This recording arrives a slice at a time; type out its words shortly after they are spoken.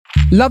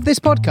Love this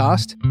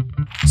podcast?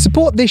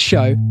 Support this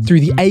show through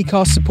the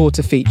Acast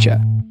supporter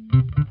feature.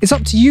 It's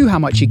up to you how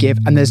much you give,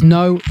 and there's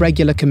no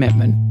regular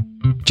commitment.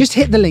 Just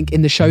hit the link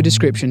in the show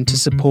description to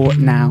support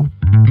now.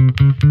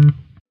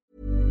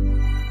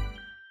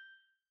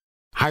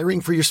 Hiring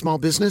for your small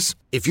business?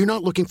 If you're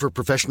not looking for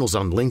professionals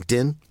on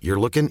LinkedIn, you're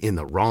looking in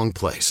the wrong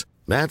place.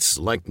 That's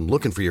like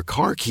looking for your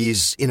car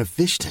keys in a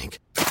fish tank.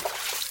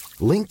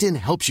 LinkedIn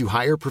helps you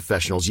hire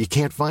professionals you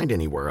can't find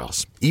anywhere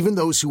else, even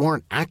those who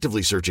aren't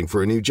actively searching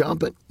for a new job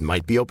but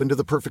might be open to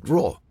the perfect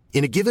role.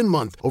 In a given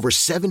month, over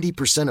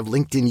 70% of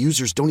LinkedIn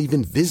users don't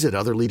even visit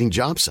other leading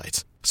job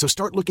sites. So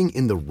start looking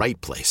in the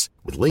right place.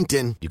 With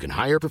LinkedIn, you can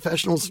hire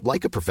professionals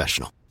like a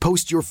professional.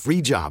 Post your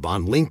free job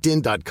on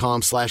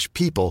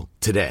linkedin.com/people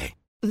today.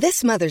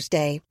 This Mother's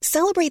Day,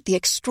 celebrate the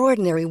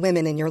extraordinary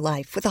women in your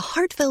life with a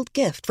heartfelt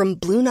gift from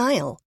Blue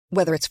Nile.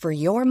 Whether it's for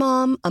your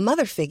mom, a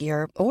mother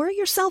figure, or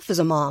yourself as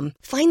a mom,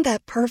 find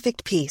that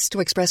perfect piece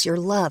to express your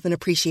love and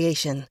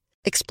appreciation.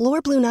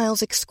 Explore Blue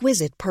Nile's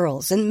exquisite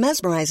pearls and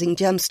mesmerizing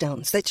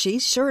gemstones that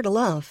she's sure to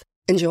love.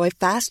 Enjoy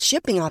fast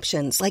shipping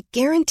options like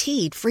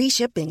guaranteed free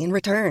shipping and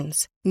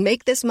returns.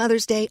 Make this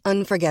Mother's Day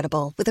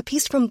unforgettable with a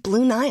piece from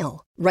Blue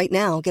Nile. Right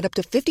now, get up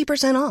to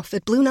 50% off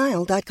at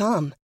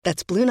BlueNile.com.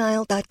 That's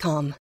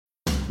BlueNile.com.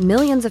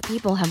 Millions of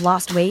people have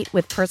lost weight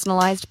with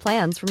personalized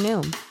plans from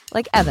Noom.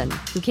 Like Evan,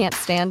 who can't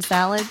stand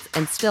salads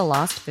and still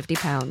lost 50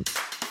 pounds.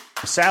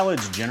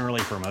 Salads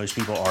generally for most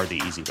people are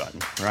the easy button,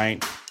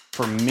 right?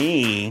 For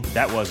me,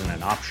 that wasn't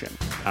an option.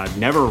 I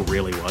never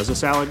really was a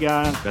salad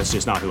guy. That's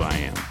just not who I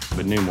am.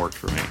 But Noom worked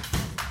for me.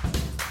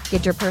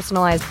 Get your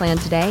personalized plan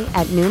today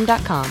at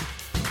Noom.com.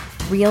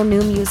 Real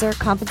Noom user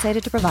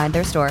compensated to provide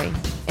their story.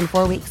 In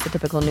 4 weeks, the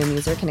typical Noom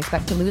user can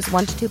expect to lose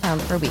 1 to 2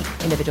 pounds per week.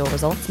 Individual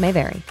results may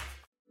vary.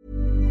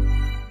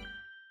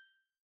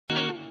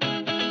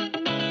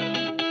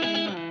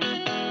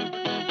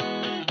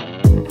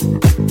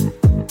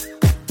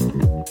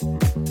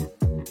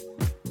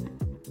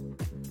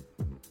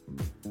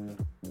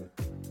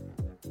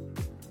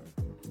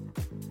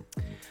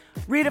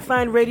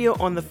 Redefine Radio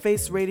on the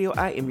Face Radio.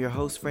 I am your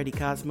host, Freddie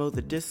Cosmo,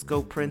 the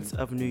Disco Prince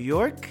of New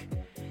York.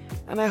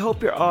 And I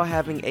hope you're all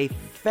having a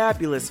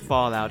fabulous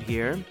fall out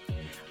here.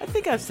 I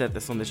think I've said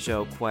this on the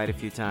show quite a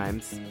few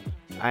times.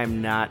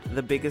 I'm not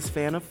the biggest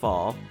fan of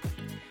fall.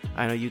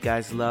 I know you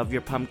guys love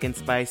your pumpkin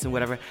spice and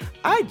whatever.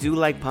 I do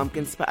like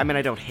pumpkin spice. I mean,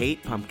 I don't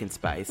hate pumpkin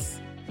spice.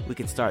 We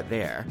can start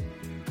there.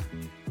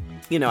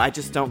 You know, I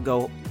just don't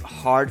go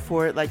hard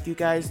for it like you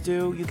guys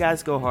do. You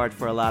guys go hard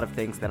for a lot of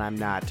things that I'm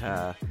not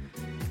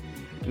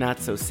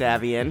so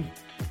savvy in.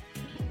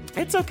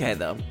 It's okay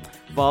though.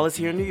 Fall is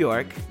here in New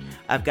York.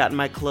 I've gotten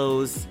my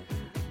clothes,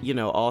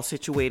 all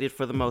situated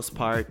for the most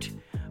part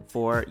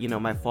for,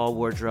 my fall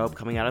wardrobe.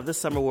 Coming out of the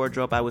summer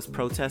wardrobe, I was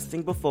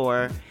protesting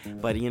before,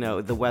 but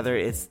the weather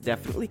is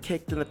definitely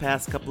kicked in the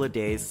past couple of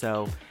days,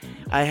 so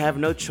I have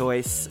no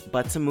choice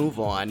but to move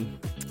on.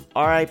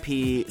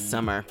 R.I.P.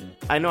 summer.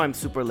 I know I'm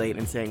super late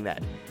in saying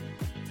that,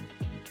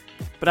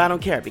 but I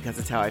don't care because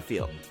it's how I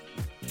feel.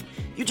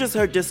 You just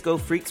heard Disco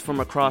Freaks from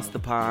across the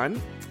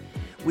pond.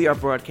 We are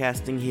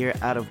broadcasting here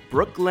out of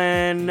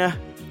Brooklyn,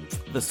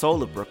 the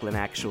soul of Brooklyn,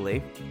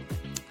 actually.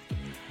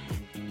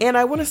 And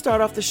I want to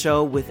start off the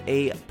show with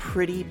a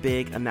pretty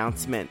big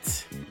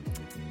announcement.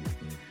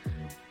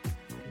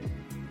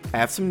 I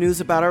have some news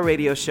about our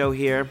radio show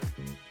here.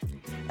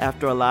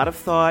 After a lot of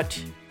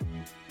thought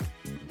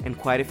and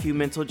quite a few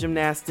mental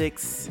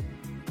gymnastics,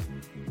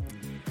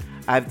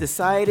 I've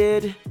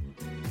decided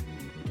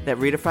that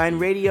Redefine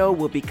Radio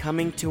will be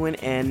coming to an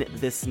end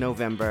this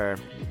November.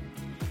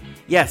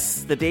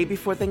 Yes, the day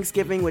before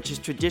Thanksgiving, which is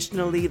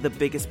traditionally the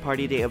biggest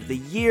party day of the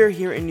year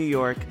here in New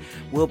York,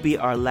 will be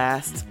our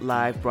last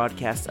live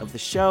broadcast of the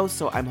show,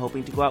 so I'm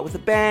hoping to go out with a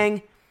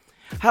bang.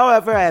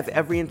 However, I have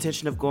every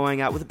intention of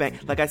going out with a bang.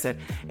 Like I said,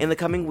 in the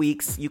coming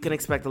weeks, you can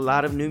expect a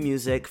lot of new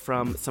music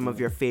from some of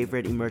your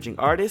favorite emerging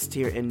artists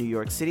here in New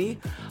York City.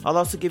 I'll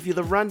also give you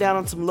the rundown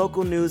on some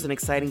local news and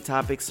exciting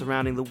topics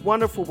surrounding the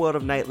wonderful world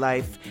of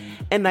nightlife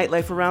and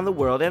nightlife around the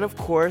world, and of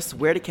course,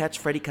 where to catch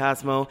Freddie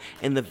Cosmo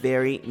in the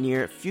very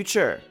near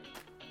future.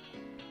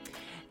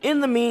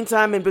 In the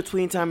meantime, in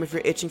between time, if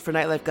you're itching for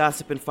nightlife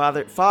gossip and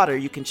fodder,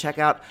 you can check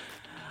out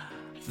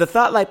the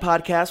Thoughtlight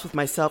Podcast with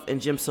myself and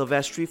Jim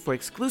Silvestri for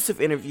exclusive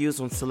interviews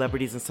on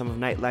celebrities and some of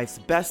nightlife's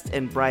best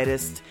and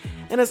brightest.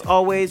 And as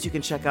always, you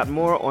can check out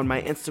more on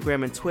my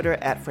Instagram and Twitter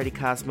at Freddie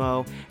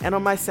Cosmo, and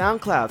on my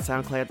SoundCloud,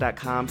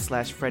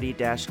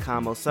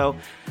 soundcloud.com/Freddie-Cosmo. So,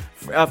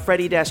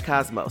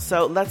 Freddie-Cosmo.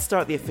 So let's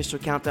start the official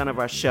countdown of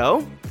our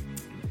show.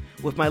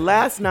 With my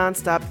last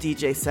non-stop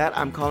DJ set,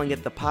 I'm calling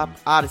it the Pop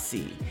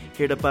Odyssey.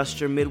 Here to bust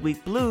your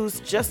midweek blues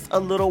just a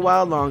little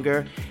while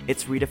longer.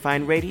 It's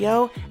Redefine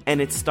Radio, and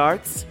it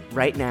starts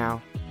right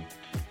now.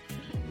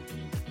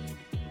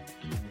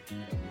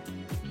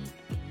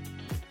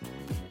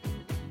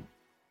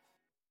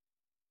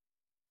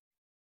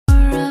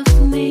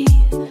 Of me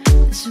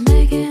is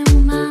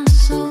making my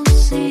soul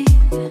sick.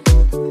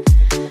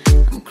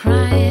 I'm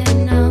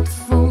crying out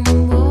for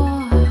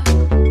more.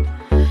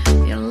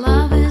 Your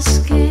love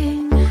is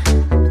king.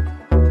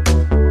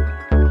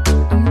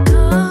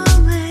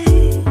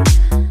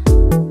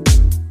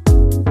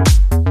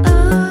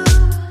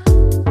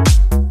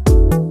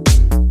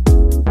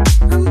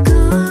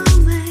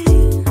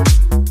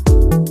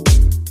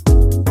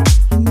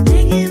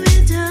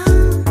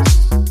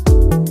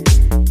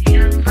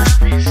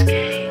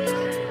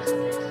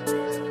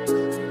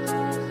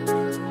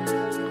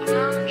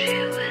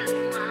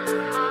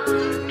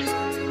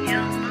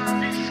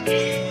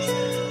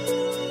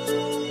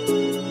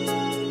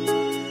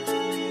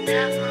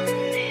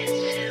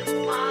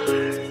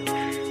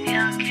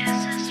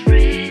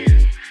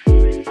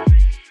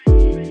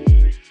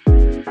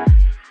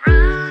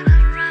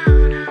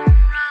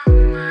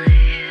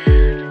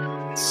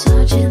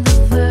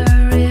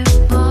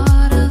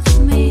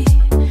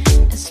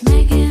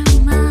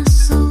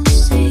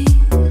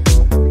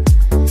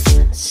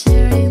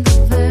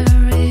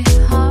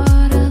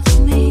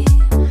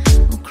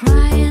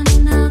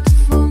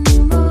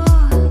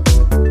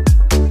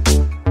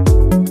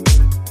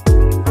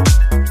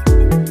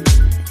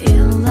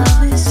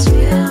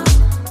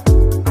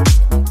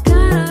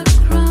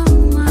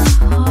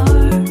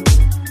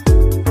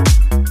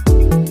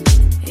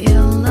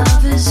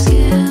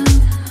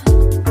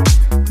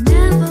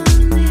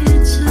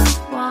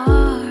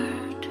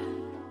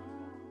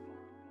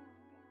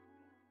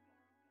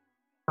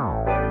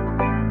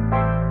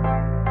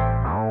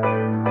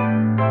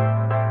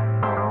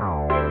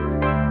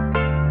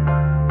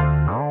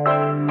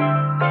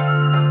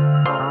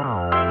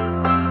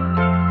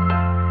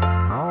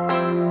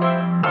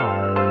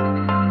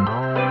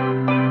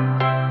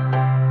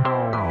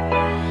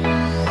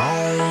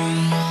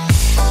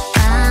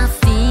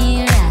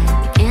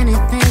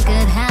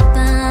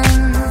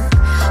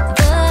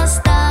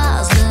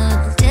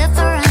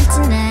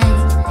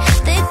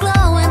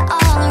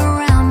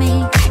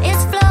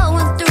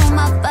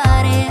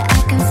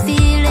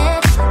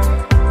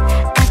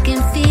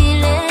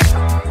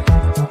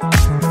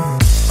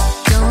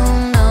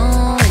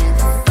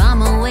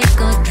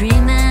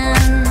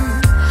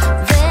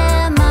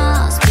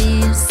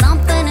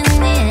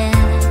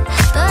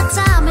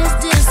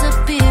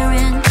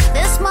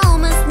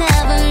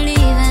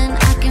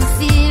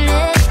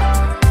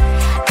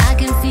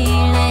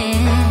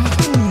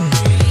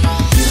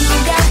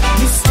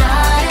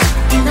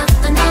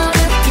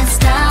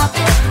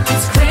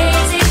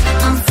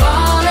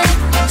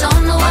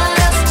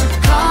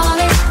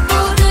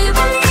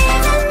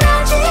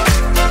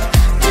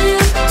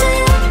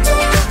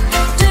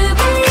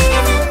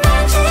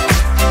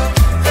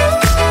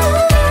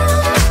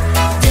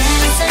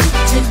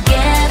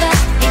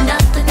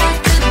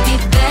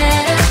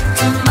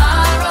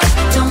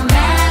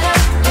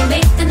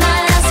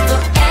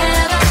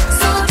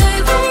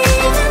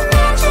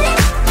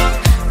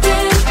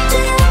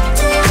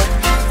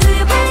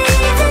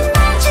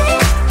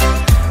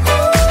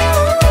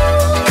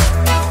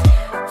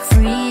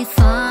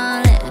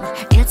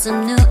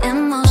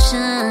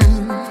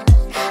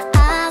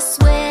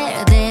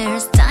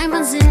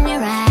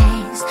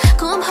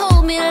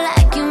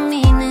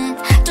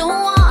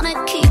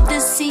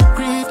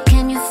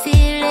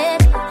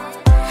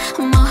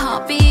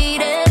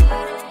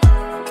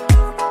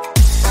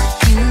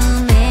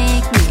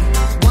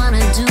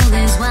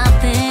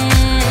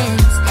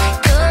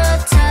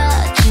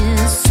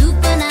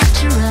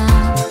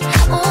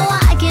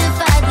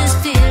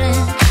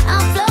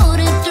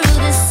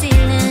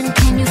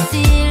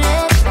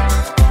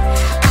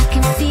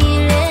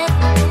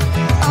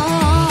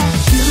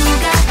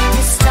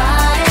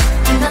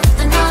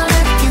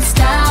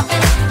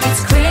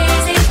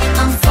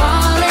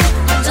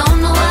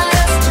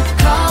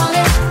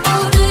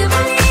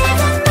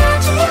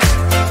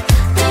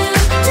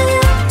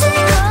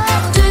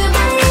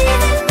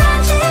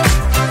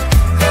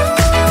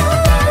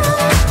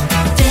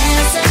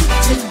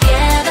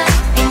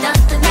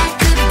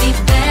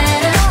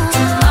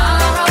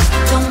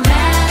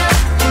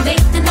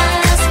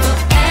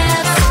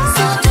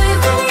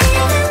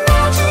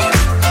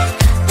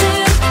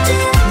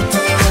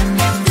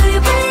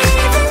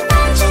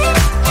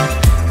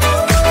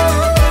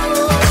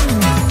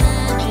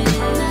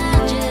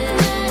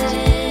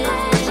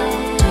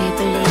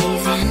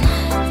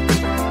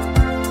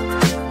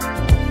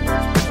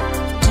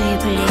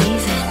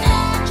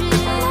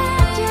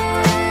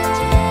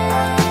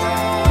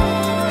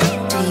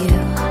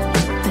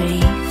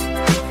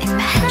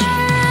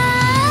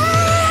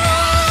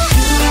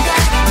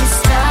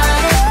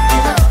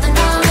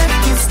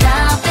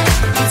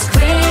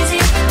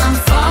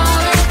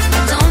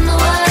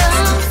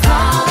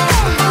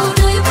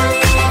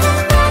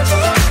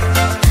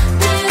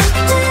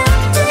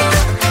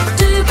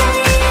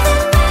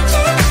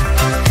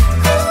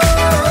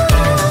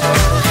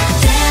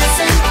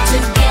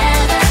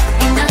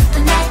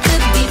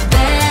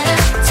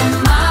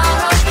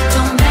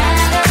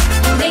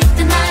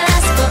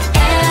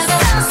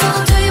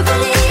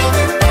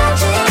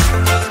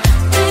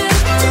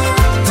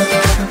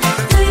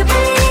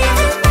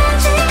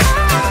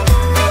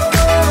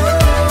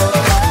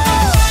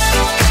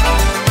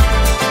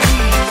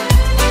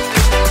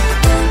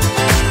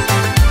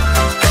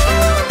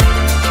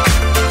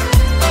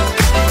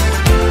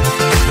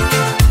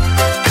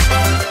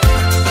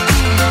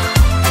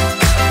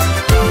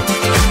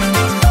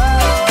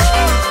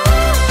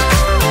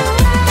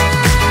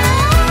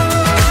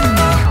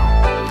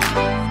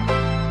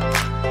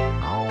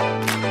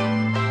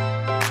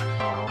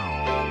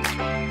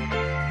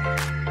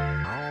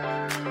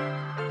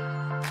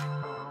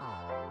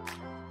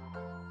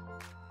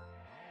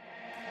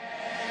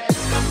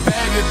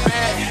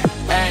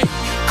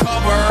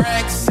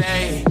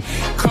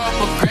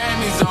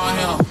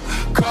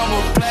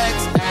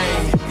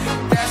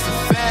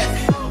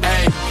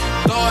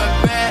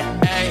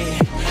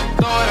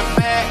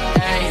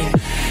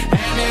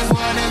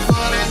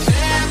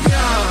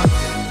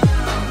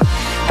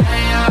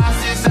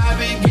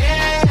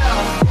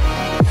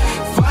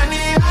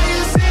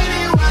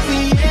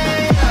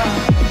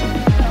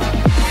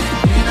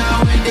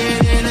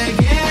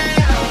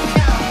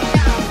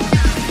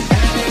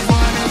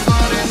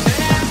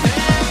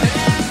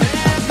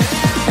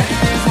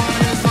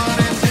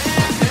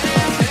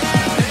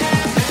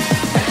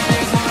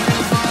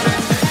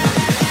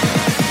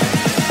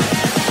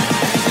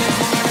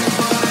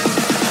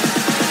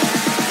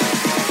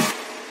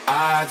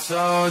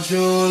 told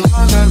you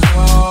long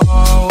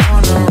ago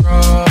on the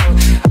road,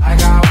 I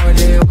got what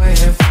they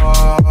waiting for.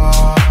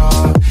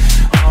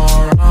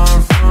 Don't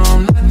run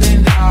from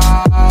nothing,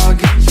 dog.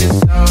 Get your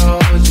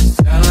soul, just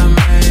tell 'em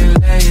ain't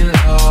laying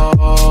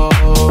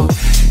low.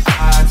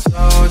 I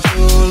told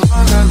you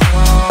long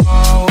ago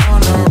on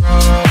the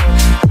road,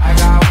 I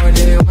got what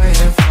they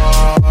waiting for.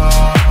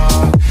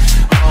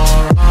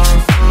 Don't run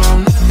from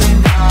nothing,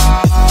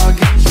 dog.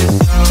 Get your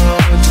soul,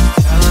 just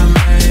tell 'em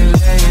ain't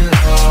laying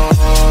low.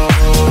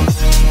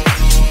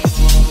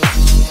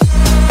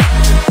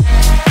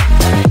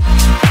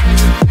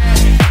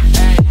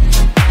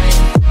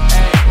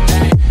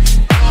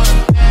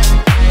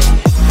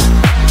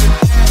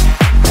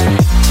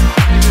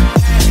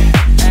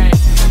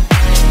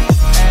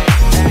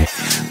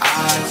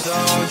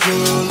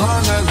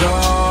 Long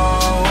ago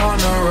on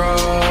the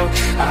road,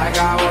 I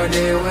got what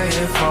they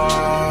waiting for.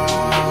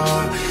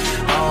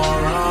 Don't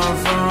run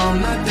from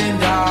nothing,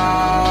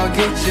 dog.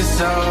 Get your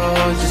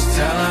soul, just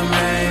tell 'em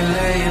ain't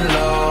laying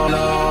low,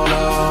 low,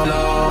 low,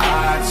 low.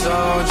 I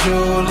told you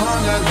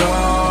long ago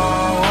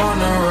on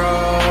the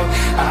road,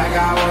 I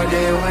got what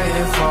they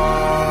waiting for.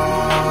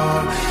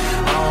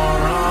 Don't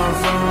run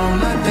from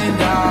nothing,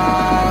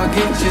 dog.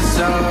 Get your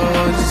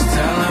soul, just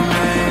tell 'em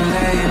ain't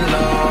laying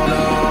low,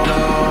 low,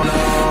 low,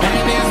 low.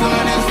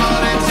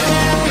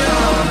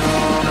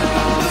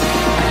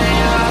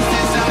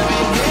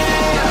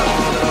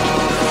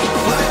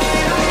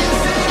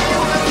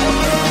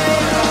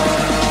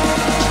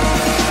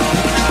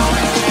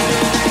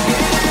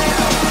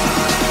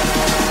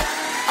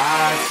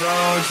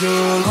 Told you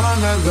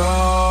long ago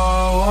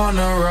on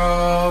the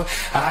road,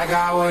 I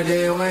got what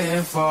they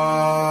waiting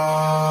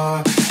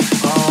for.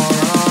 Don't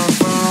run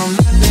from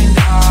nothing,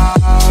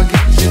 dog.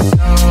 Get your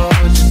soul,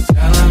 just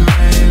tell 'em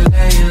ain't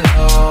laying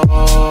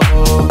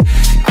low.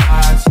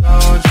 I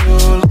told you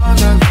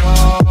long ago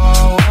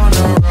on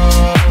the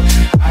road,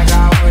 I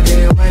got what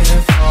they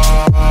waiting for.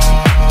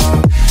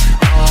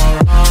 Don't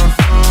run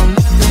from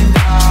nothing,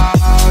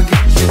 dog.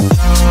 Get your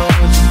soul,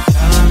 just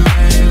tell 'em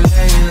ain't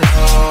laying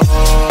low.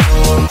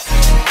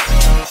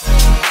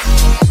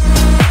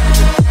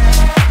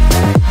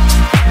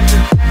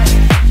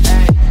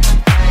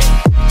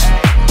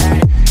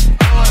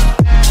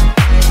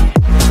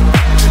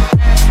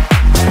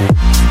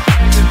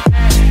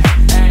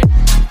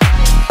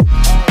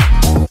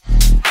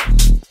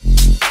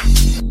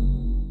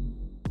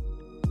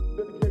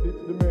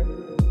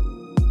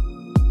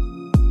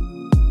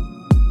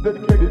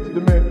 Dedicated to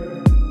the man.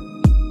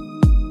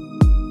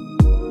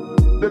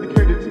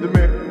 Dedicated to the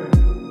man.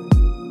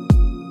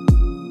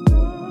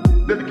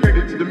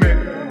 Dedicated to the man.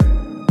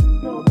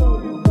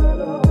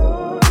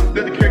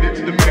 Dedicated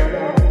to the man. Dedicated to the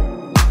man.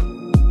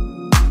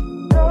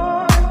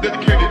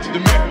 Dedicated to the man. Dedicated to the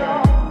man.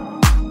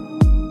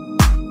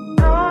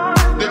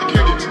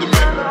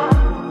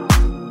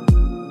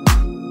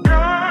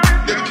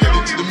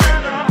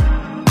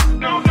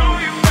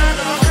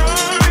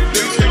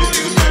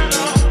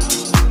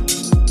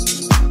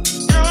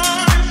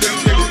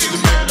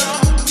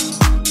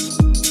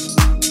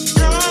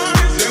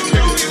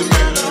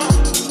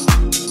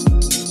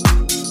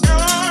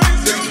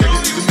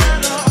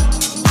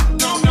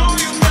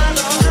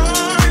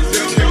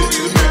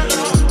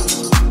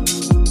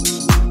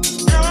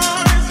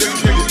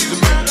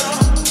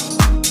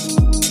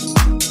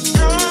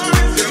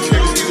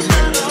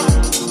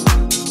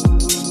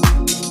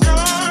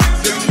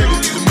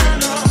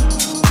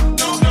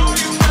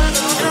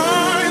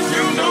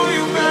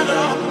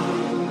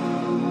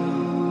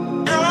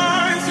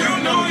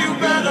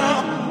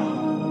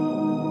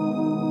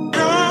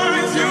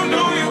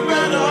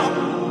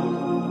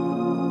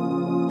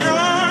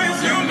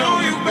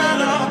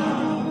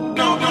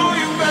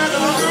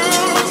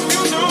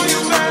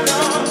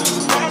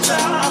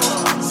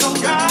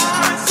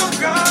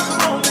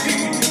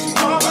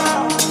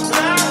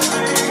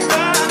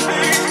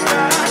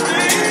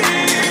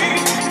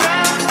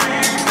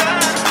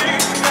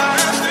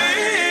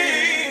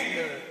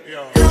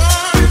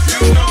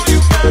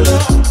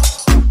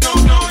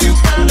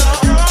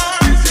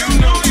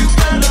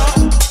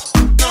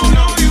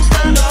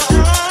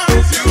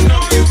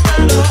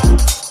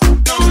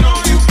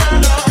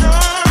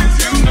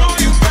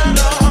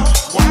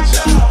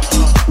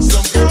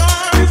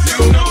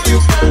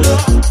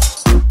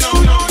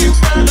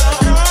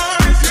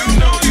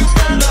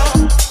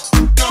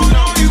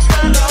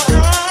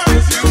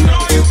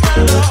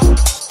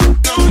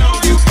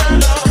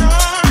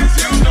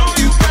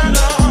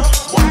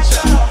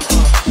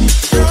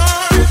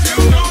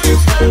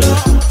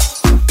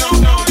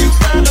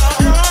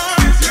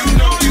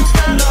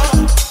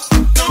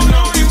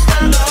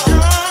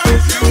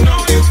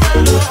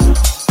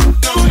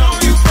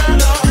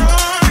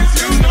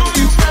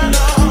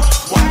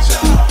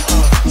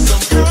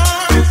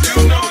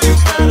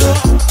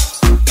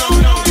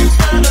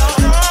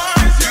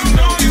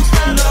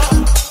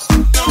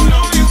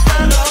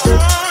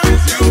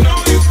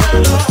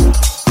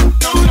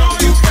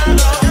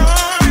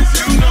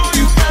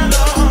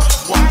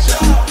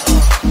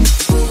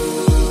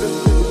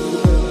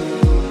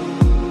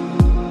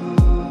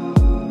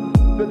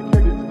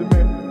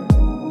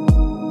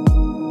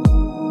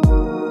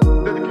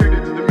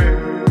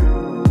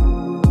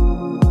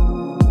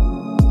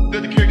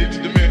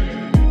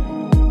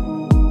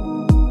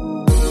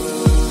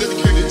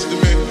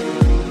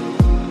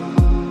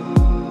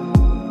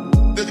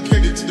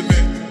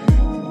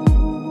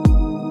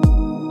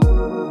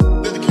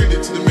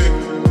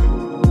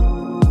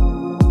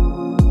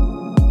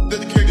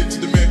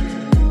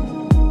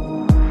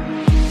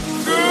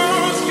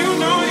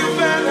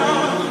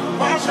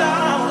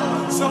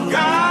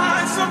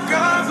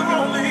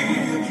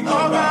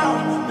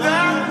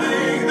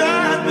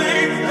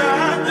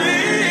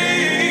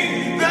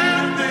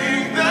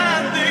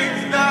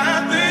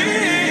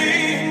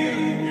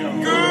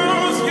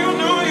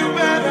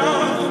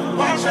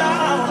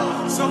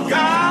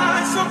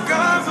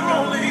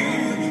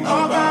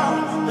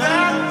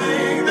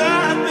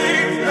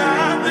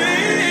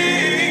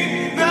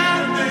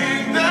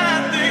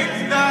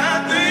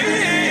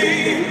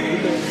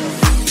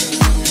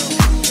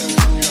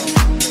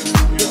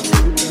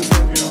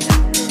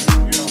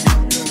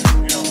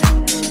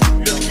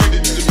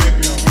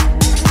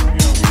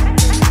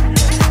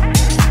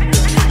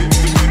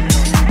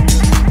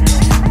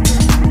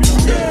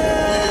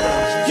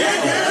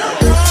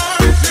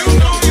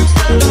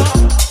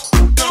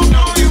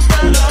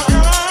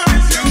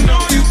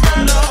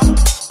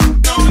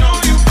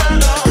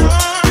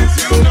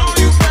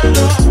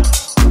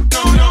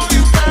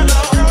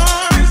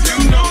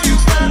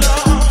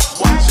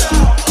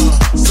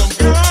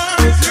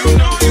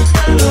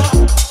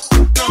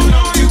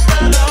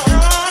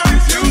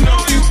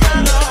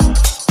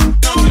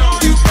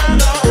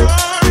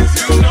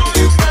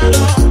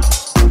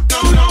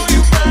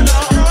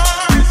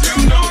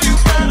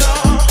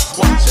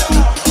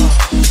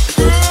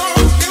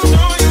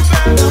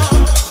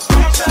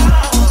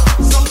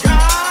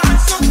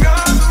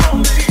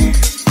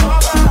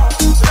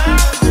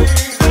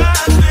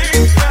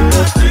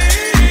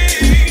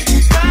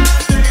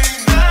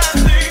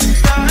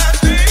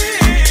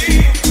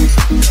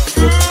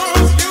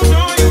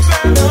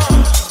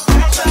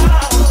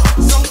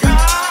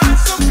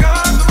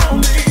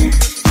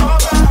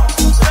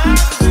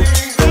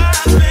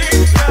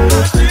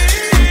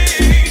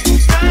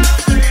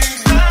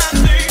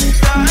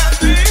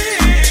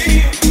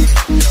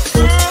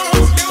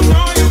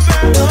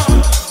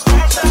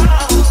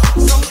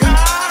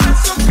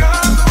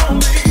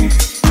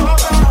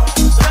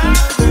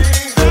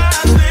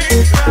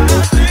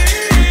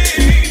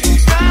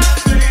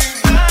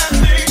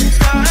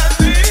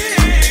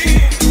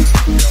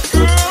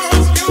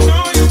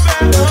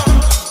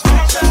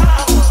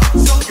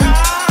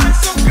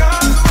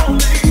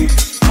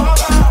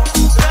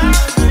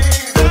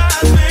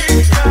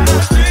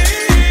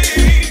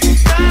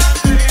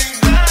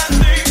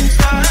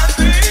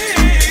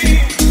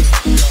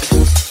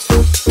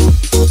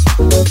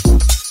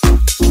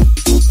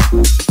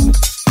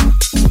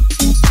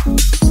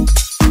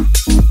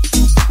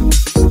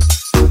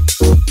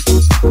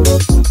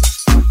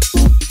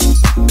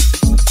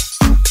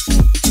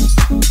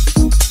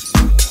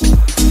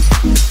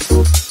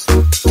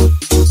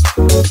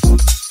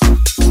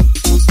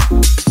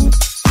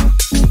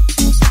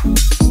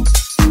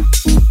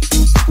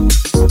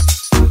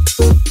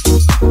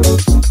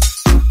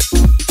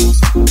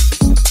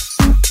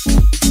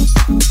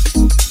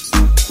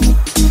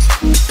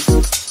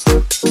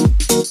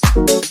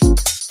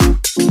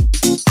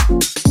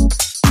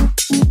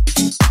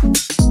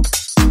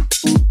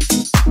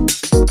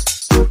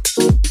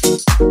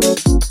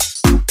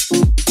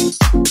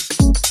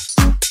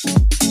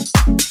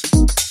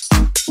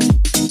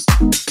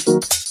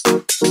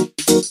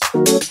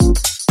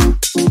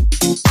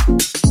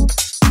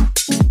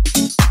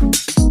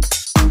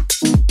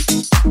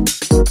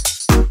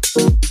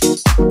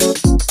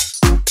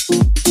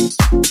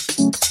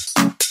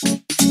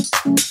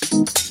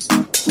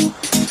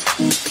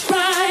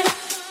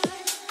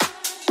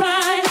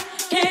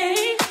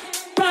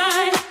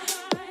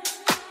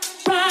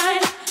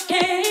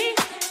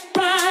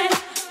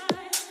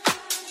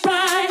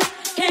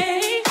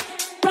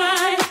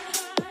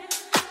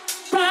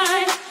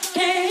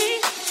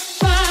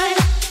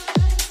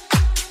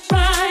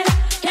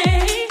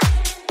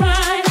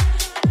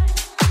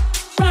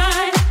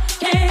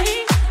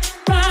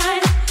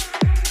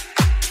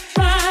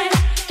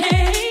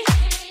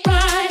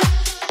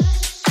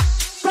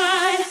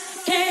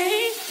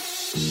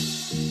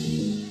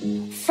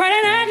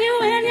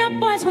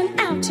 boys went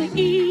out to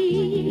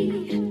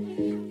eat.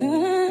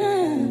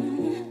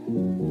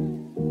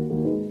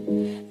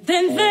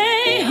 Then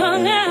they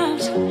hung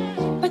out,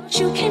 but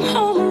you came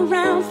home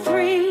around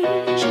 3.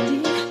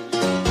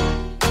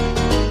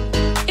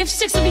 If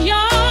 6 of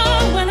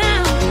y'all went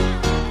out,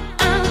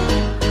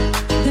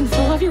 then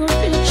 4 of you were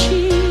really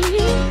cheap.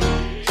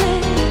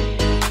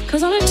 Yeah.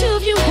 'Cause only 2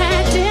 of you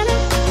had dinner.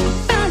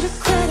 Found your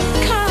credit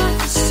card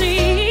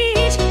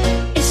receipt.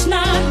 It's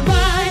not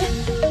right,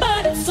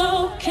 but it's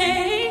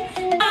okay.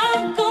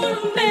 I'm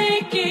gonna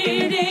make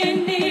it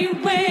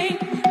anyway.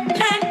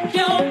 Pack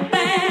your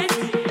bags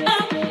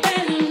up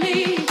and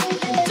leave.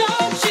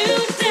 Don't you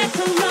dare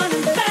come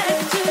running back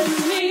to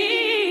me.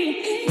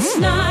 It's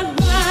not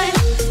right,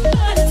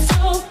 but it's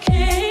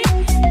okay.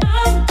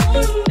 I'm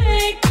gonna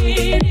make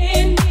it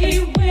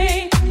anyway.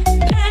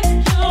 Pack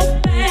your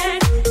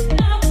bags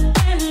up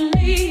and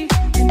leave.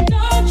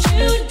 Don't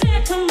you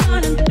dare come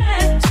running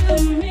back to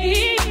me.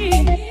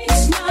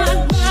 It's not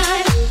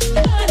right,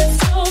 but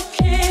it's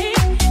okay.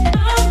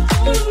 I'm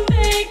gonna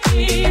make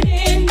it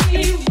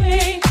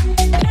anyway.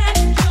 Pack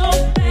your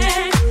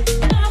bags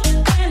up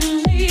and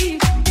leave.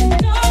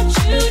 Don't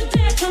you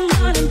dare come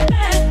running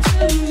back to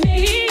me.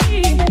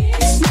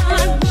 It's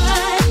not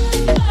right,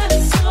 but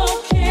it's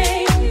okay.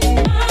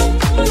 I'm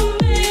gonna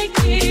make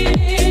it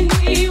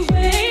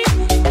anyway.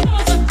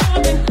 Close the door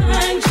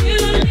behind you,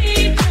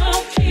 leave your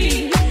key.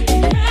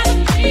 You'd rather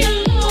be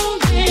alone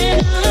than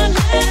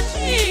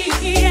unhappy.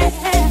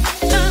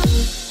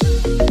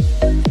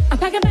 I'm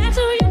packing back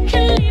so you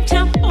can leave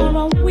town for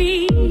a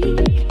week.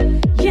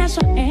 Yes,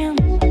 I am.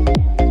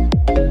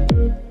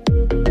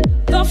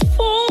 The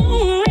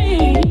phone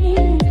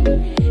rings,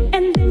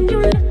 and then you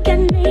look at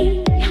me.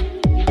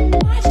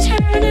 Why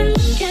turn and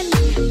look at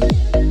me?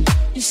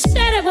 You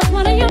said it was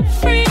one of your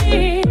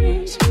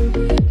friends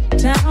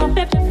down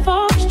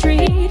 54th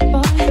Street,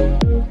 boy.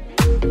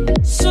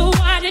 So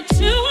why did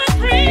 2 and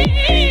 3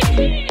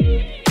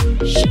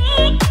 show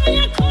up on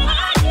your car?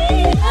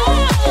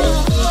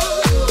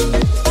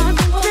 I've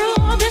been through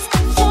all this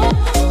before.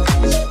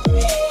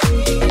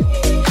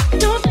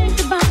 Don't think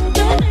about it,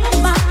 don't think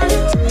about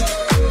it.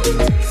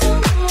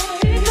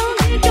 Don't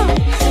let go.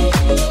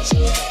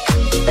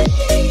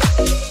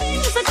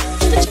 Things are going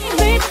to change,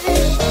 baby.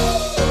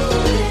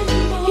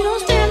 You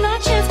don't stand no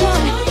chance,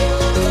 boy.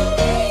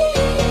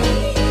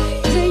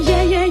 Say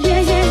yeah, yeah,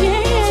 yeah, yeah,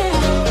 yeah, yeah.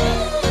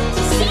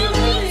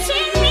 Someone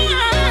turn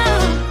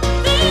around.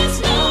 There's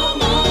no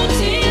more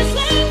tears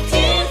left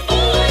here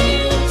for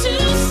you to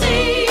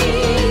see.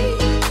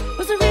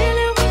 Was it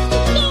really worth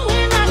it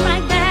going out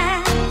like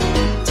that?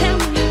 Tell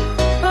me,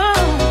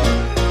 oh.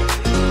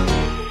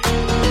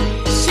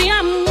 See,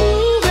 I'm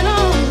moving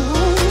on,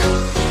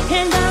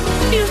 and I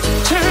refuse to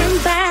turn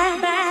back.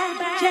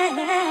 Yeah,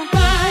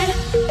 right,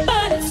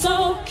 but it's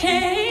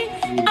okay.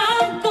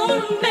 I'm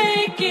gonna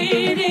make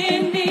it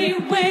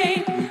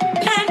anyway.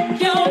 Pack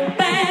your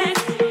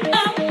bags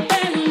up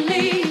and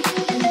leave.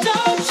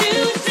 Don't you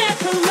dare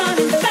come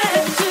running back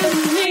to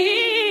me.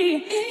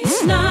 It's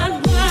not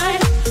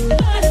right,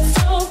 but it's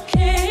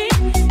okay.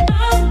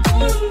 I'm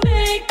gonna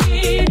make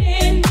it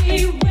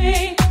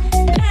anyway.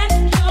 Pack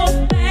your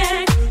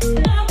bags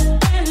up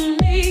and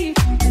leave.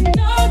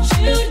 Don't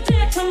you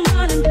dare come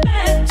running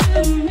back to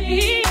me.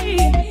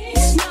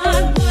 It's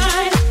not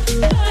right,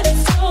 but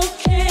it's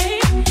okay.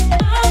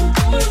 I'm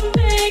gonna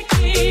make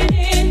it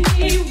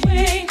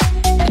anyway.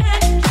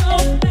 Pack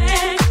your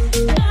bags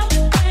up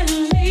and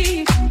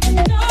leave.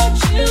 Don't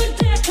you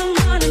dare come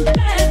running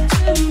back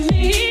to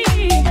me.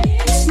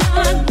 It's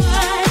not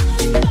right,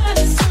 but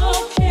it's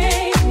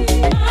okay.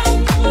 I'm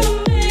gonna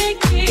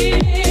make it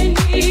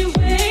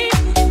anyway.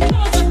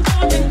 Close the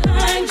door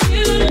behind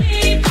you,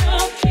 leave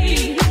your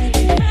key.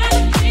 You'd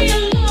rather be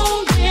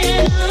alone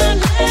than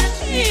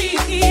unhappy.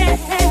 Yeah.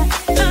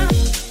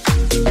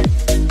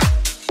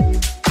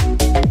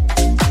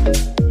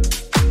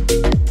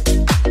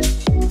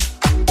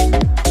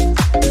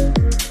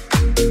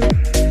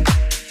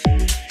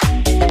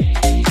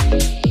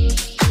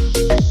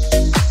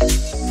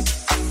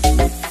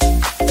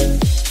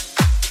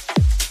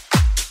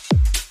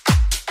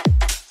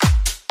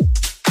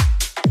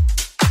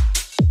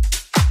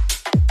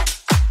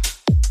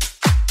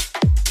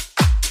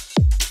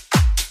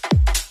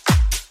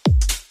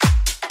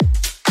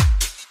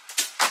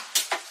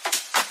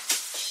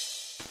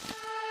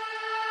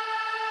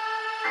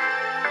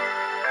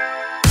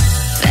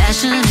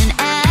 Fashion and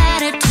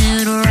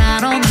attitude,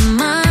 right on the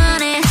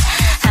money.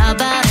 How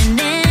about an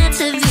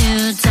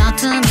interview? Talk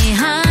to me,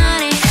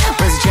 honey.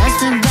 Was just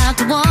about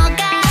to walk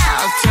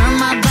out, turn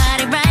my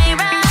body right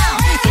round.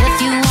 If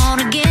you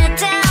wanna get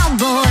down,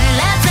 boy,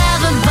 let's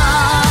have a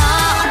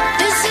ball.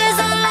 This is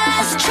our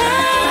last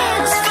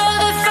chance for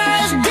the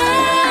first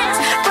dance.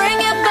 Bring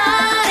your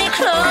body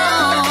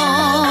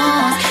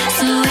close.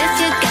 So if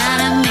you got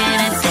a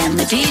minute, then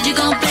the DJ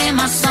gon' play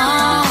my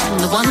song,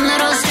 the one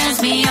that'll sense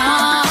me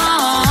on.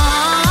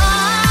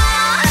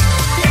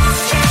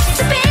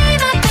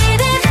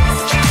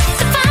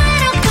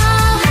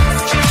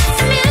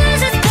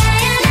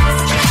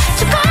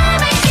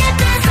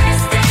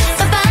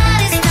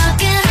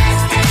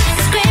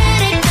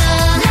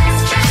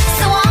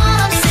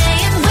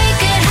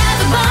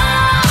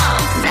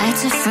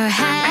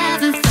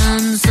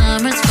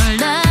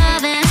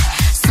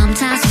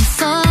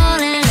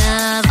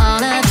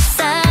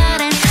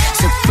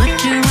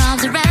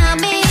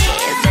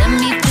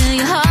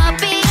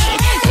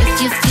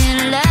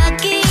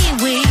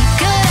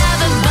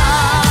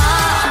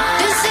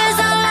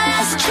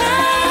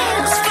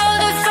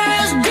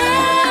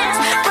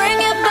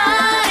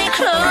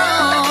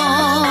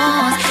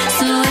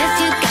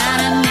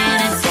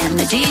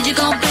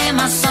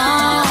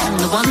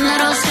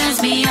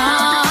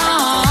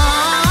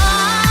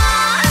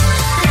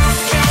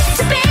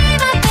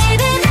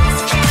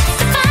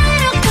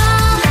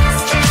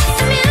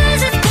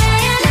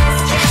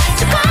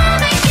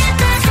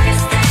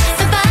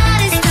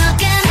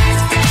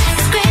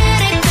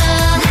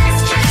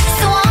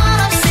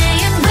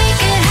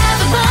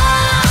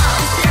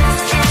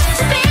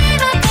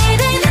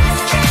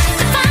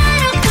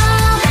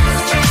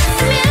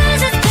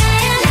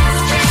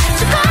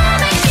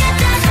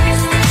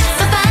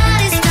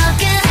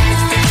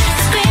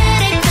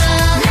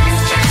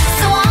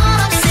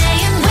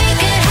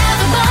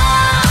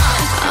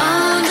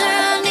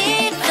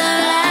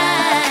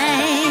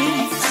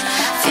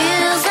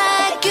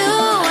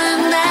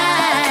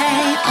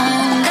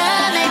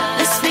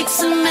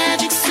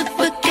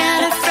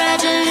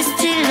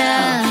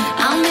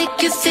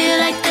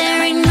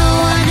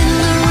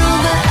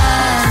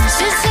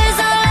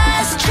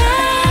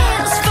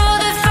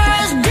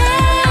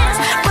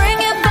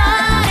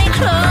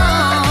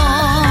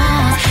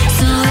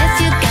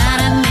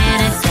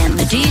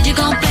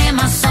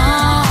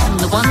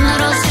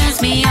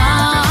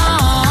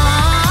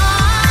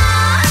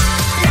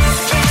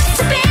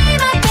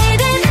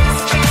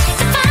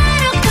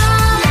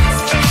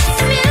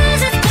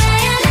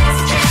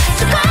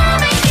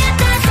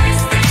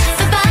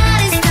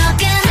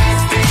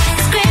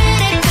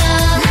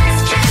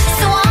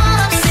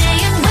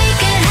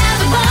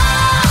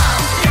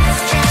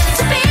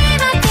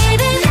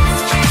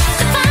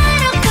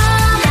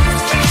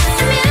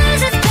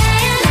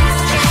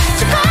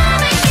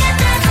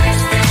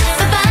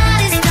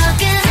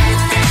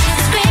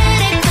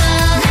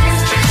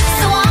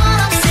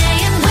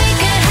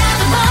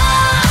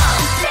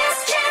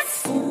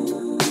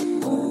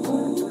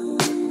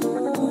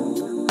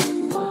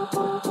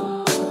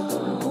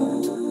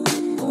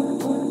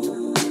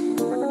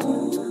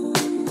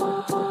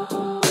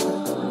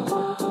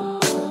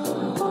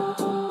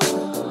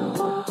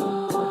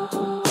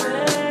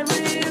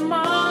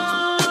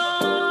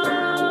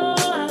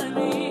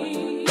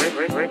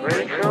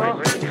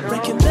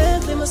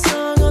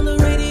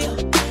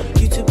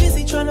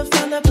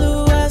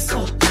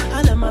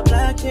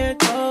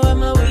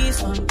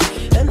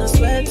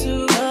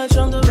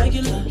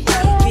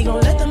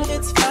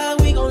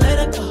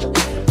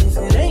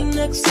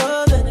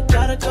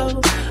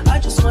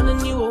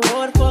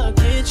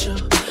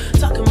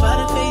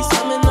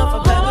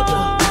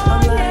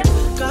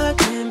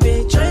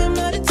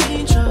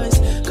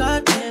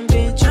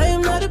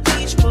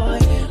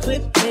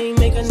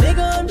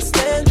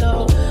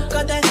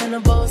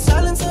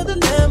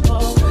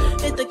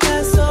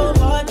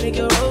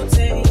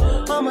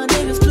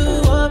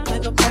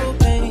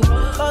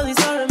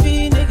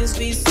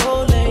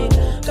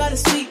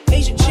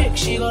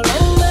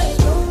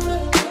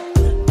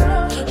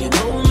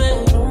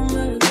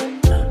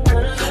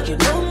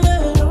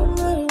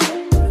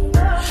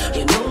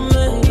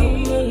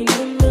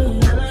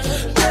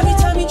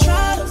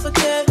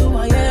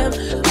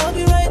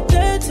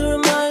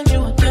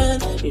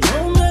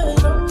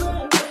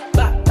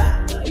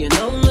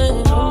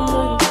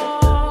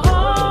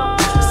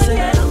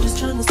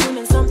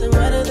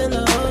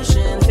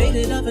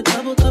 ever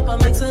doubled up, I'm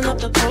mixing up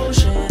the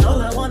potion.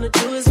 All I wanna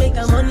do is make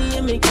that money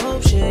and make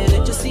hope shit.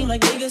 It just seem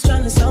like niggas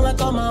trying to sound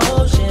like all my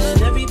old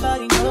shit.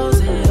 Everybody knows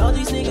it, all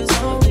these niggas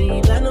own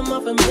me. Platinum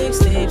off a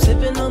mixtape,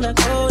 sipping on that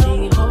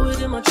codeine. Hold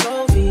it in my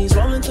trophies,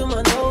 rolling to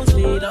my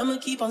nosebleed. I'ma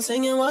keep on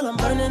singing while I'm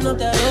burning up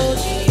that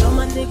OG. All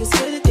my niggas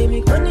say that they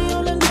make money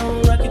all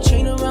alone. Rock a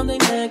chain around their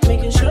neck,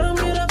 making sure I'm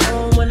good at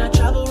home. When I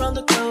travel around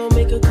the globe,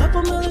 make a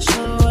couple million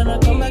show. When I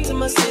come back to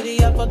my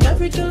city, I fuck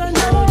every girl I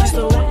know. Just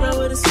to walk around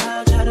with a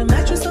slouch, had a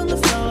mattress on the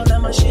floor. Now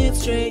my shit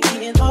straight,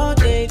 eating all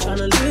day,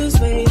 tryna lose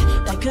weight.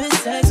 That good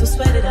sex, will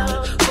sweat it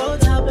out. Full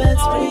top bed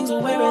springs,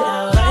 will wear it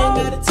out. I ain't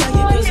gotta tell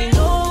you, cause you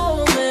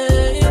know me.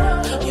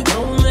 You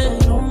know me,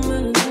 you know me.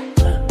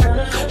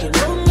 You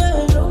know me,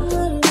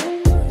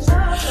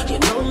 you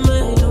know me,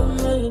 you know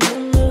me.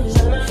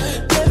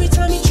 Every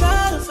time you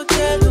try to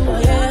forget who I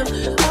am,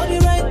 I'll be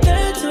right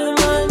there to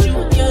remind you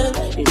again.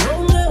 You know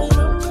me,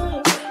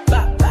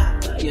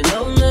 you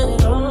know me.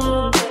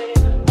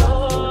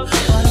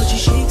 Why don't you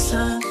shake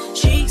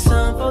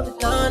some for the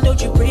dawn?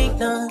 Don't you break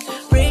none,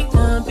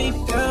 baby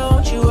girl,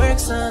 don't you work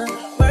some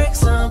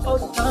for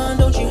the dawn?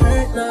 Don't you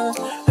hurt none,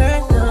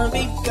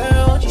 baby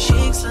girl, don't you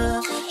shake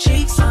some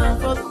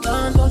for the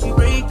dawn? Don't you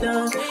break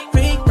none,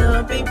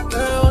 baby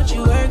girl, don't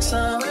you work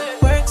some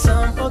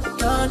for the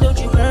dawn? Don't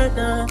you hurt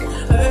none,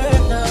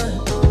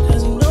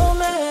 cause you know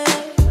me,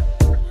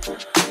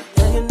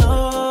 and you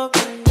know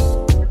me,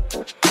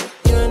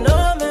 you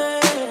know me,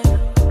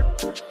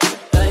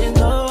 and you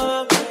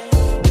know me.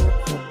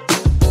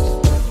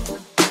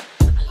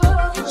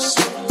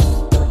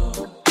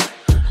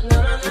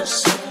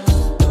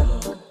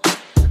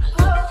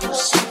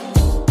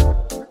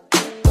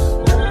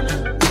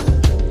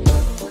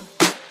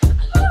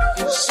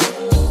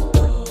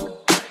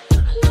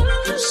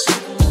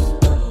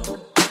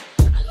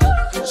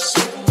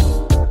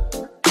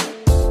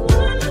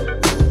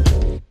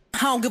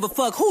 I don't give a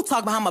fuck who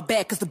talk behind my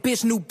back, cause the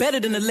bitch knew better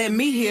than to let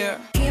me hear.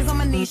 Hands on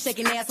my knees,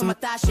 shaking ass on my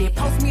thigh shit.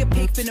 Post me a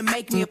pic, finna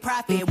make me a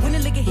profit. When a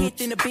lick get hit,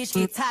 then the bitch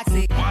get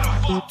toxic. Why the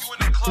fuck you in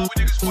the club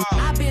with niggas wild?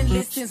 I've been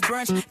lit since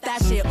brunch,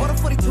 that shit. Order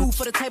 42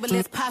 for the table,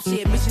 let's pop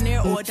shit.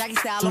 Missionaire or jockey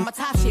style on my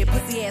top shit.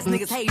 Pussy ass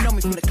niggas hating on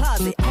me from the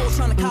closet. Hoes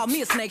trying to call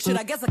me a snake, shit,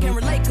 I guess I can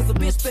relate, cause a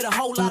bitch spit a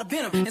whole lot of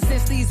venom. And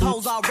since these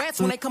hoes all rats,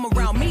 when they come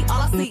around me,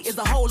 all I see is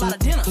a whole lot of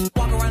dinner.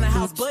 Walk around the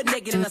house butt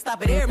naked and I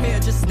stop at air mirror,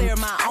 just stare at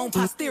my own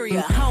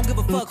posterior. I don't give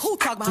a fuck who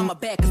talk behind my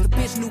back, cause the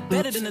bitch knew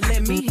better than to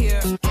let me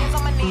hear. Hands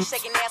on my knees,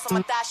 shaking ass on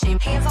my thigh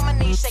shit. Hands on my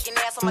knees, shaking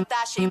ass on my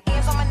thigh shit.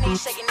 Hands on my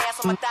knees, shaking ass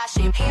on my thigh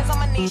shit. Hands on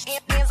my knees,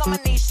 hands on my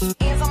knees,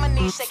 hands on my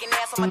knees, shaking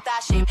ass on my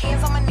thigh shit.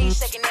 Hands on my knees,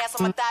 shaking ass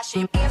on my thigh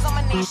shit. Hands on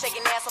my knees,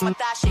 shaking ass on my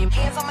thigh shit.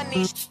 Hands on my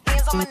knees,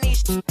 hands on my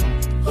knees.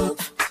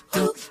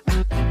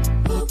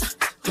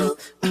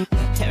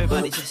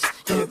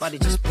 Everybody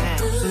just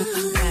bounce.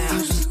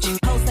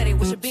 Hoes said they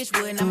wish a bitch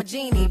would, and I'm a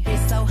genie.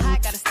 Bitch so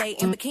hot, gotta stay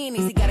in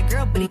bikinis. He got a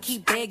girl, but he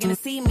keep begging to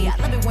see me. I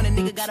love it when a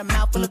nigga got a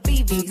mouth full of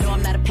BVs. No,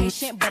 I'm not a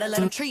patient, but I let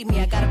him treat me.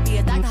 I gotta be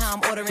a doctor, how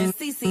I'm ordering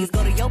CCs.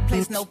 Go to your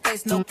place, no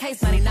face, no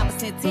case.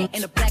 99% tint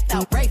in a blacked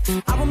out race.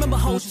 I remember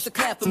hoes used to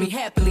clap for me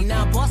happily.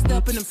 Now I'm bossed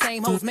up and them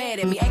same hoes mad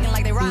at me. Acting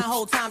like they riding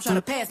whole time trying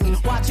to pass me.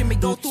 Watching me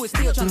go through it,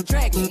 still trying to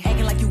drag me.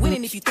 Acting like you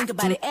winning if you think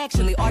about it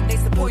actually. Are they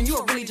supporting you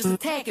or really just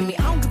attacking me?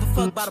 I don't give a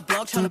fuck about a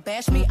blog trying to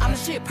bash me. I'm the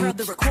shit per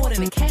the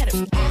recording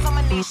academy. Hands on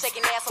my knees,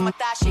 shaking ass on my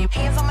thigh shit.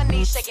 Hands on my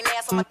knees, shaking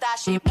ass on my thigh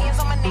shit. Hands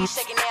on my knees,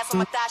 shaking ass on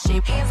my thigh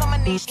shit. Hands on my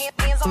knees,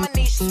 hands on my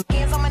knees,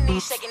 hands on my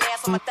knees, shaking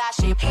ass on my thigh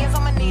shit. Hands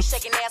on my knees,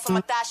 shaking ass on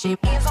my thigh shit.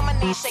 Hands on my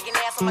knees, shaking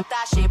ass on my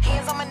thigh shit.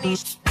 Hands on my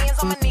knees, hands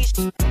on my knees.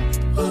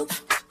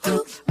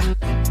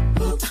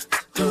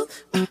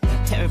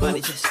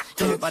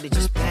 Everybody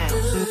just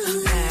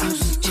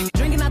bounce.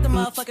 Drinking out the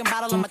motherfucking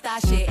bottle on my thigh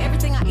shit.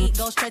 Everything I eat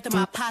goes straight to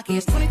my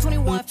pockets.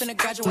 2021 finna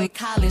graduate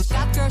college.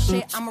 Got girl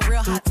shit, I'm a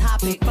real hot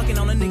topic. Fucking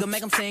on a nigga,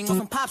 make him sing on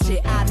some pop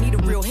shit. I need a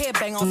real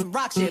headbang on some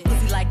rock shit.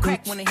 Pussy like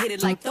crack when it hit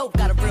it like dope.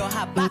 Got a real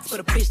hot box, but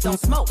a bitch don't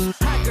smoke.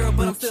 Hot girl,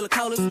 but I'm still the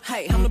coldest.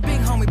 Hey, I'm the big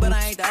homie, but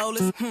I ain't the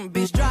oldest.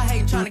 Bitch dry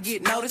hating, trying to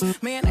get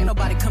noticed. Man, ain't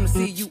nobody come to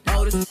see you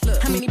oldest.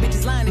 Look, how many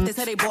bitches lying if they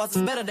say they boss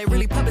is better? They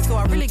really puppets, so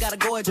I really gotta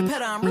go at your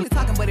petter. I'm really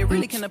talking, but it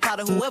really can apply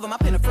to whoever. My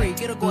pen a free,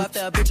 it'll go after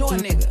a bitch or a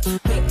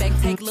nigga. Big bank,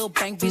 take little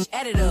bank, bitch,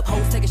 add it up.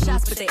 Hoes taking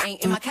shots, but they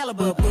ain't in my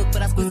caliber book.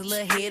 But I squeeze a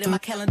little head in my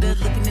calendar,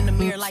 looking in the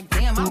mirror like,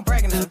 damn, I'm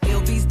bragging up.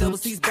 LVs, double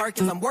C's,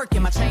 Birkins, I'm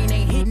working. My chain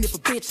ain't hitting if a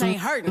bitch ain't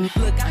hurting.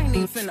 Look, I ain't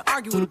even finna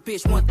argue with a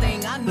bitch. One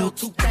thing I know,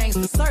 two things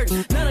for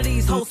certain. None of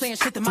these hoes saying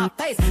shit to my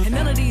face, and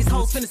none of these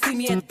hoes finna see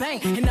me at the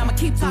bank. And I'ma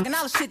keep talking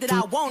all the shit that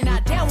I want. Now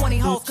damn, one of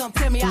these hoes come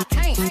tell me I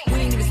can't. We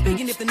ain't even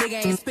speaking if the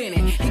nigga ain't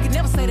spinning. He could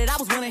never say that I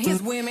was one of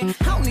his women.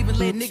 I don't even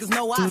let niggas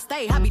know I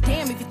stay. I be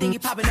damn if you think you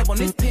popping up on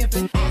this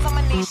pimpin'. Hands on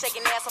my knees,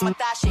 shaking ass on my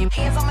thigh shit.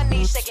 Hands on my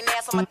knees, shaking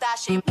ass on my thigh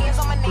shit. Hands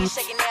on my knees,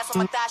 shaking ass on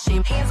my thigh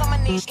shit. Hands on my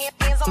knees,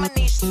 hands on my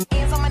knees,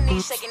 hands on my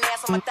knees, shaking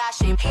ass on my thigh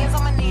shit. Hands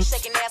on my knees,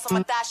 shaking ass on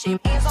my thigh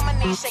shit. Hands on my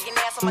knees, shaking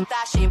ass on my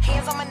thigh shit.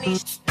 Hands on my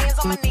knees, hands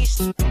on my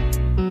knees.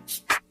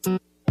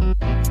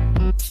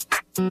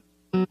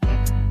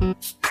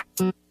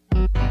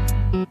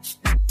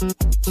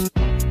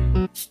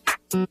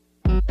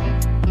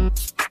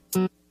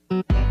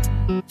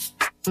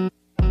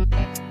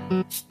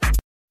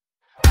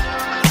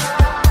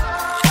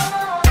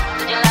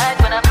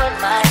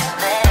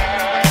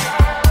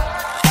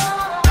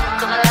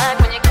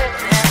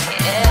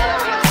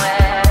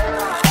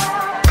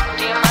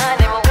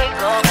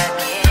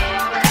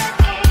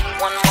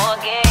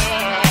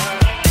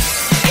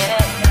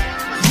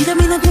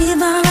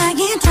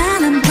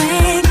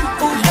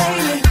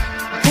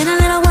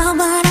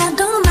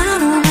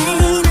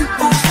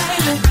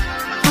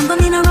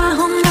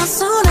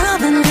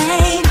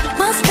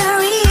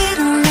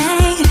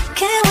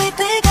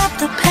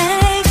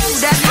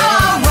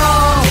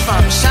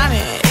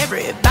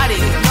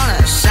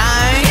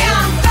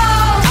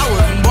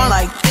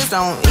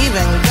 Don't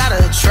even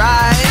gotta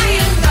try.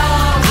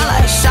 I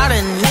like shot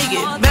and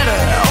nigga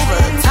better over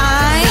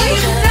time.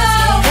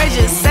 They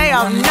just say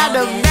I'm not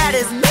the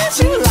baddest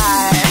bitch you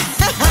like.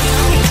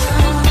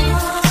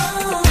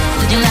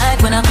 Did you like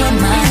when I put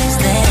my hands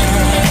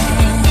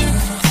there?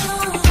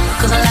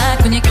 'Cause I like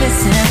when you're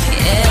kissing me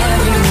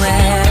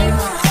everywhere.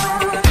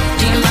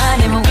 Do you mind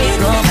if we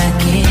go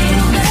back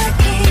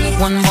in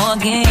one more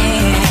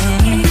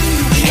game?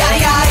 Yeah,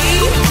 yeah,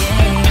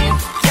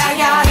 yeah, yeah,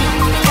 yeah,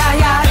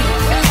 yeah.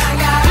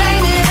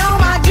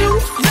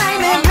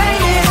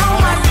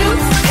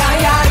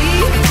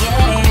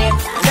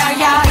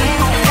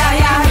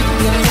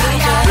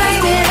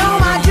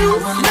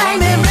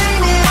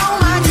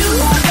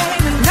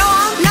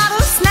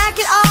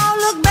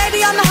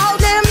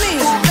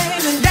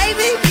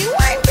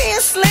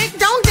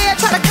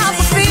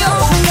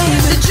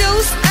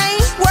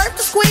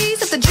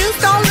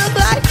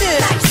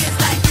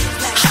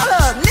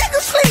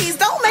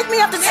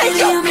 Take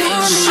your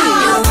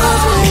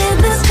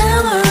this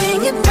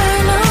covering it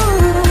burn on.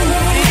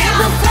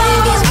 The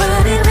baby's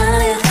burning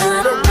out and how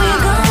do we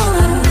go?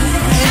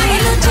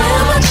 And the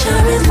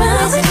temperature is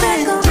rising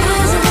back on.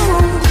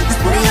 It's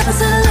the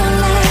opposite of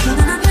lonely.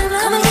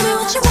 Come and give me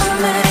what you want,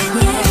 man.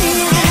 Yeah.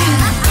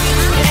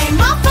 It ain't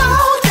my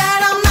fault that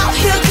I'm out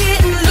here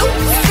getting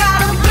loose.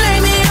 Gotta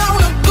blame it on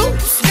the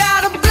goose.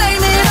 Gotta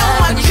blame it on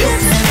my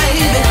juice,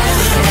 baby. It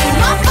ain't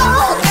my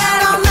fault that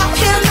I'm out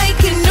here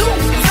making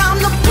news. I'm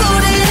the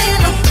put it in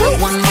the proof.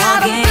 One more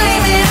Gotta game.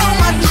 blame it on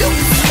my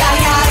juice. Yeah,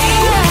 yeah,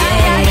 yeah,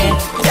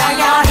 yeah,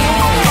 yeah,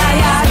 yeah, yeah.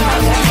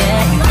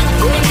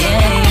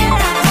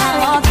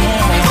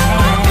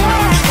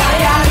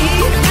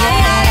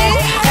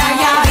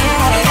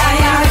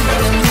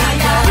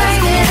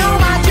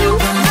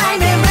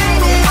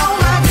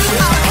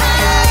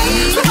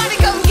 Somebody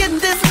come get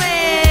this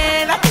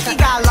man. I think he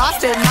got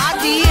lost in my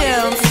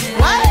DMs.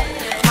 What?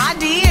 My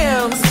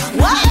DMs.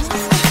 What?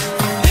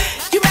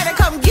 You better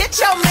come get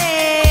your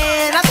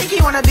man. I think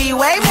he wanna be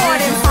way more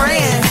than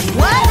friends.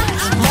 What?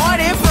 More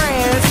than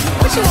friends.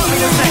 What you want me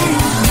to say?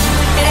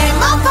 It ain't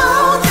my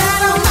fault that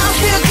I'm out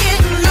here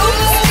getting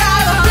loose.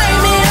 Gotta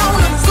blame it on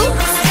the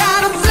goose.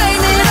 Gotta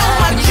blame it on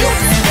my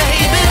juice,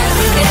 baby.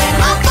 It ain't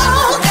my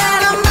fault that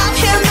I'm out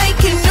here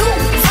making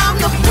news. I'm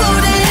the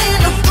put it in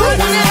the proof.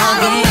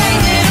 Gotta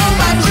blame it on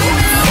my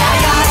juice.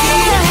 Yeah, yeah,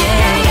 yeah,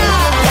 yeah, yeah,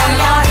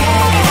 yeah, yeah,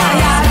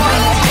 yeah.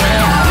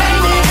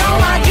 Blame it on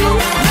my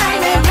juice.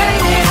 Blame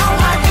it on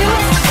my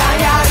juice. Yeah,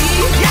 yeah,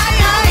 yeah,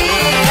 yeah,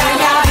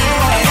 yeah, yeah,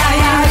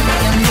 yeah, yeah.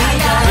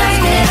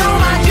 Blame it on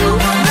my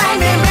juice.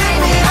 Blame it,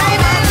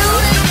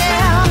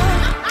 yeah.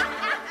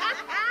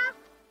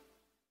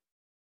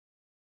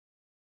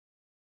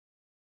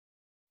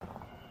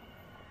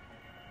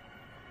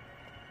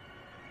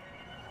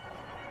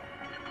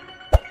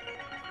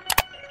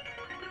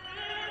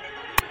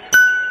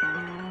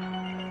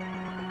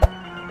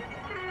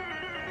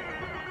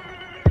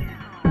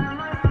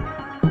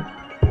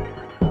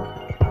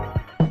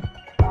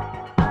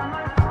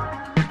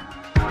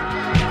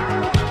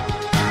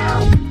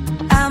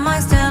 Am I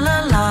still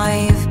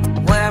alive?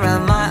 Where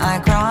am I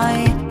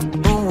cry?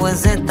 Who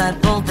was it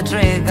that pulled the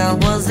trigger?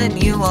 Was it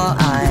you or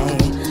I?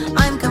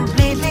 I'm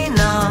completely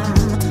numb.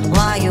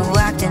 Why you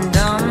acting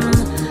dumb?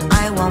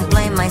 I won't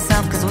blame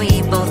myself 'cause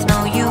we both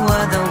know you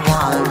were the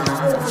one.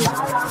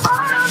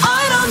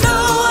 I don't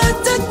know what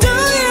to do,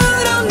 you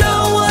don't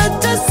know what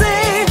to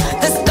say.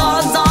 The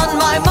scars on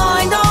my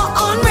mind are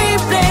on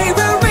replay,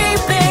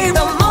 replay.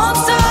 The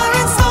monster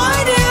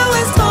inside you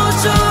is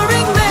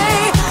torturing me.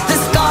 The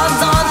scars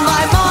on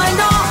my mind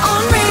are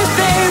on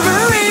replay,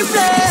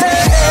 replay.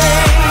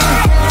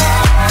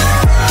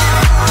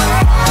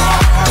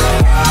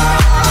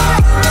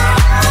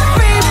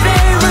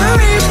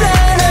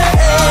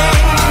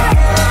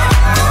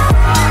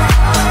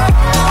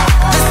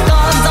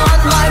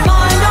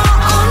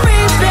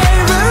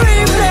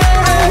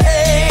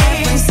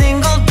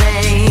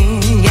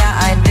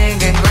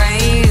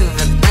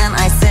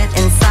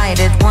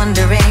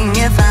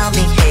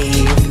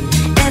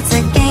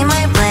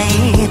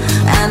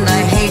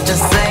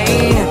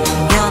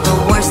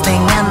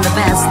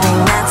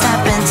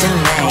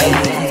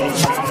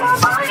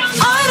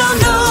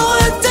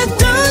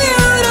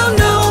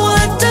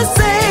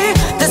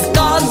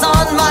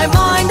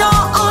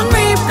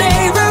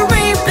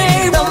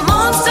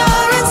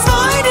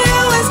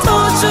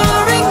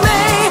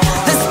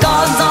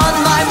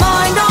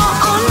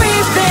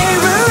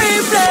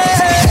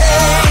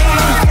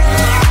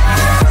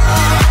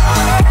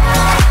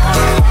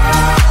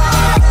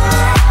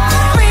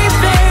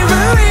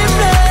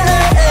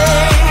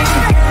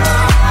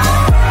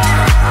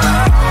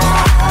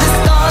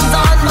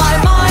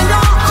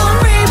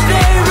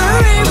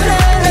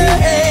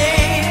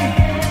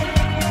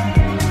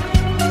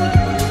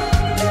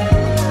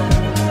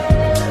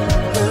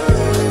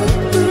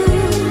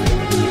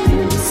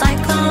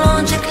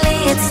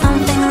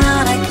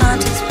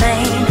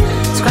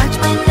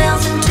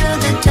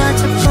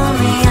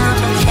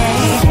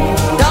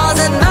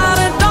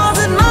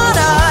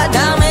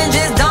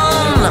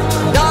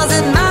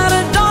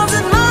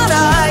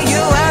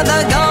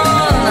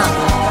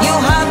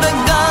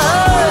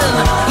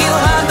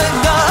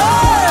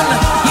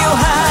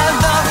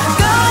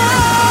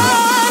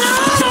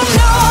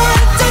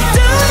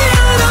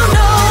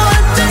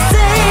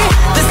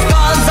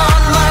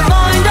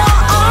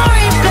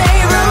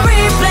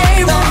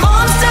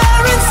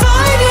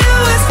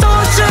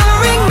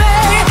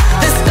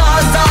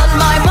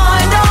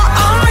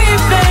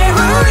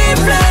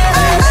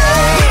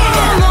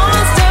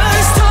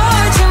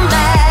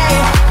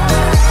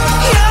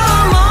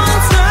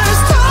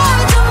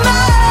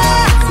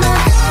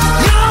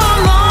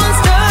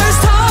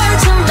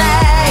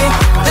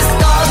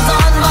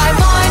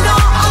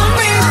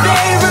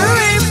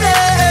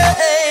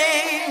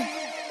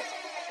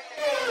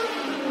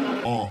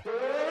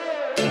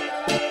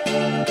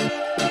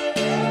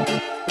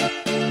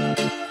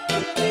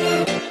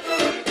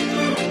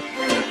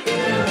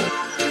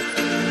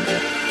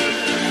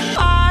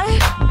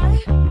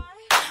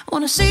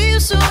 see you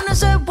soon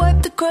as I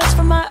wipe the crust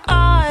from my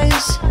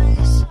eyes.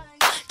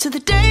 To the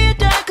day I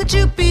die, could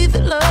you be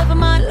the love of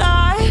my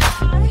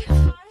life?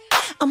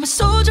 I'm a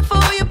soldier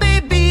for you,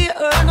 baby,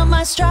 earn all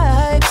my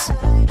stripes.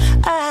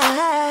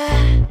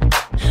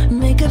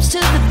 Makeups to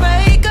the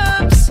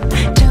breakups,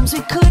 times we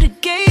could've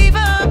gave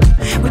up.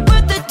 We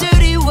put the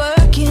dirty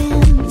work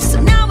in, so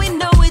now we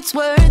know it's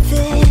worth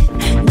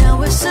it. Now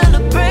we're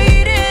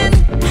celebrating,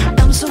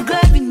 I'm so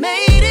glad we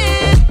made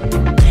it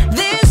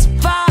this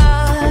far.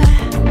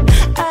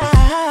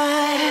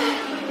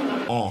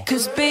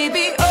 Cause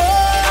baby,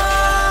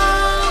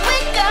 all we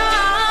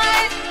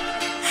got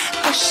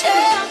are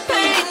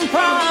champagne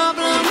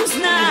problems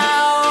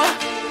now.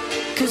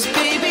 Cause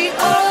baby,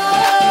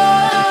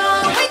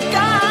 all we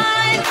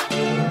got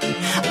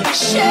are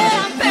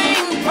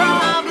champagne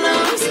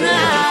problems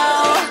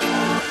now.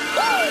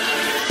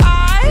 I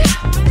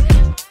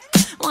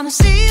wanna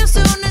see you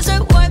soon as I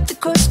wipe the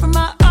crust from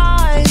my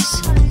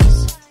eyes.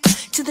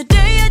 To the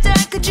day I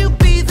die, could you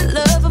be the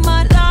love of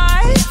my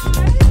life?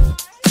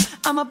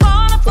 I'm a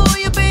baller for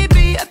you,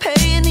 baby, I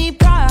pay any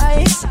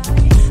price.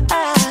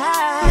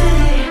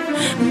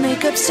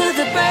 Makeups to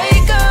the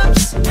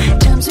breakups,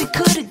 times we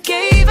could've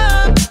gave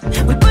up.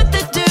 We put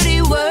the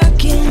dirty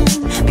work in,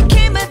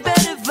 became a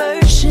better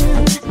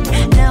version.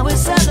 Now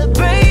we're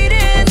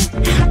celebrating,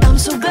 I'm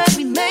so glad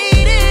we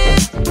made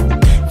it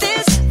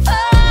this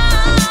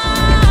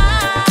far.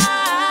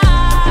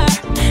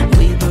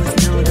 We both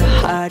know the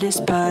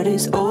hardest part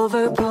is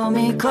over. Pull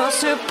me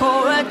closer,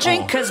 pour a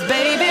drink, cause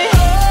baby,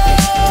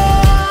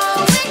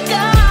 all we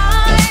got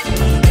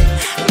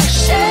are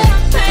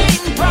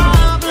champagne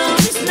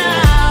problems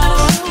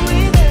now.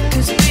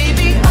 Cause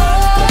baby,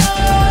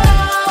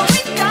 all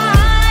we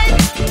got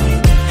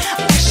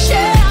are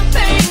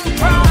champagne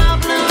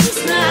problems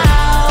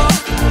now.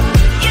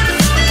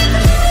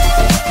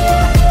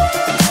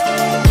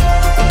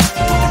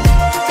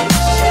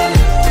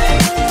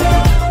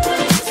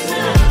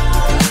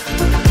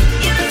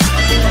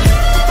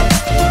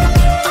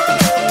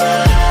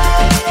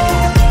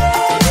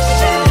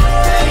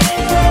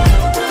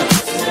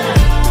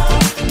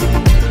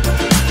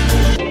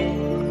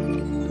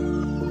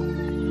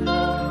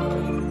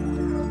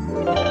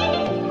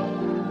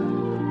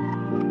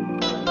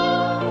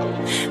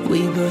 We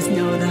both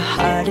know the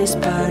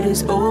hardest part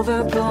is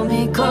over. Pull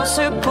me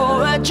closer,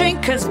 pour a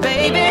drink, cause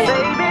baby,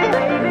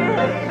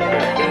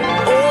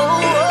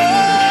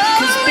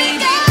 cause baby,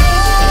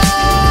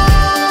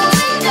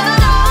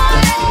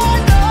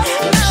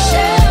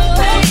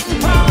 champagne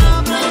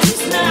problems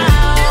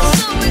now. And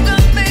so we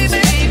got,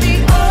 baby,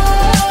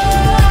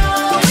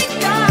 all we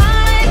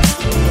got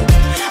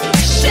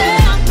are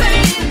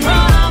champagne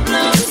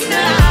problems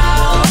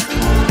now.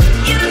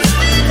 Champagne problems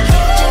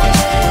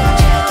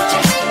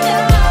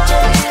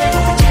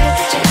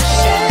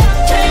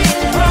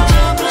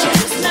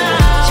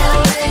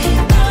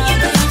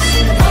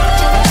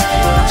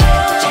now.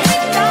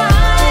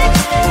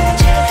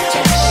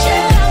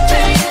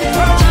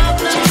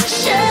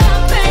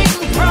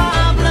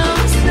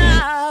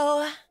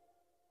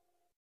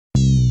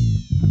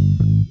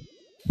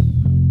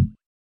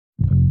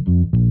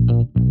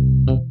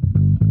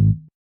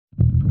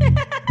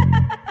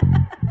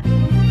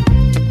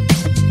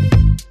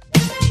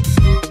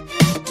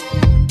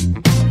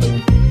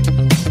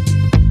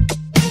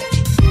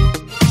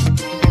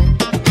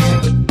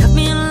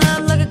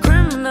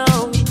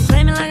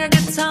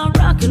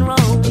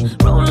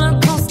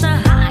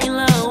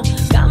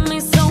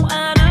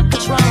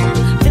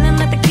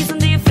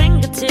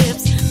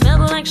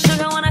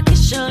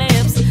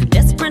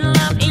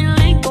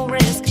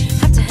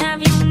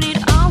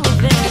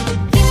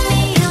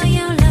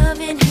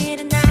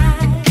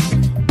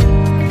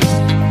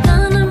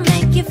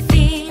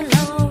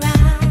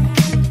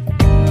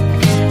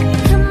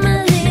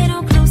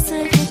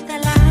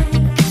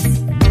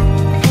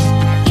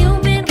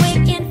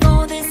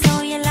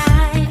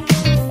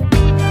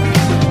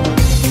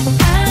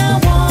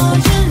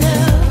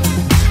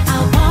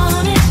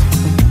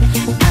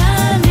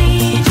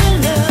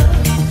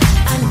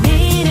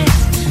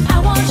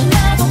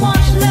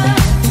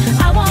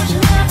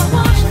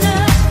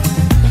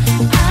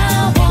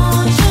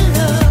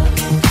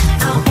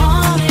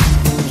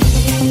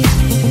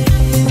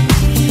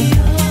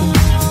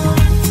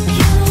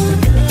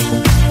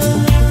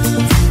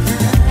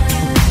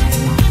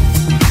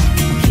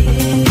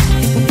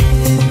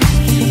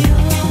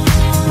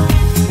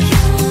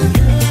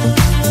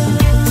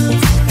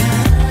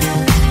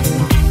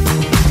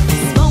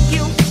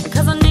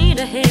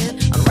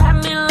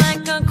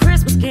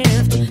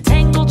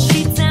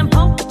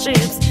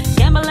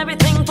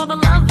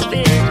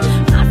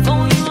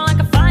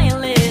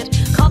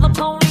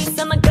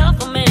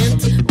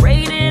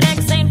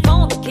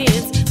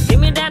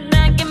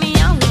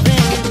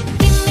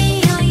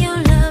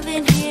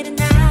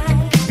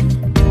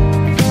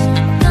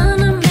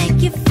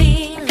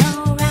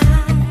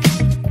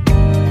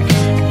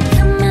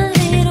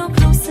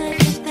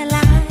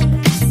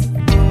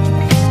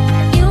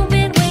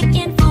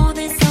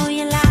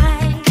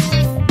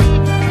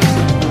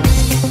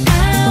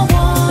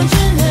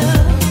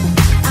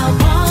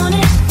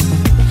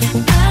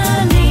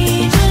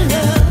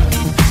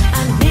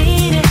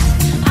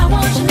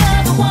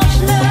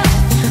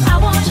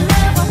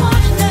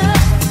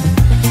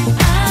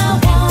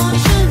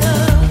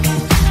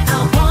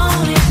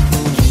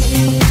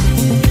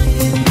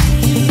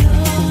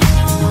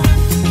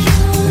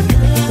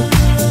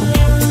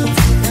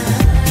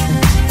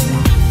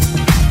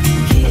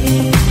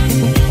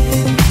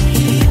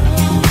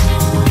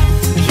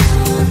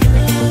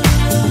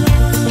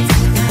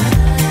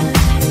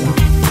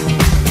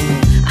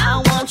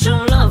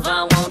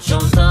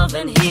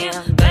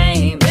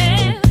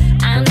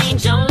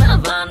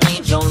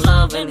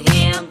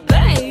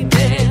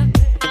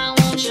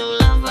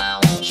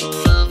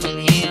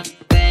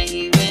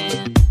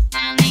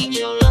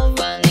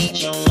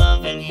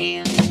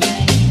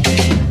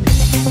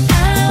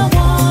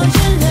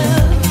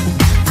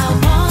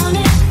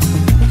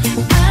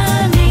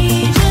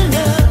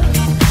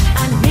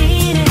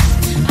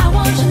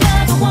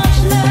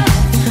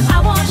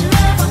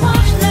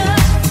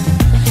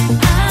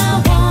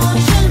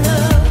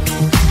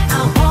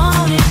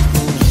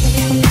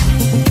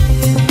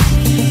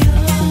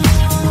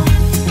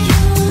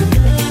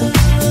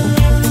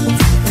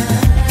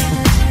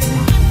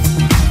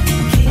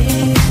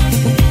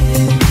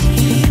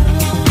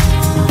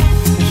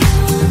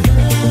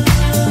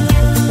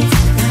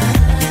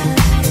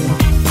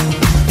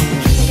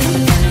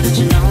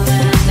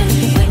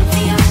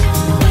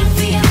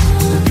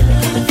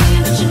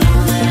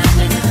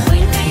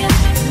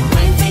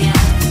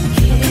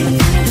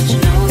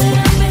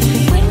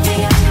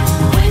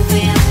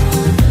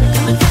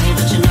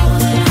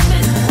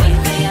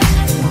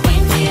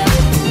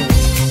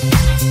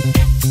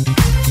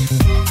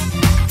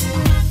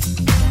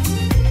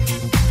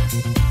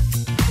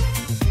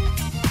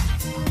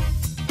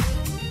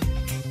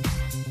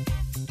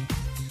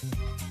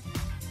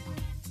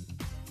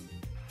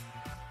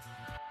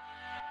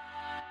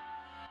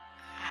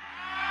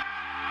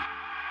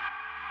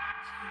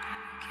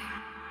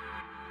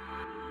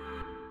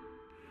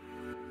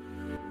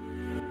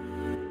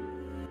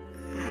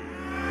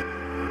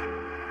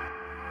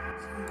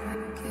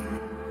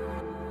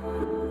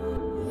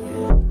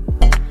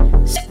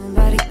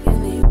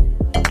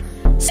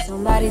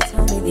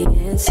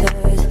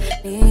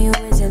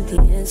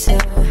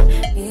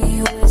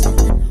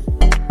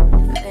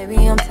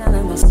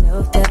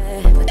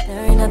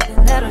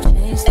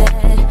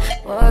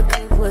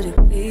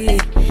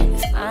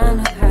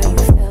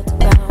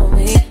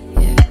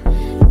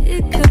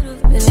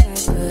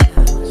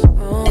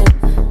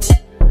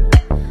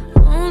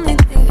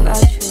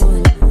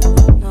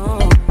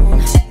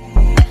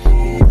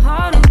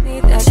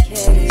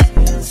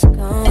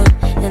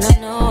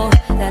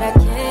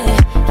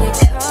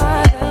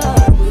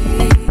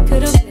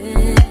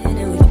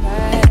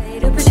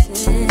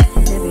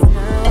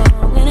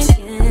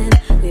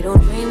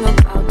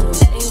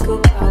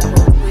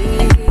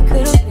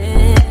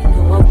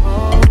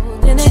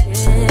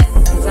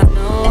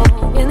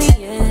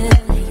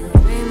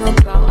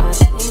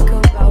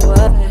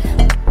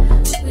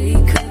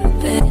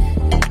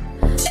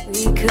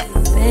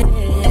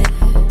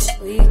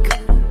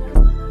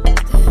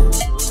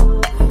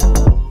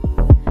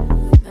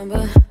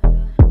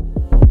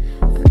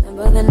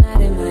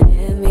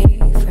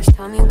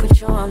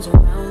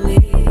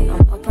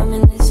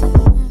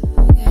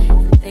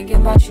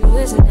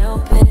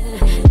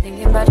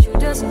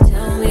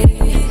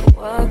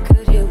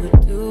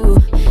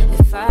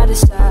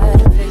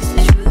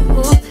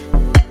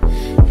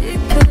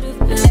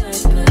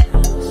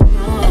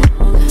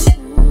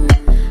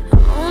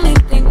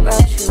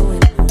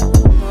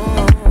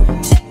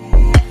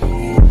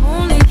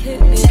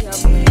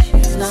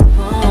 I'm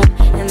home,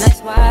 and that's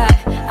why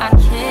I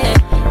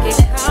can't get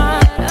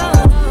caught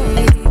up.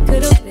 We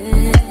could have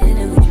been,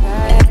 and we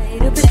try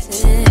to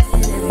pretend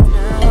every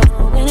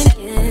now and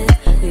again.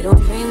 We don't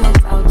dream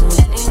about, don't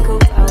think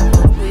about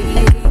what we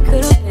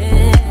could have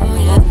been.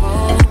 I'm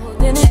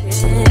holding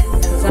it in,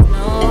 'cause I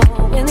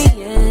know in the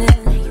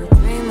end you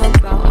dream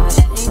about, I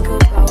think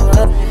about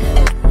what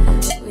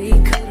we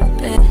could have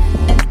been.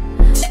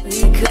 We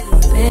could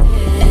have been.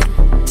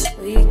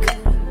 We could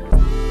have been.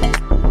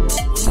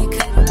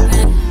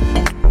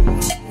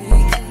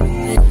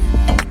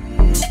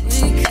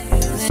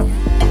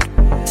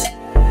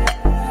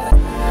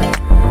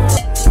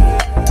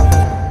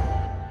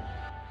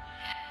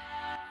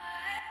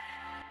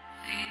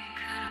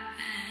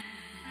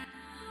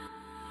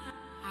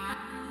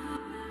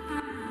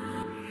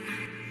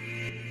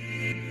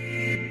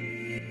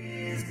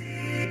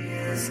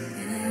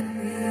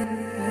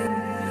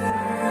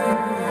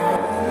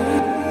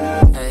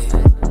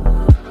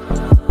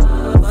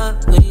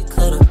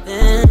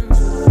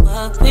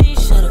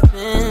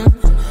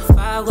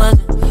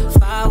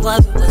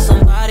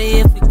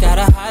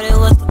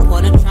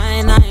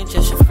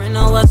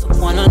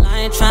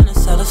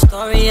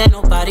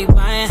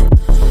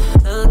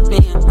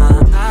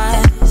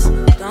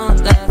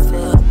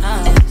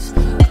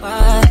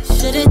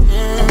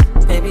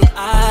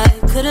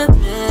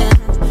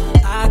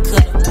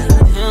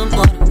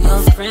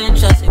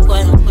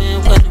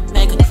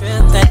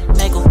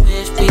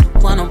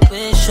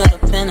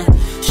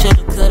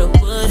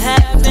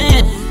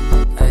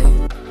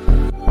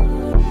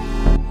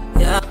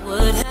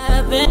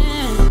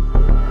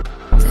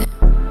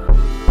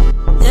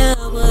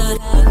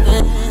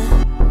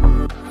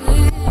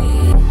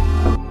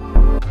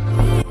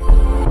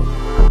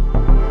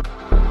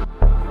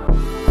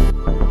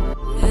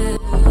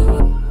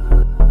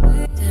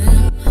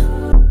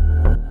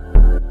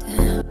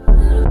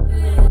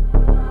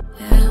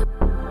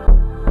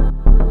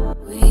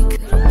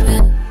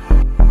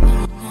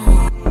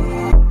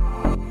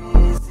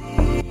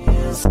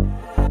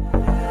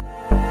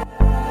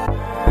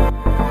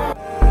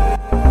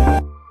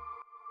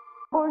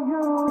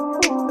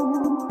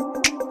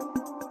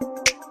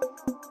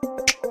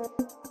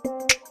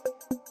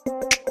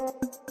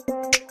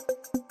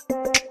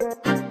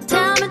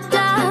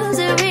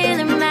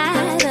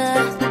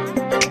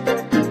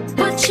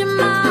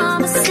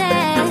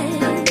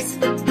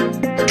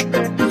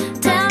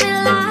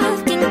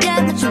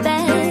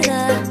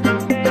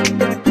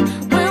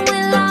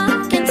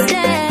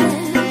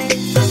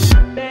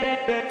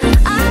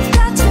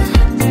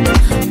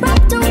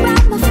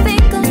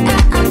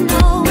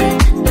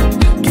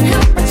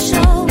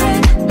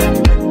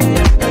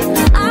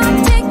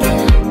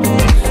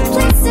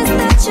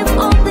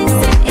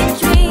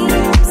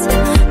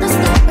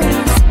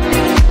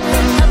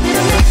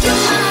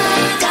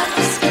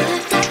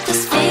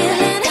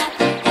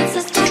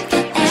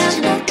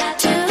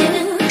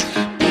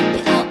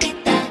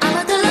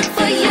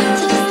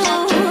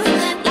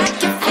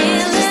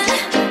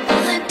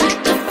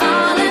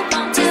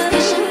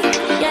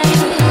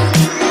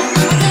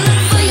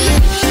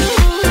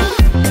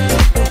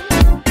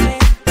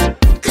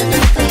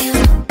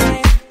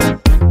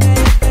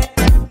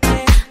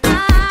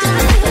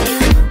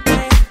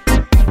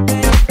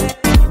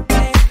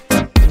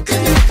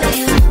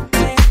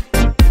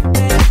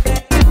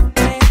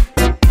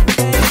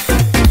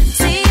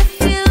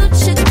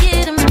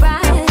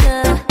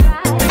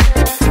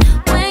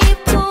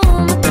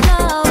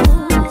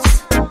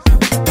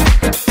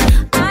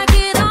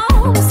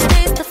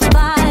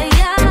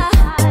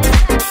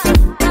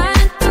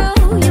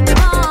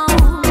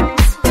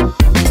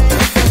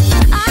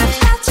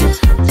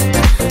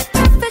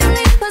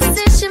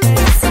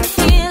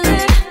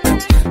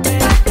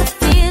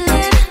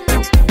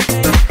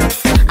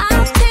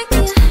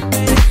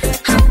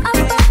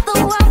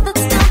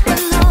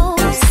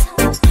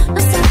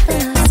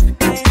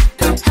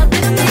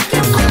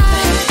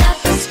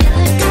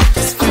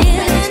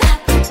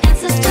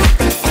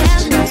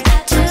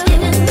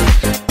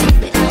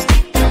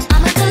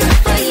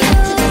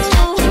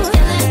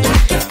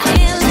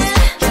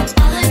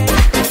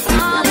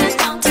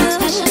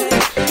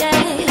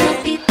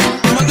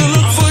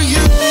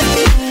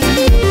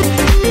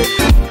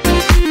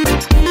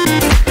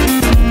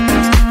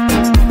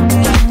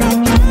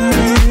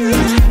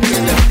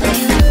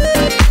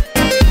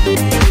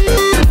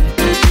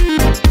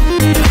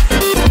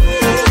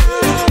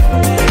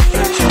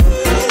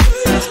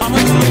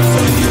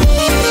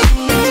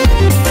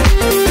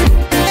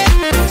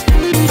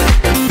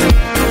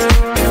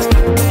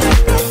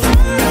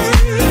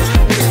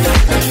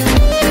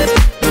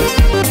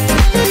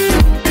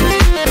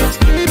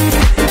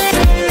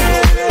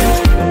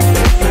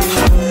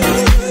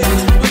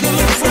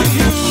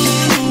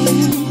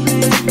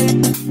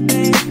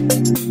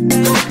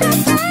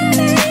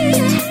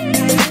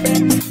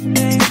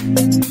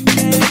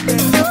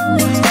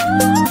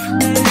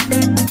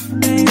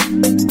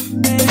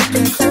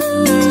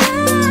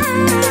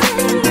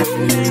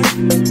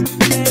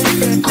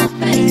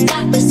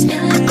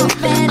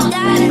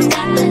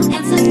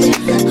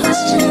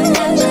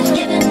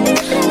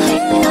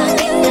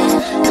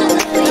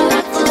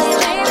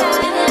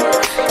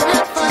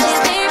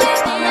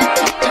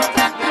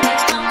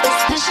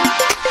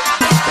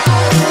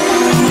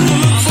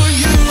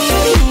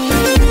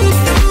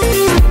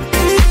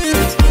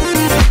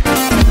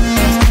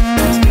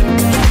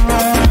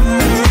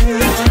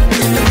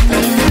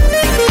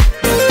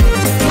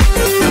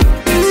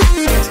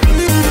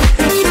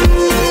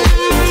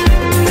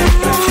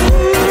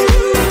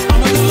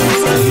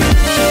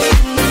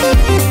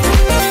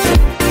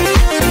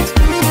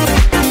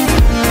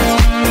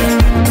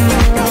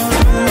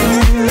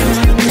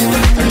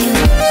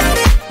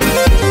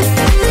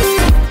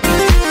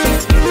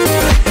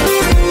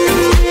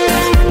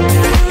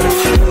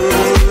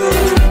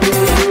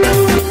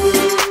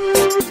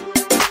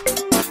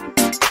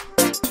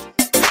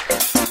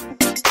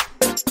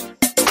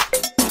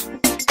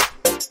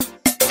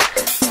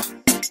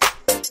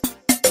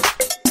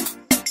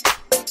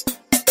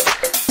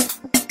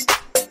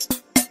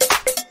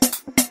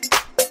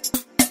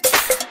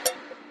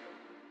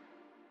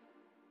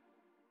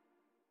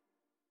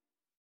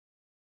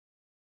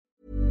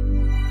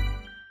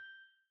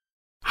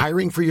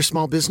 Hiring for your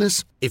small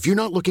business? If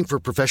you're not looking for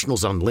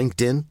professionals on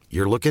LinkedIn,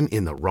 you're looking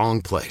in the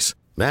wrong place.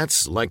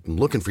 That's like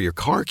looking for your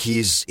car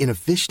keys in a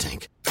fish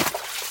tank.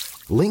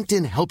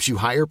 LinkedIn helps you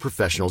hire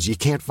professionals you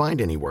can't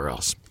find anywhere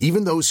else,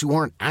 even those who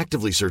aren't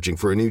actively searching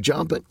for a new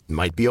job but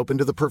might be open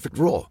to the perfect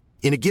role.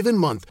 In a given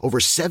month, over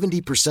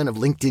 70%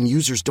 of LinkedIn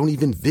users don't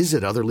even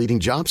visit other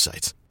leading job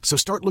sites. So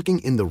start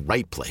looking in the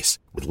right place.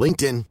 With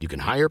LinkedIn, you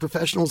can hire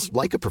professionals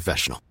like a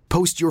professional.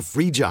 Post your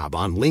free job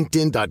on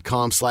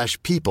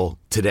linkedin.com/people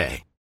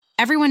today.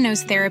 Everyone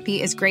knows therapy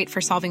is great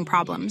for solving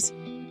problems,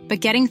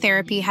 but getting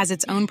therapy has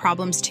its own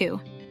problems too,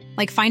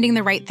 like finding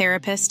the right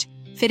therapist,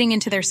 fitting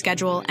into their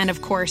schedule, and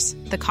of course,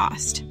 the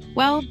cost.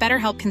 Well,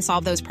 BetterHelp can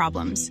solve those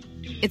problems.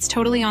 It's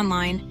totally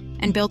online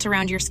and built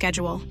around your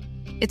schedule.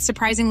 It's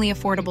surprisingly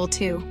affordable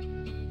too.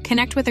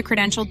 Connect with a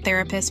credentialed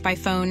therapist by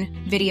phone,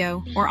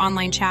 video, or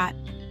online chat,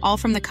 all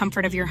from the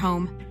comfort of your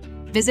home.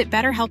 Visit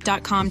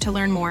BetterHelp.com to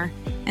learn more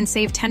and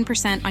save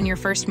 10% on your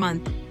first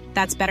month.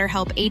 That's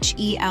BetterHelp,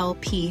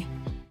 H-E-L-P.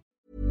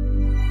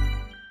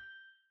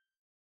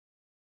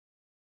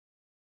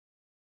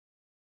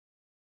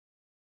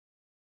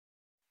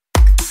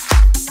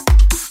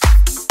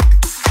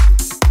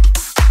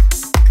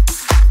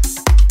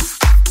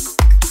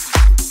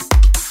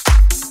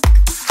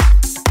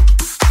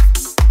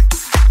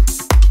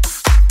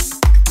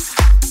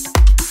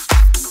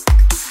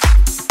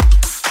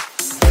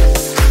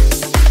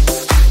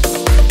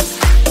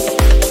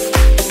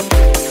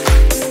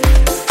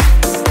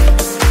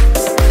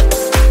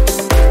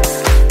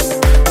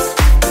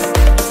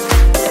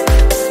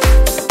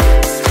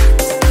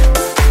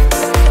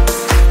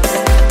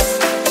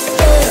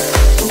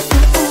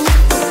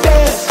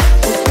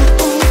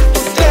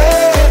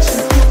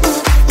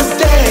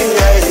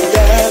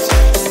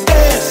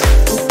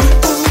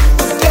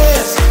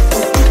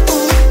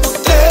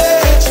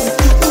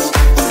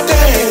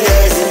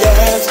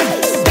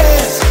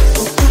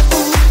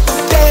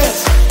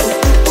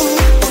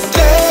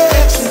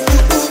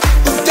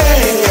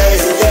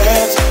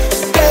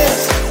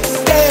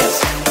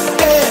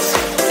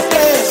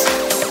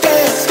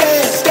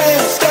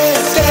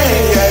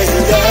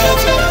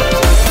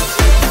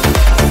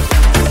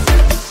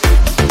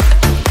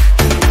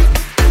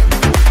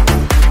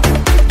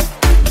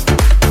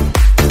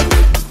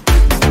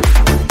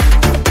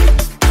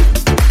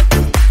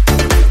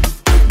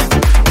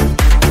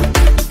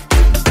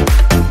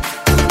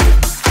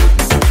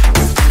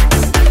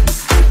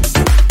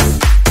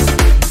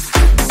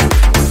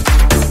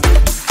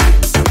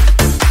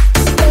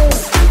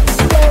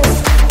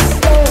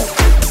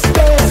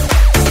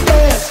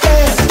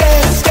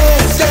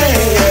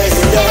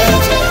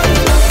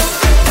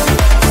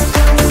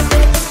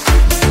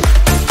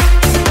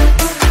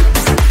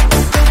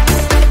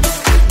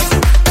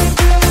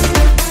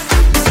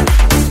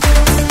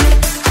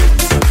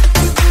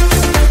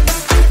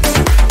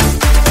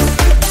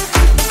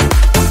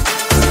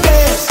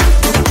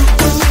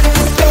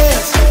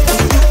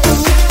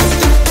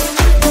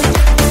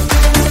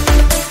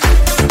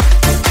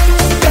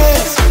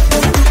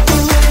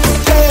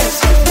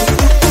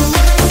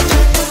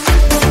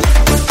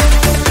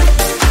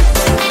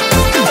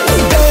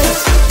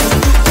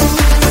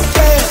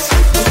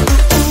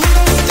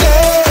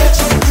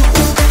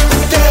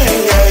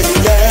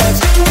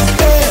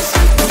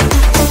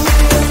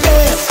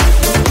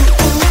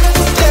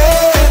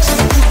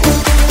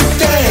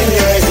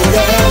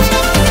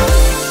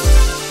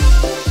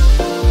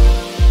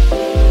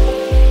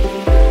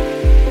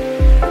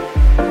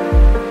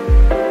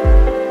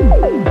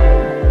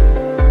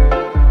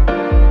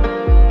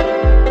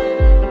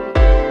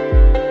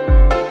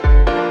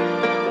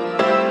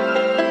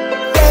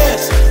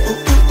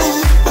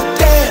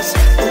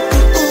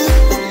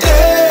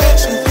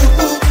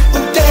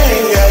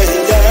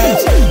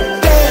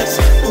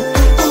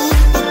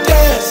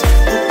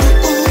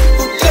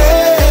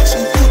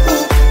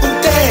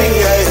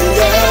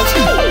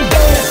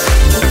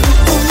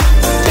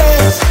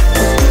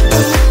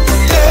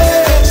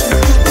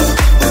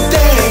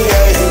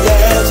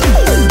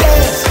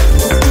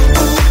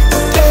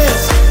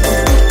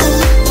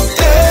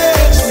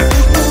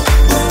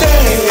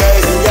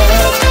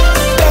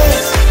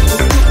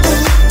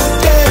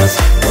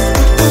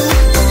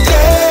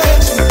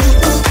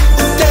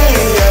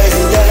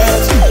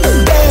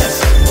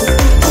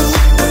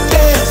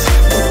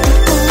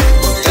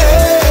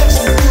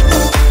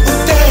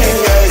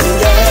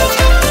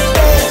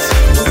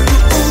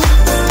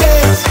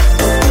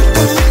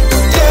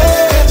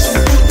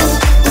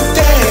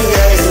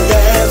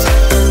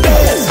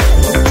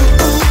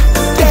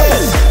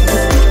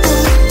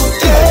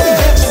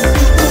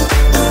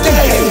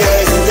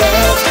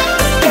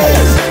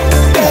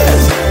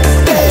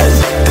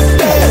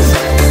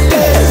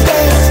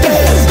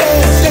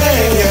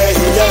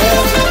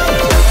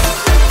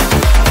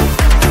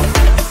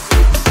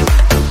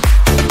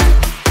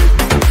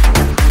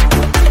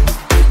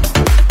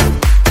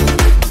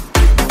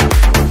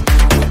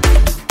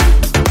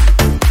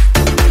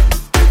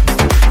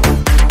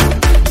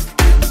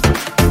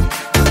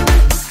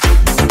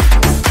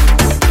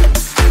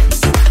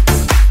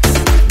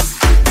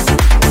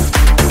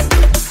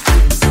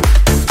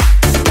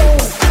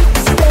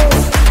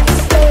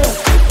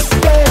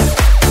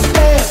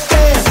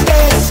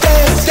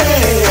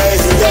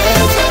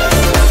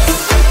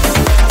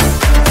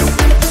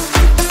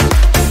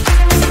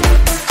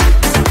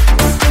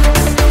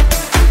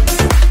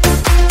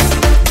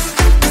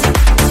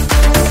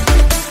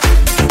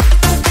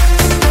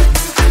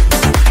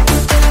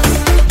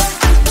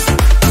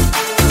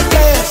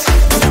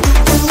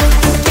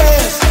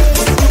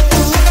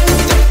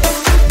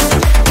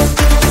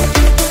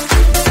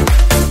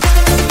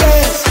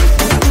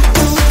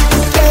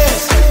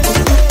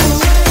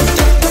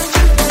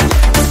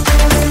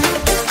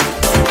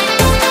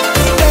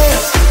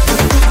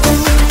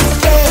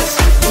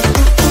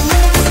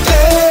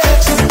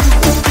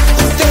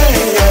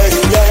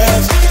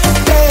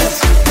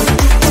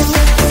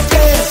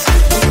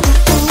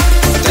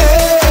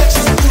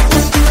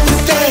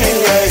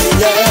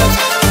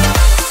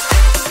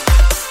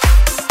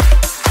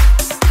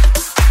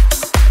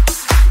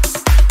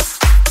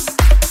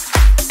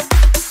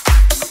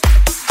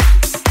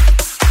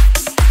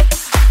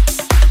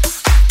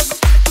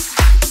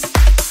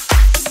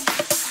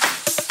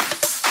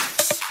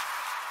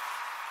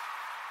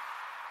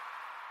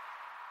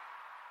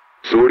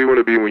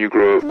 wanna be when you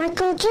grow up?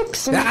 Michael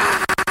Jackson. I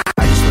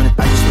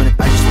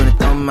just wanna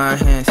throw my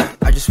hands.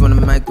 I just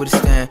wanna make with a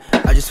stand.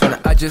 I just wanna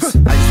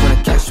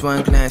catch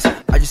one glance.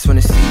 I just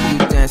wanna see you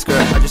dance, girl.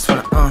 I just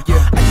wanna, I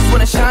just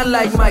wanna shine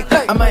like Mike.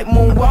 I might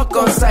moonwalk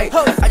on sight.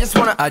 I just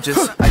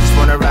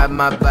wanna ride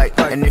my bike.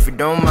 And if you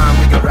don't mind,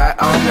 we can ride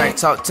all night.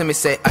 Talk to me,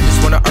 say, I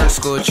just wanna earn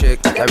school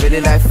chick. I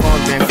really like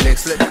phone grand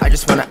flicks. I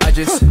just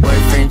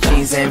boyfriend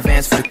jeans and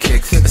Vans for the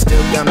kicks.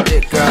 Still dumb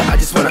dick, girl. I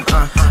just wanna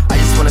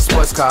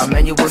sports car,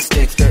 manual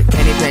sticks.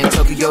 Candy paint,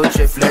 Tokyo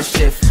drift, let's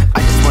shift. I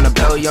just wanna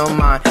blow your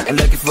mind. And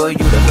looking for you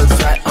to look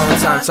right on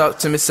time. Talk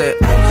to me, say,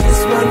 I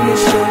just wanna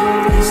show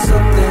you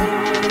something.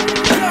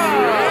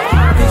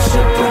 You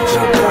should put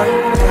your guard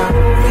down.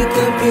 We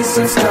could be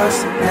some stars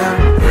now.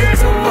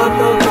 Little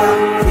mama, why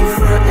we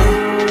frontin'?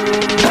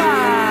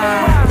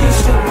 You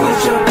should put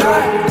your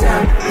guard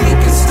down. We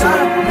can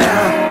start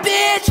now.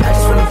 Bitch,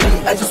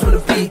 I just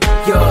wanna be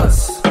yours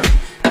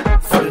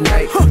for the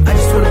night.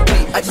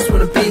 I just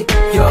wanna be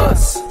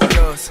yours.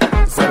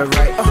 Is that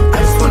alright?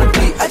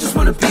 I just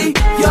wanna be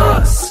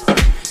yours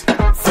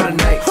for the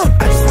night.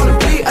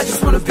 I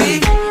just wanna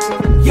be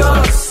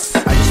yours.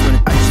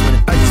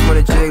 I just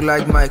wanna jig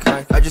like Mike.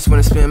 I just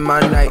wanna spend my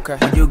night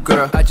with you,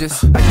 girl. I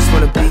just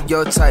wanna be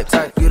your type.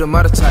 You the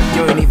mother type,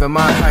 you ain't even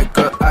my height,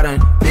 girl. I done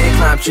been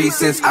climb trees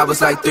since I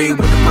was like 3.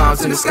 With the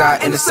palms in the sky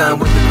and the sun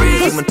with the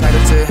breeze. You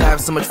entitled to have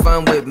so much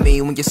fun with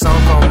me. When your song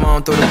come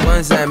on, throw the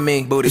ones at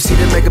me. Booty, see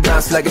them make it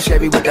bounce like a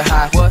Chevy with the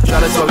high. Try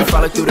to talk, we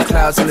follow through the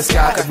clouds in the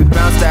sky. If we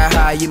bounce that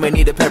high, you may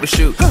need a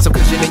parachute. Some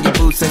cushion in your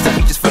boots and some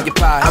beaches for your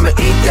pie. I'ma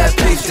eat that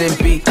piece, then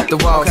beat the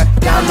wall.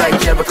 Down like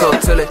Jericho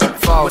till it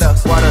falls.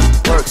 Water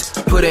works,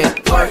 put in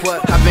work.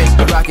 Hop in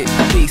the rocket,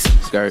 peace.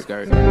 Skirt.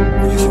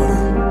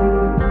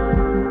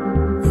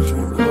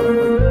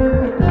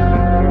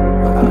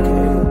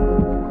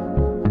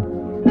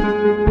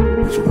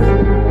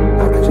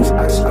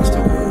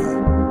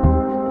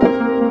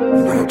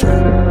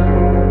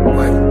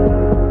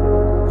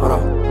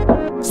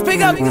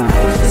 Speak up. I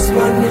just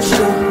wanna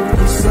show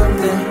you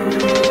something.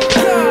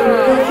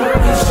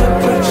 You should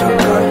put your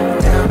guard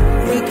down.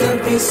 We can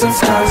be some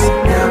stars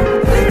now.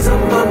 Little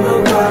mama,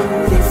 why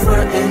we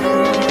frontin'?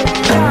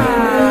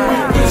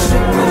 You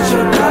should put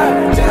your guard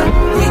down.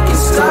 We can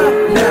start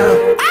now.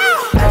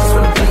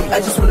 I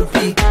just wanna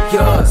be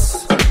yours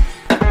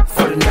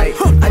for the night.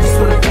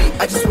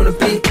 I just wanna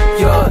be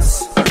yours.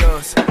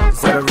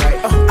 Is that alright?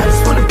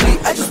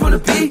 I just wanna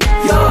be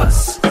yours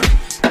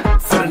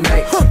for the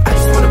night.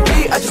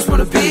 I just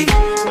wanna be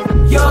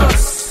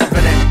yours.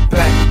 Run that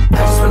back.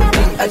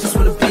 I just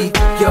wanna be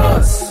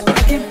yours. I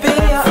can be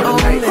your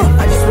only.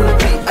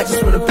 I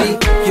just wanna be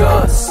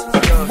yours.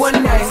 One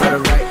night. Is that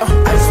alright?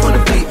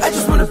 I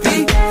just wanna be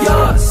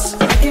yours.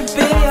 I can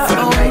be your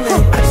only.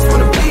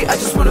 I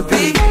just wanna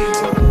be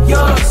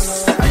yours.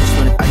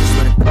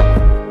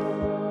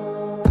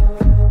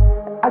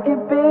 I can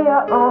be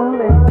your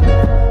only.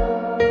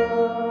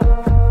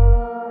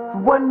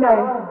 One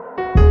night.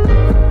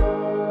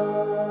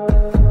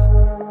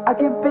 I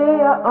can be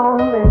your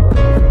only.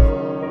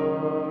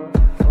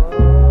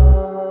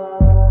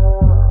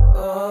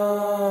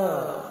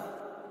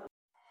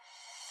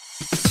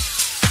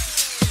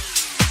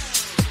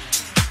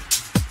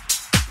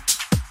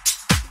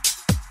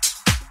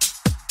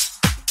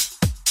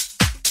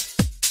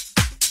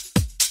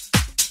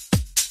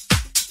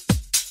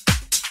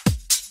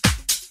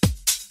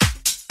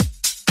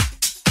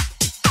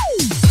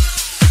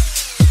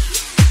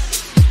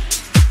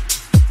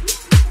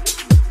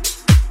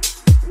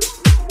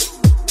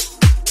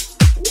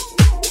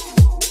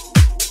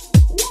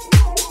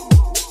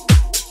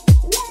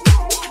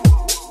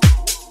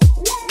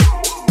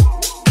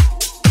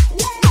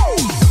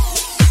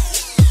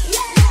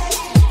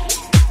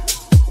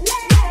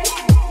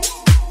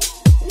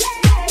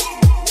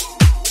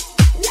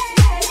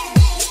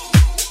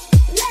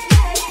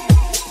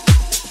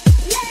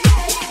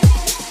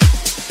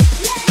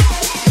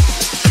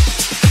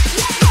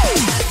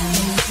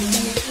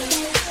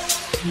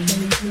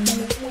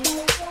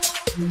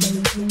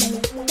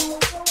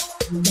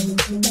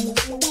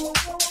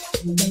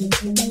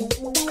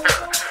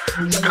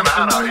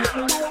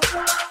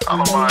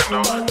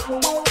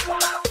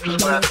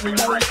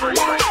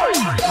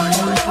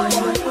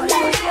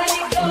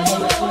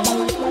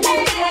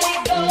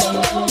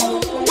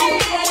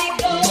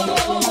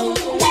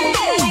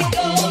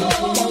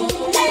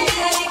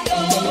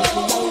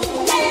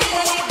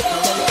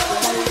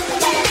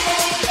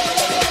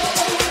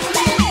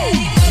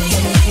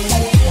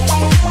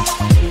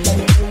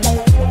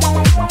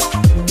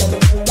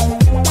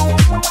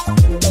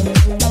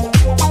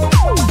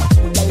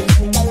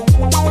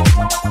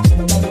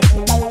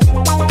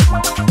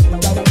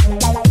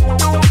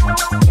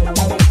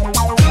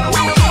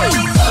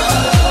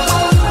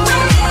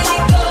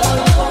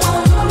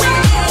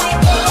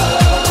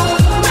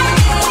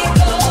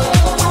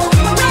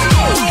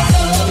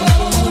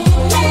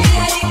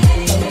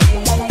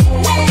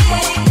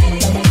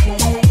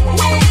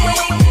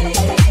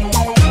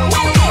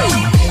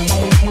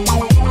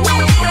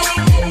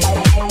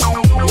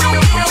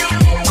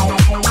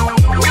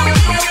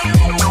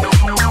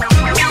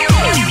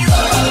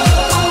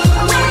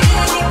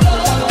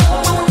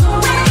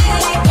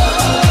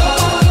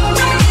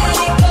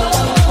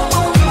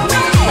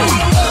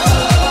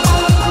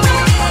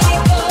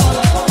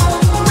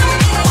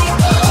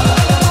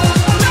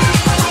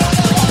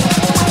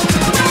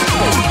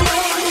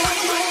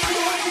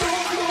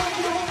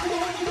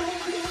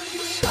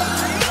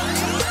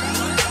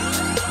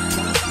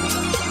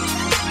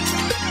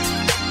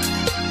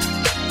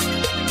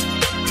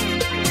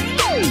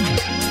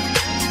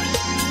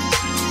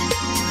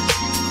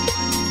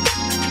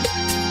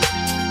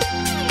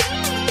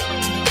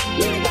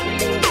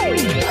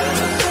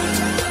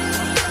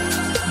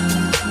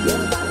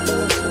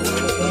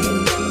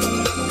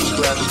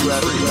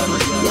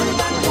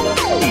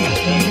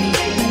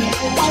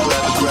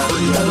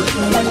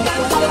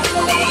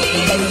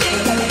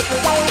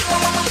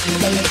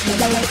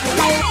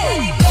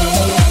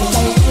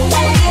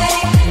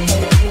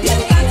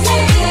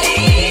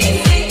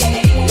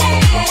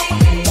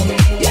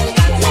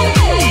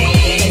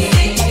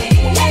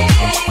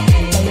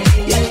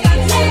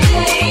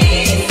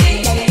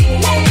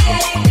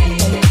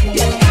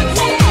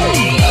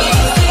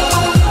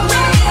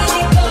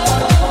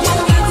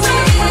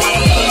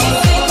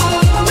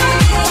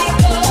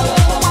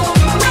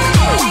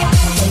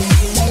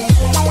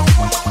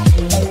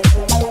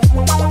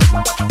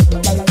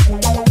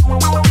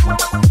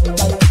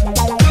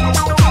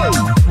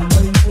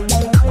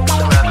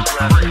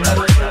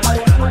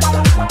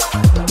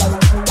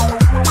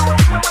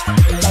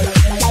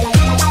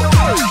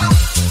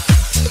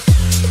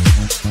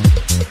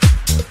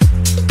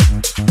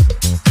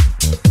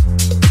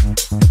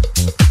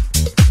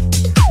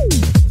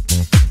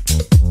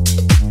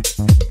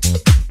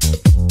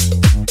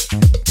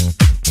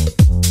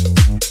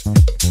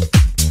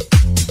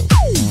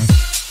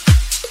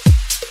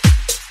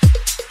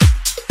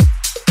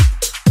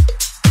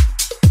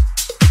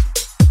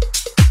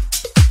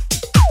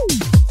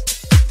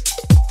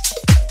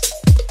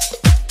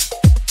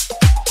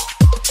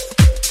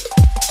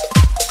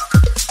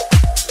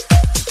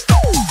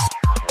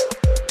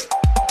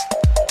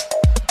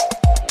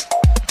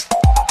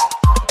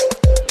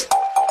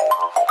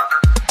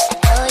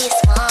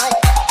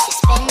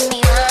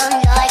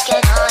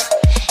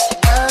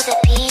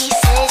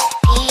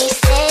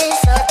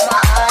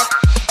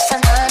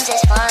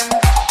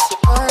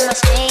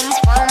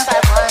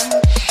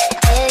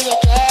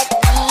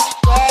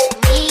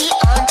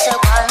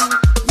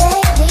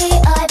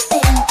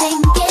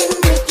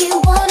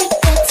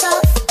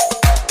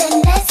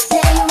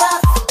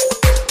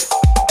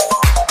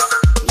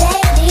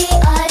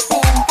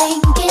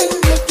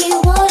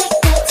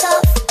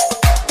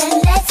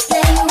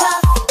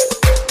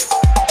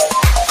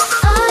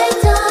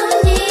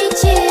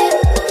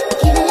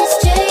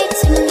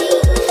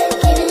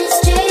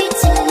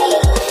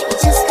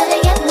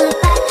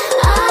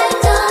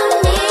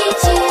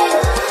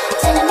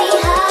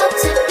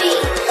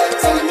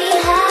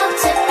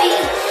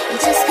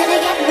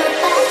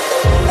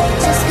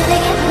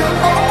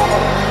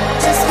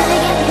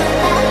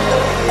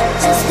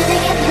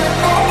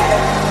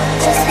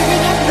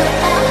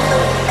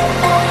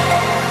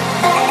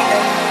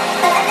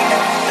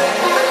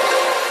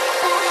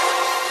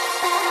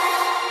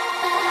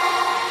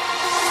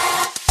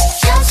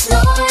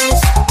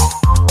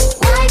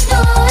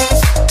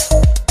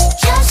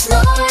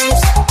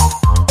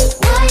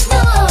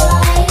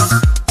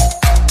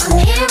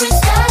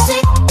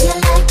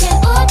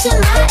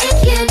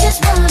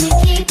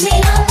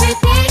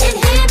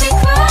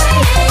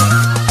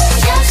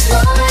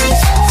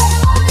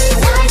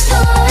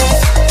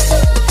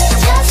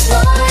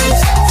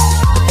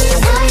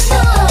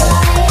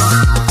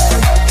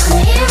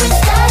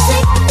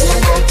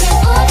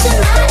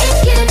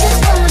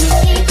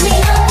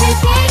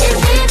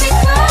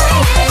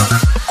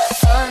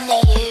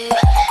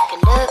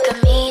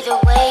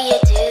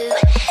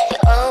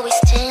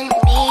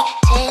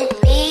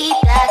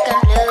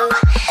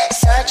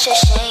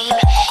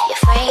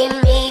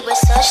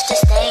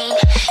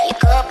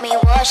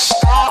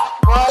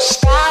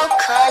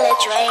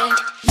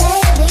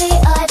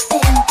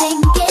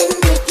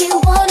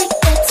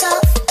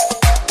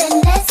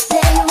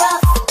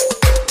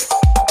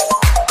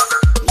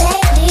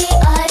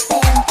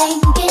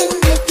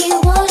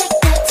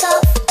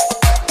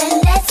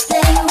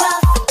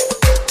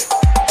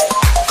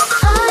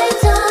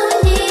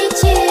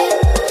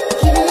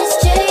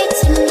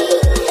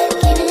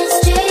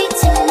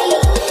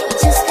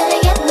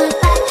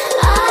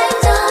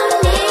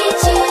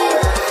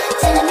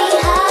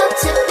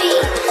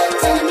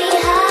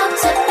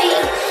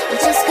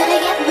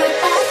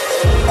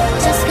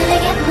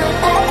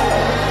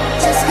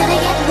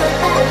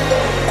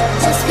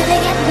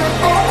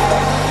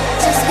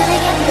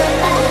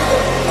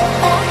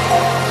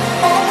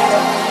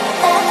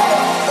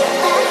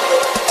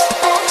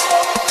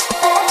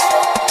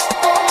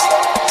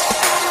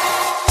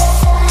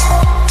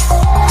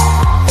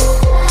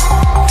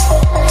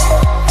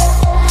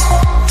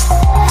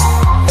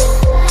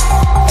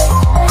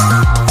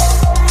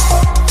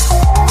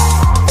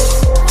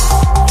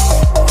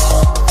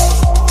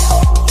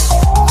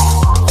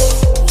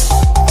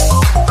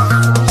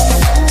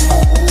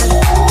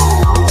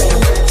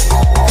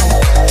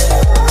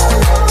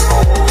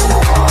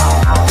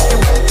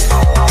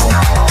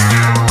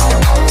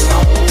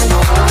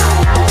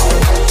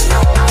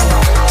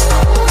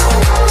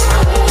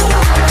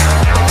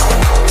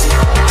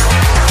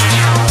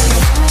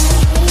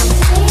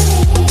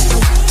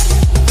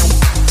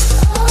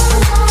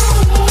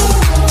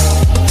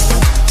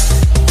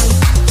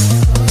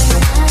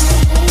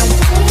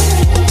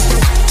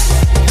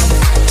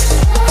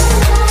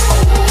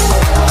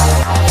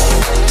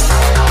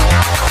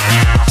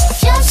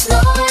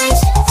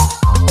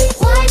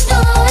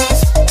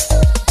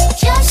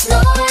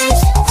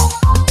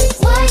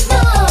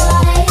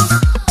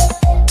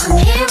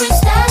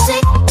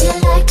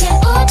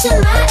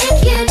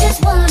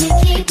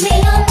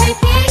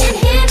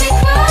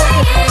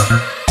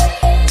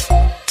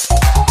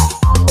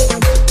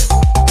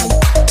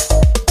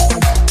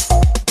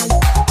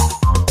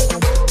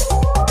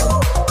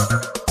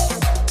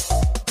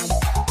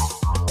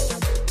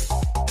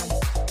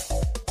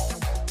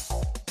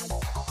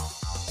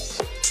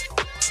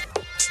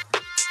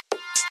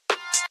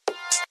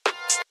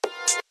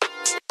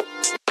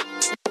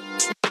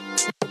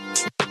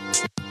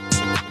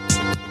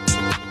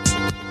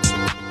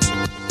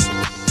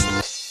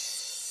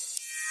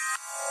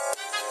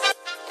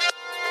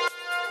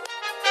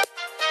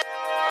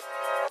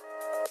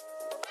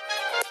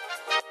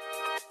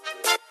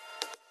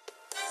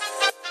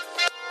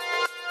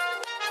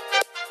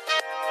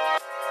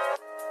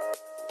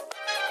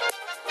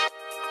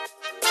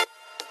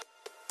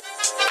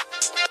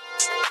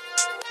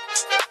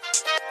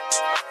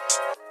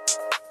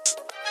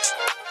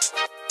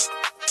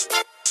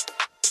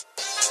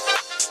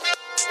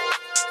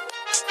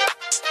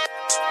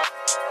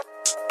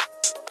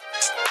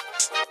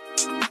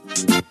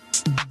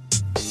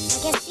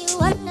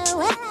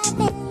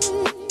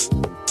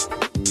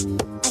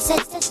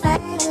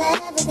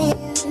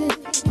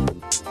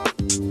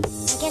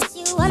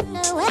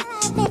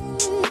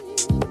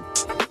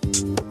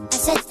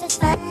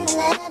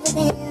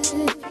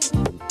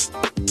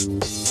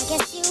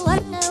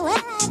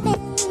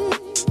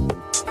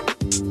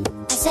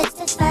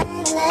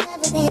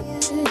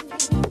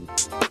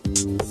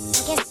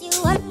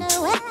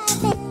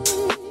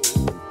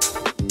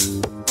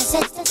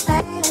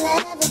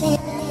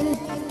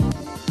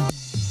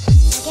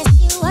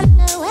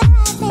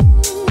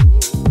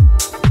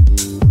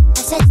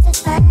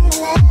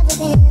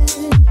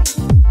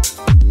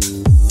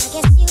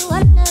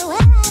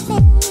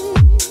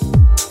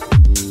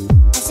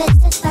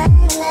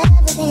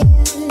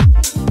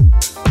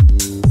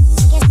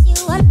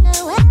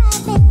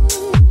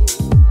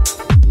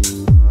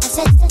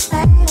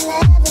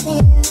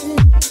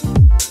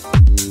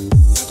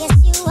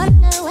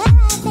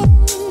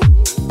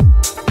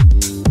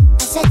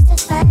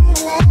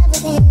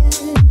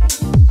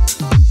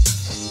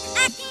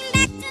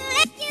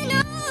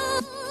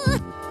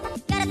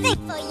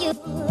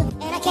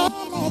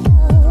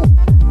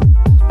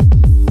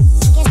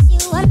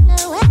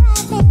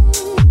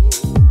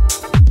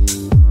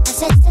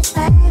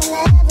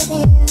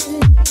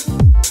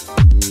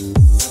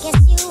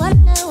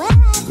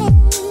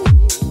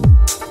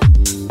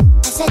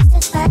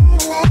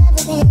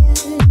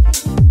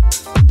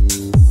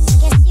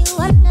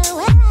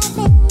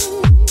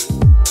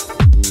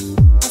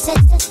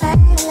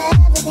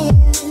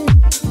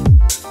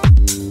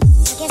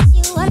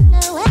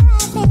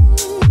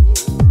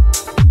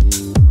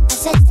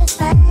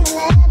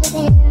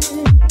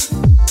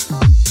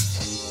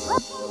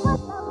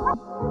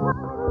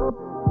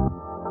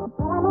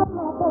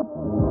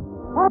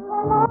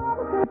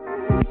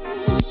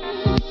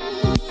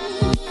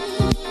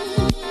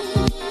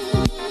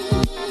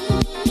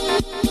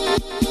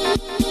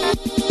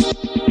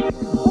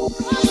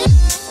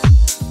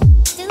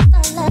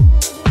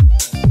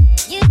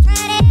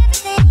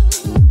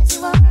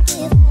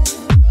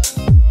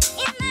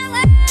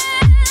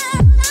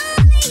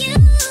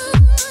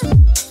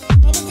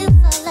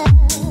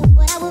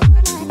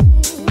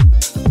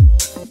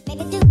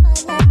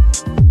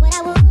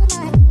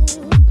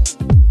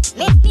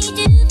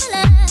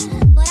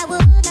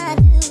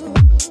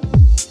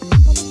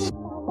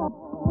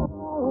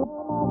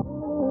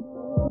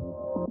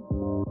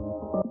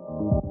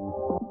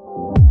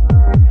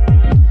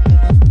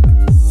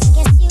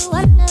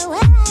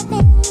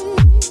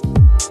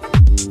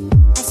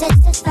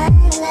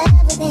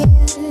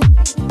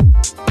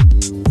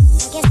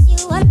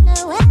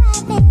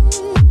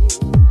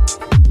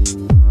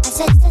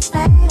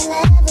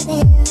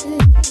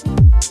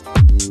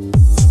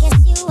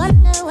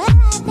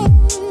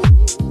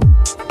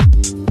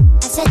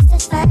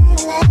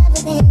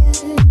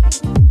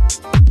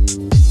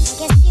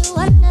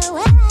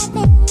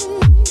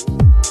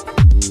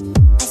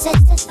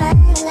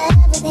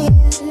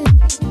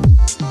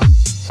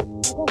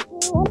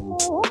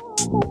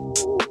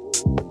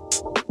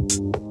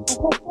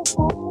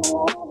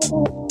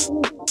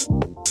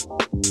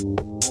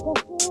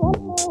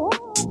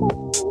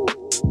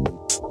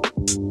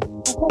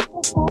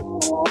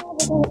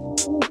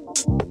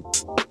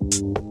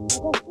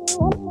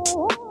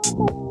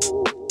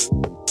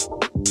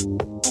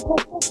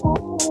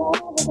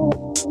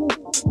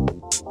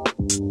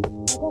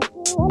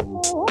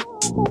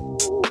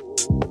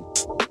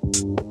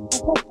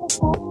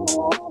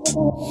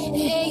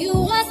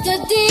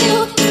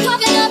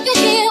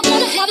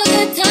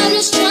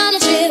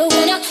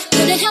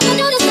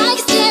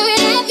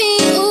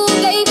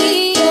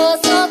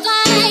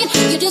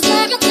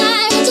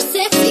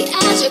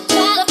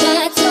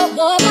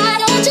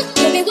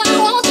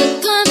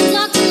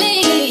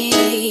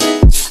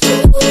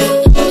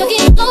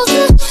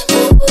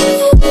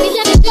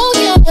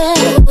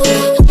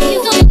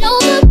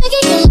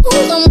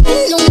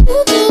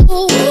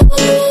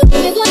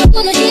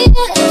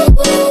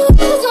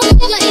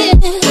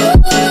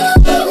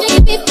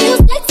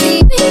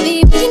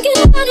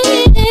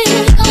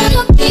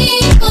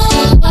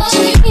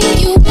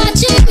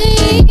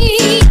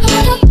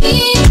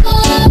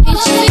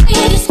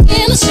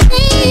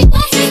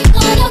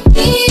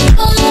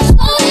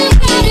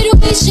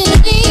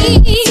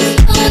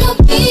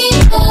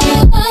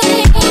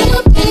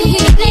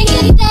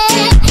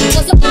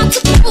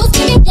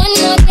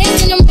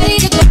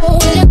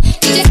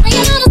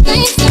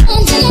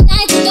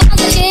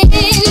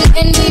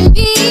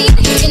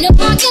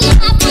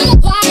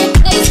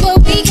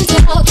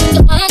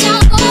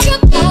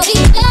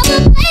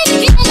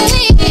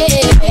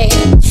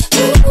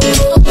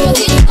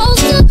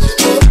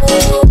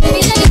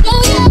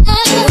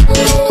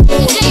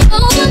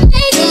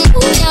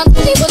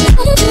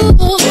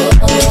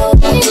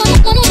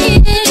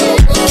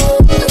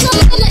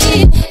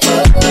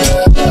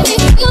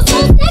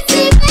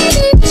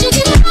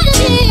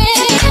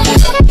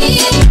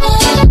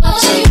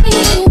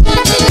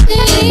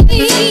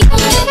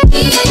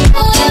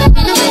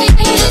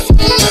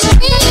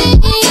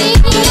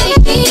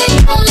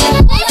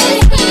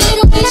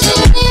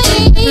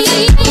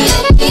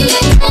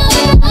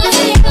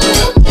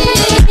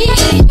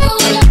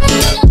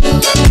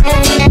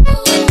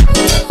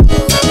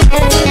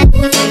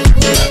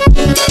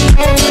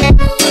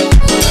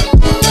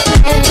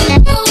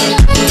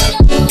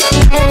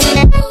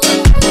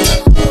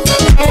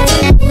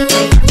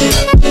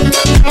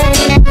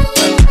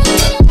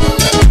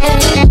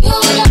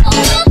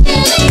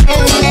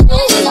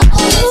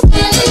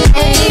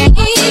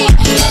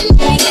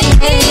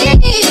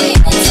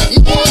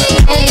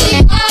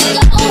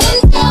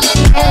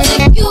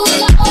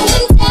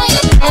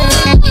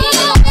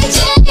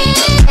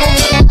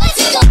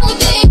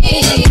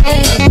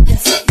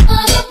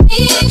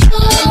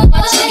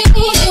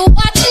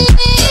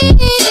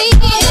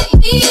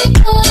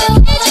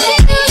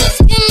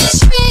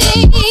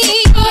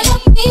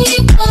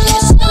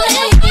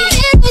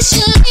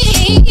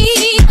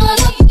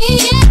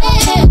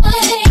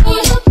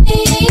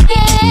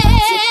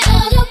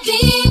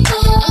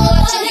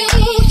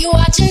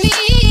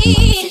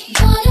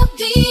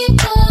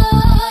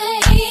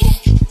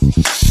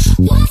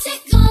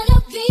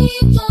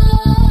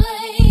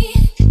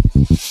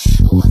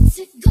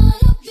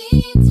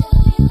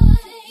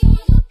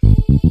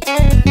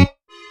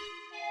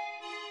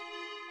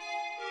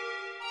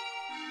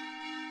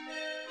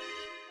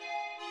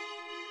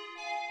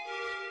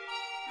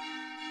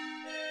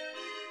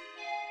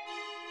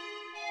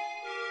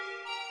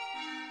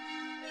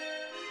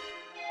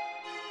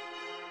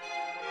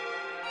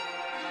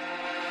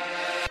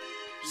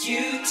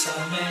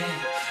 tell me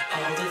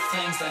all the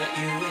things that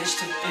you wish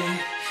to be.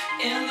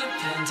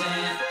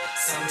 Independent,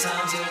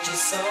 sometimes you're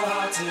just so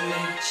hard to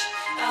reach.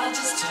 I'll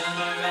just turn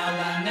around,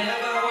 I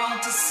never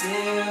want to see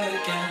you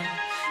again.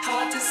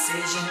 Hard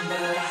decision,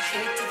 but I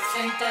hate to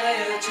think that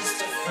you're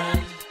just a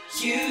friend.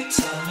 You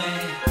tell me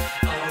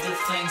all the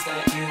things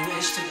that you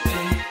wish to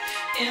be.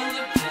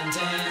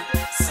 Independent,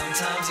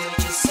 sometimes you're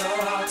just so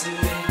hard to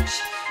reach.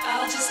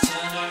 I'll just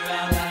turn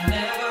around, I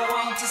never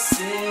want to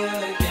see you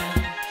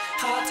again.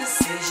 Hard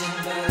decision,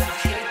 but I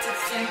hate to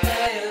think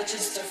that you're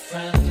just a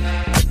friend.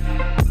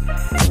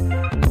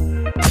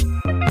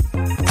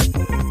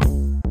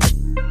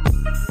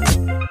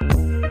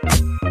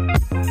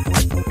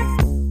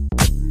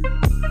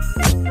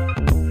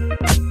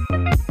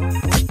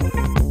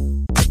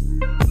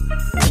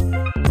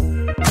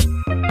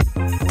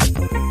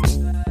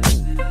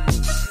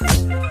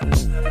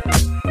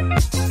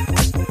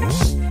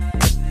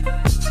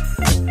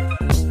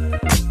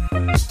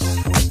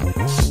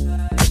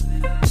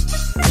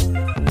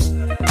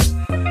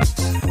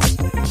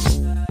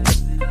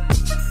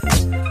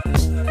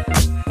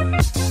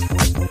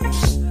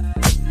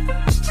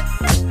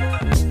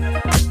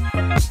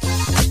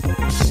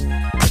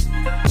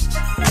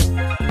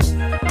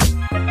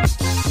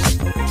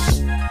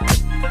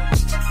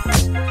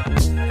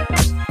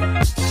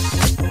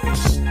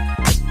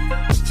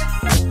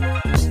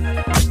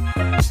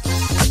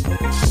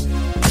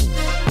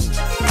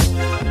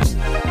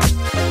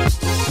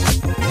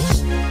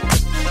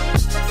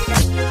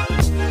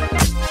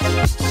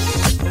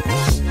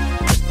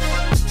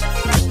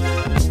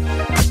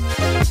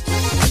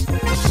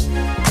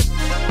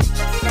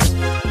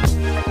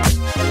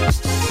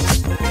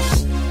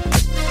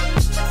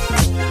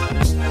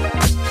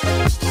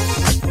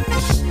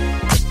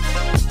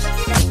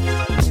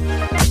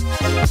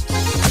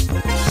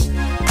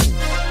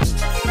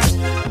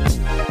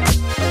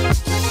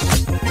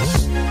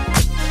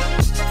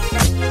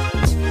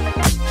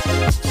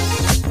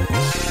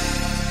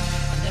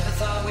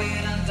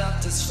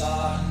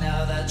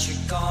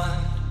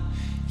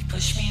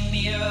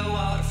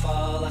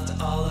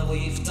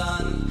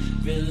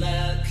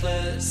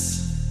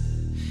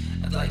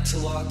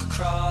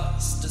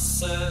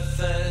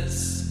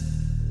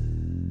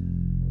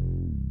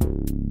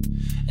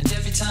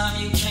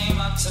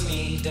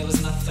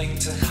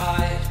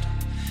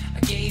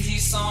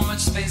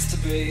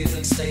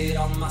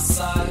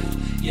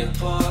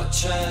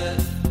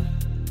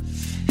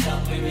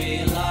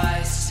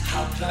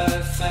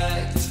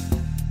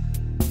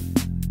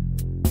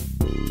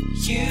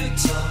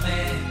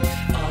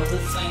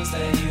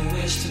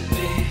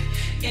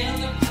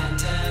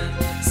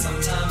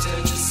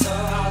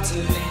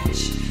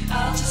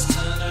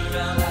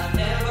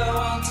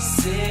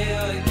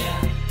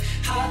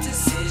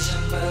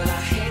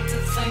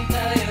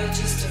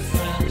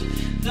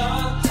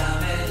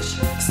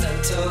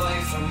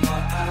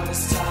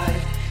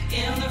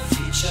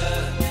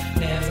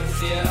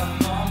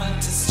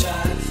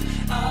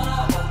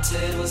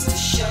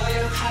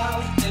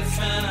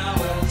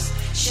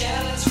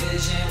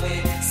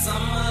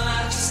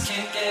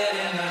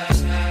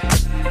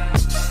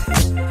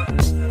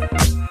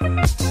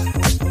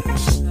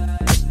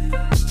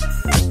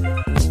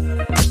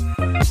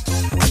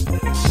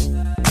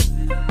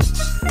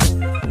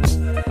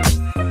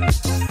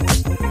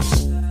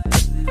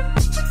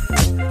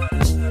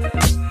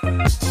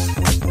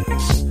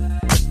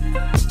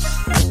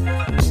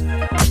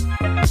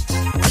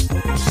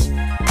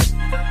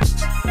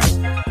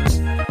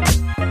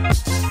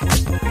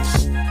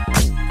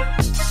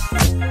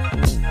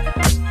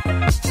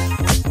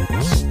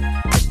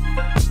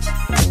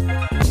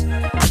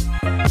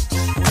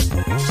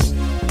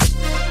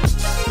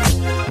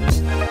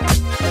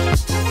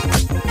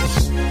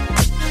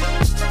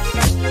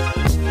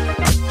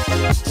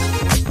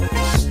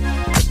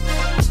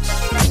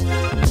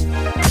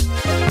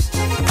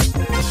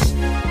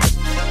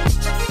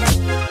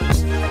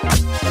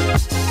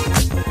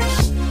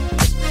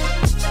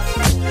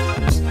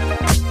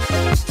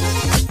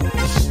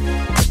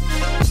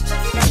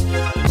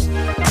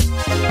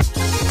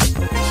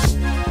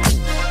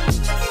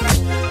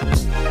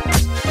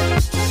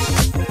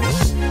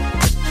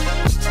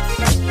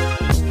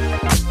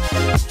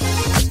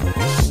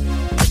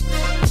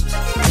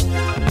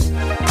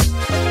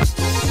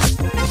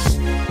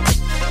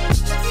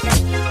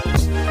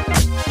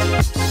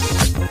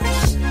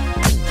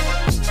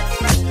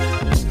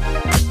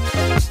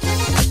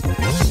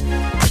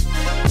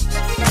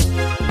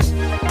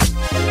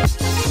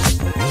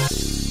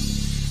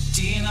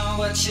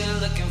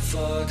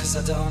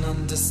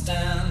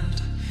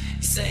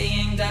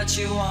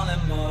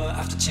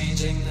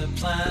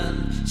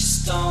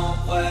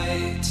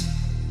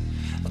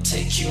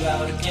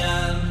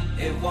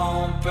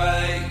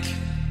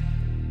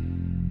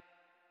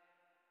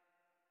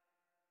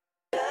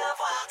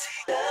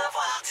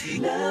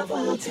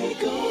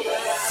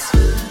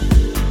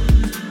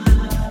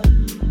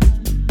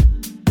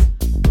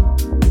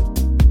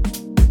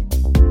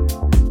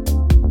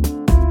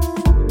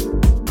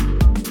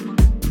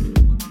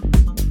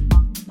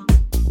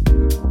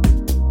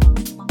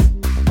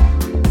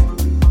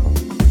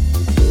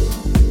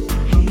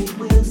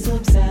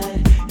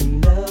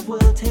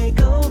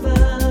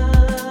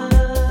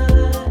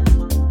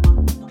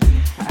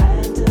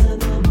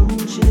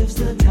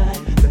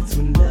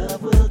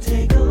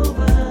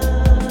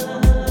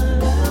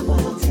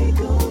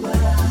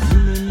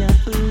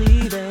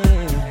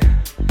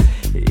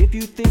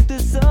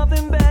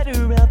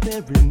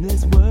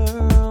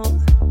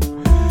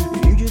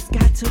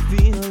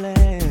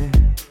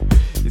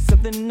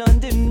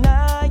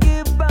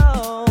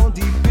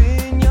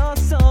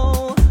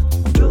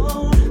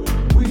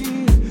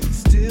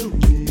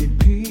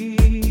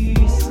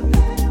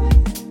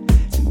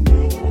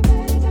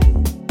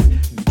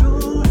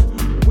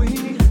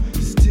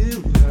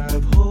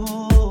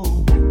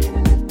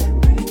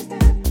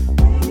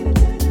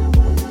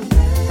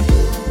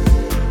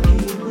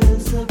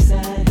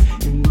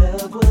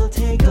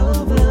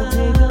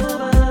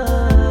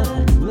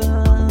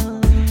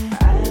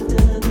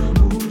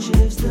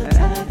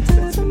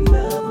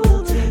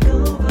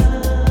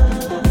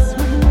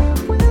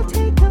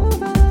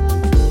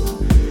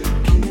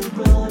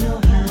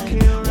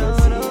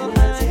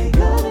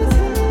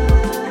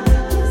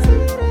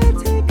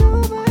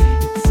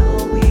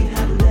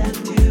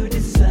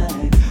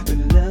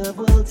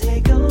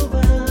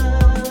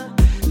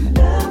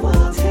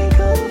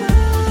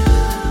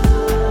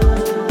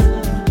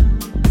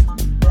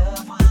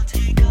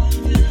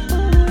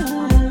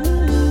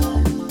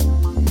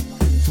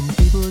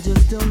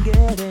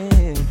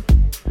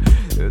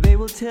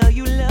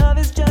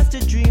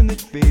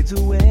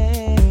 fades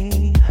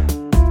away.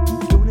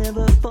 Don't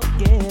ever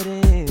forget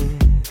it.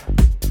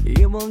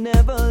 It will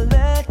never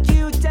let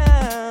you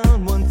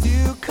down once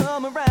you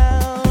come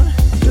around.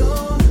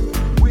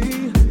 Don't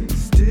we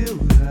still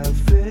have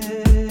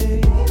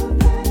faith?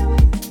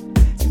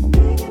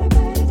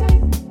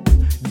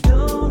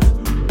 Don't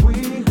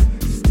we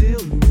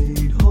still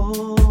need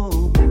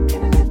hope? It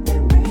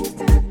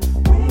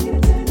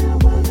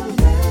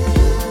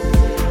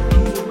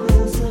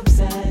will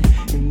subside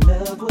and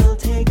love will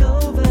take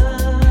over.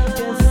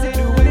 Yes,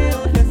 it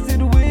will, yes,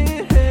 it will.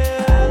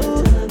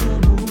 After the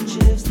moon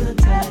shifts the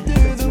tide.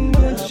 After the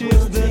moon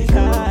shifts the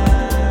tide.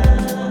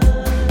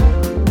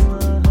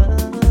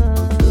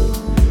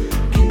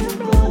 Can't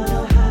run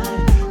or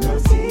hide,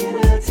 love's here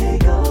to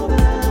take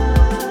over.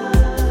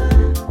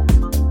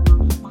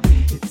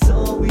 It's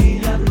all we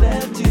have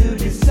left to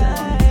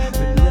decide,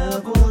 but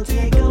love will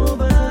take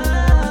over.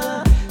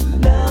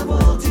 Love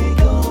will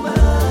take over.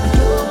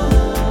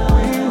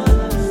 We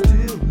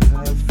still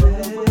have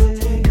faith.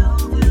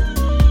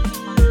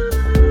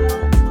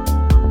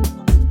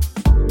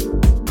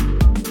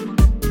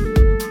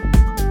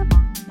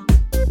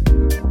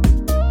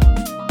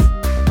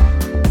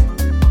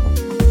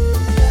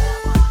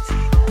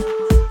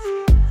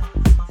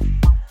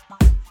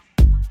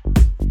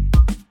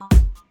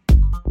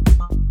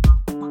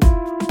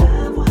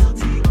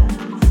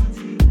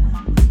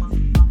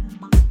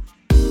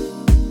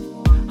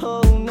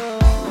 Oh no.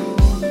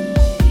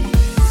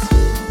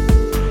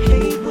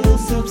 Hate will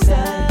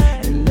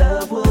subside and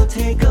love will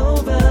take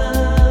over.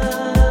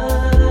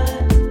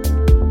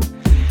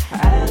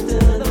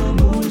 After the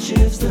moon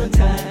shifts the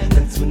tide,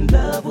 that's when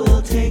love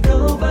will take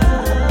over.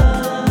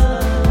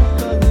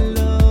 'Cause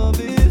love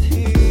is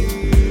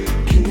here.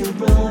 Can't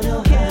run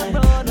or hide,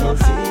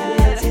 love's here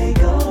to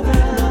take over.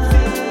 Love's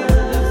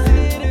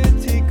here to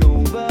take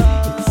over.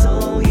 It's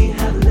all we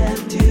have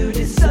left to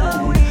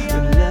decide,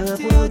 but love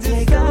will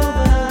take over.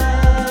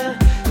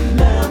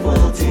 Love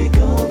will take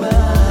over.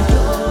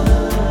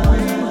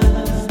 We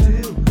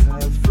still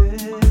have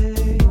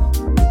faith.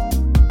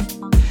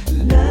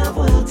 Love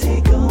will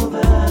take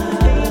over.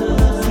 Hate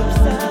will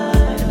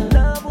subside.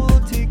 Love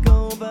will take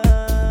over.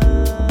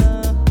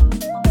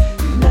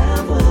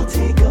 Love will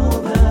take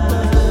over.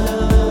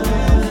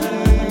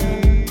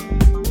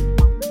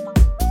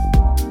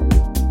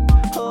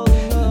 Oh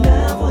no.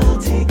 Love will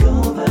take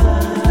over.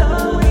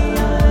 All we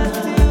have left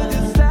to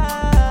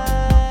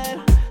decide.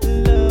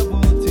 Love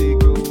will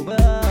take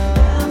over.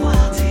 Love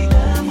will take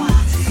over.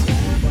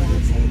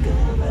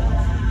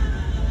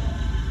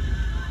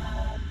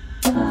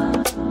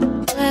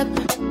 Flip,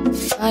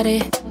 body,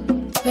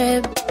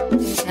 crib,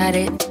 got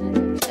it,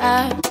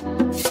 die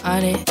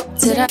on it.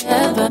 Did I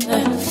ever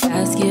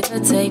ask you to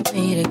take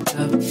me to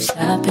go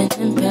shopping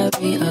in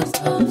Paris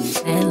or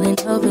sailing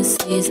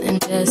overseas and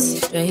just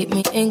straight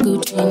me in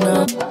Gucci?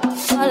 No,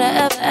 all I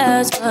ever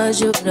asked was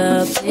you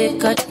to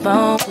pick up the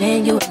phone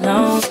when you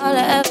alone. All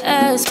I ever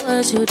asked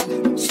was you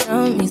to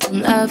show me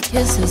some love,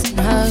 kisses and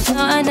hugs.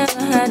 No, I never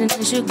had an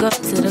issue go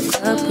to the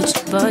club with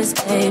your boys,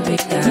 baby.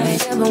 I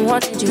never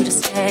wanted you to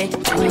stay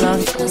too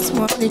long, just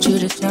wanted you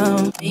to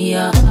show me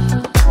up.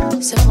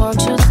 So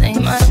won't you say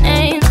my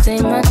name, say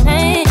my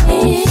name.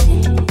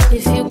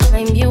 If you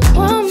claim you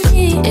want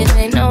me, it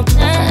ain't no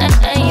plan.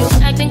 You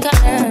acting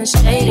kinda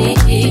shady.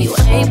 You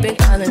ain't been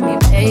calling me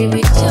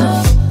baby, so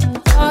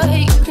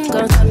boy, you can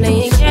go stop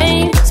playing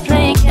games,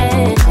 playing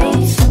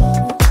games.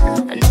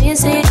 I know you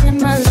say it in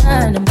my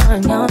line, I'm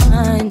on your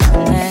mind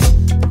on that.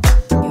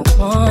 You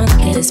want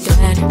this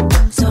bad,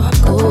 so I'm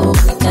cool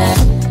with that.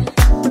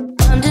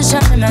 I'm just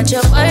trying to match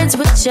your words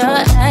with your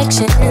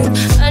actions.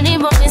 I need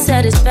more than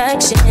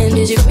satisfaction.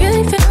 Did you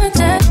really feel my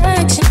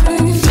action?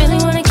 Really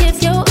wanna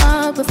give you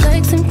all, but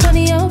flex in front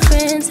of your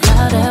friends.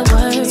 How that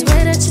works?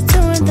 Swear that you're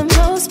doing the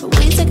most, but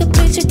we take a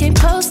picture, can't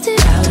post it.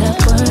 How that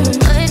works?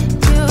 What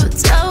you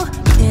told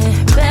me,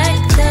 back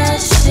that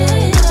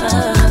shit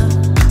up.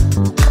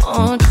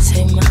 Won't you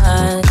take my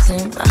heart,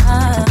 take my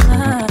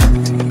heart?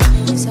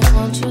 So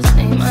won't you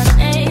say my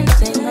name,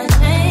 say my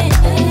name?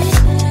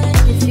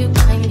 If you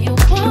claim you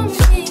want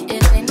me,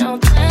 it ain't no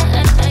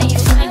plan. You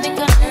acting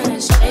kinda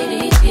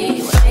shady.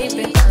 You ain't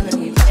been calling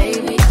me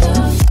baby,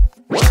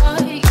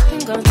 boy, you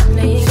can go to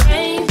playing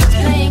games,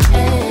 playing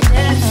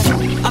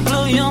games. I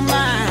blow your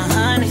mind,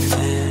 honey.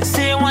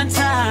 Say it one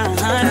time,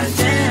 honey.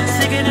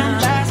 Sick of them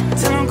lies,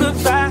 tell them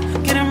goodbye.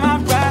 Get in my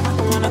ride, I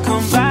wanna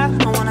come by.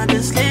 I wanna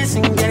just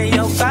listen, get in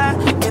your vibe,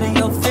 get in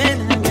your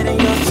feelings, get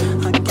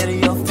in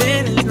your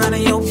feelings, not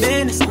in your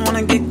business. I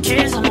wanna get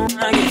kissed, I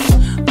wanna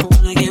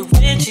get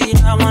witchy.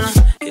 I wanna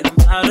get them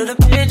out of the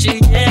picture,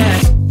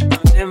 yeah.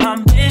 I'm in my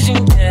vision,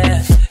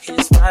 yeah.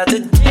 It's by the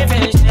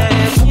difference,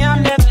 yeah. Me,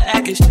 I'm never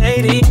acting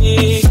shady.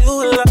 You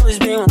will always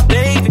be my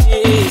baby.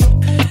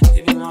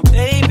 You be my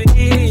baby,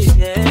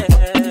 yeah.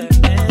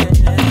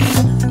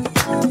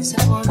 So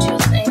won't you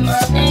say my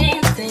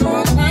name, say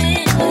my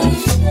name?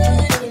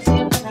 If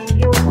you claim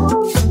you want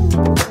me,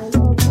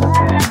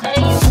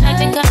 you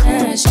acting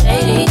kinda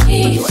shady.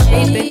 You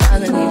ain't been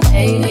calling me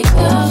baby,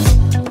 girl.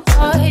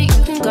 Boy,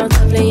 you can go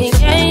to playing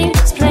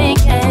games, playing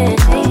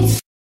games.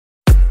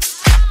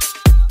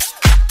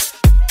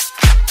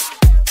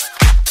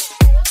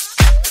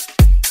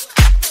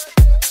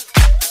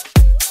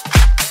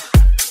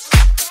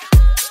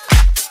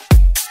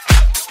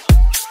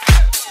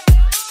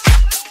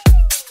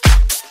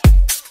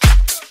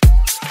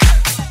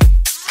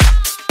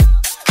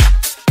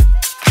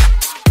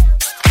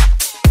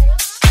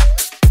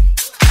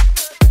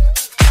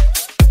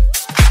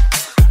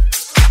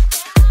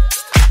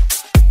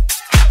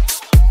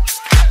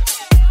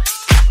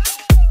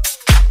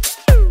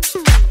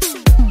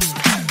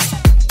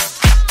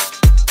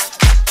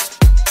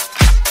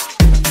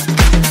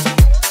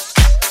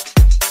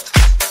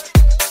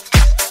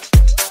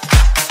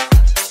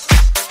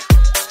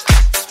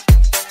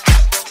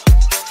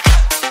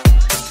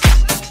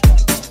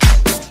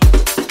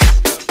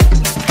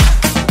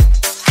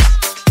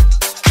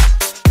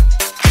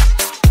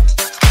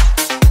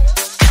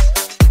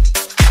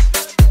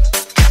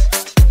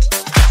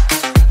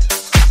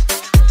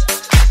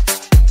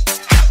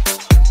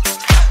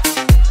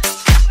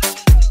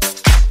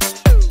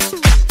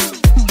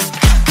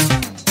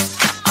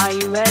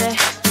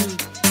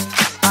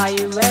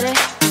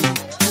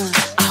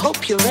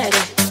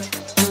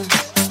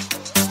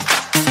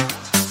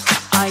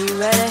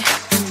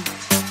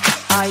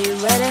 you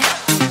ready?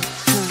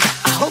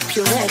 I hope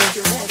you're ready.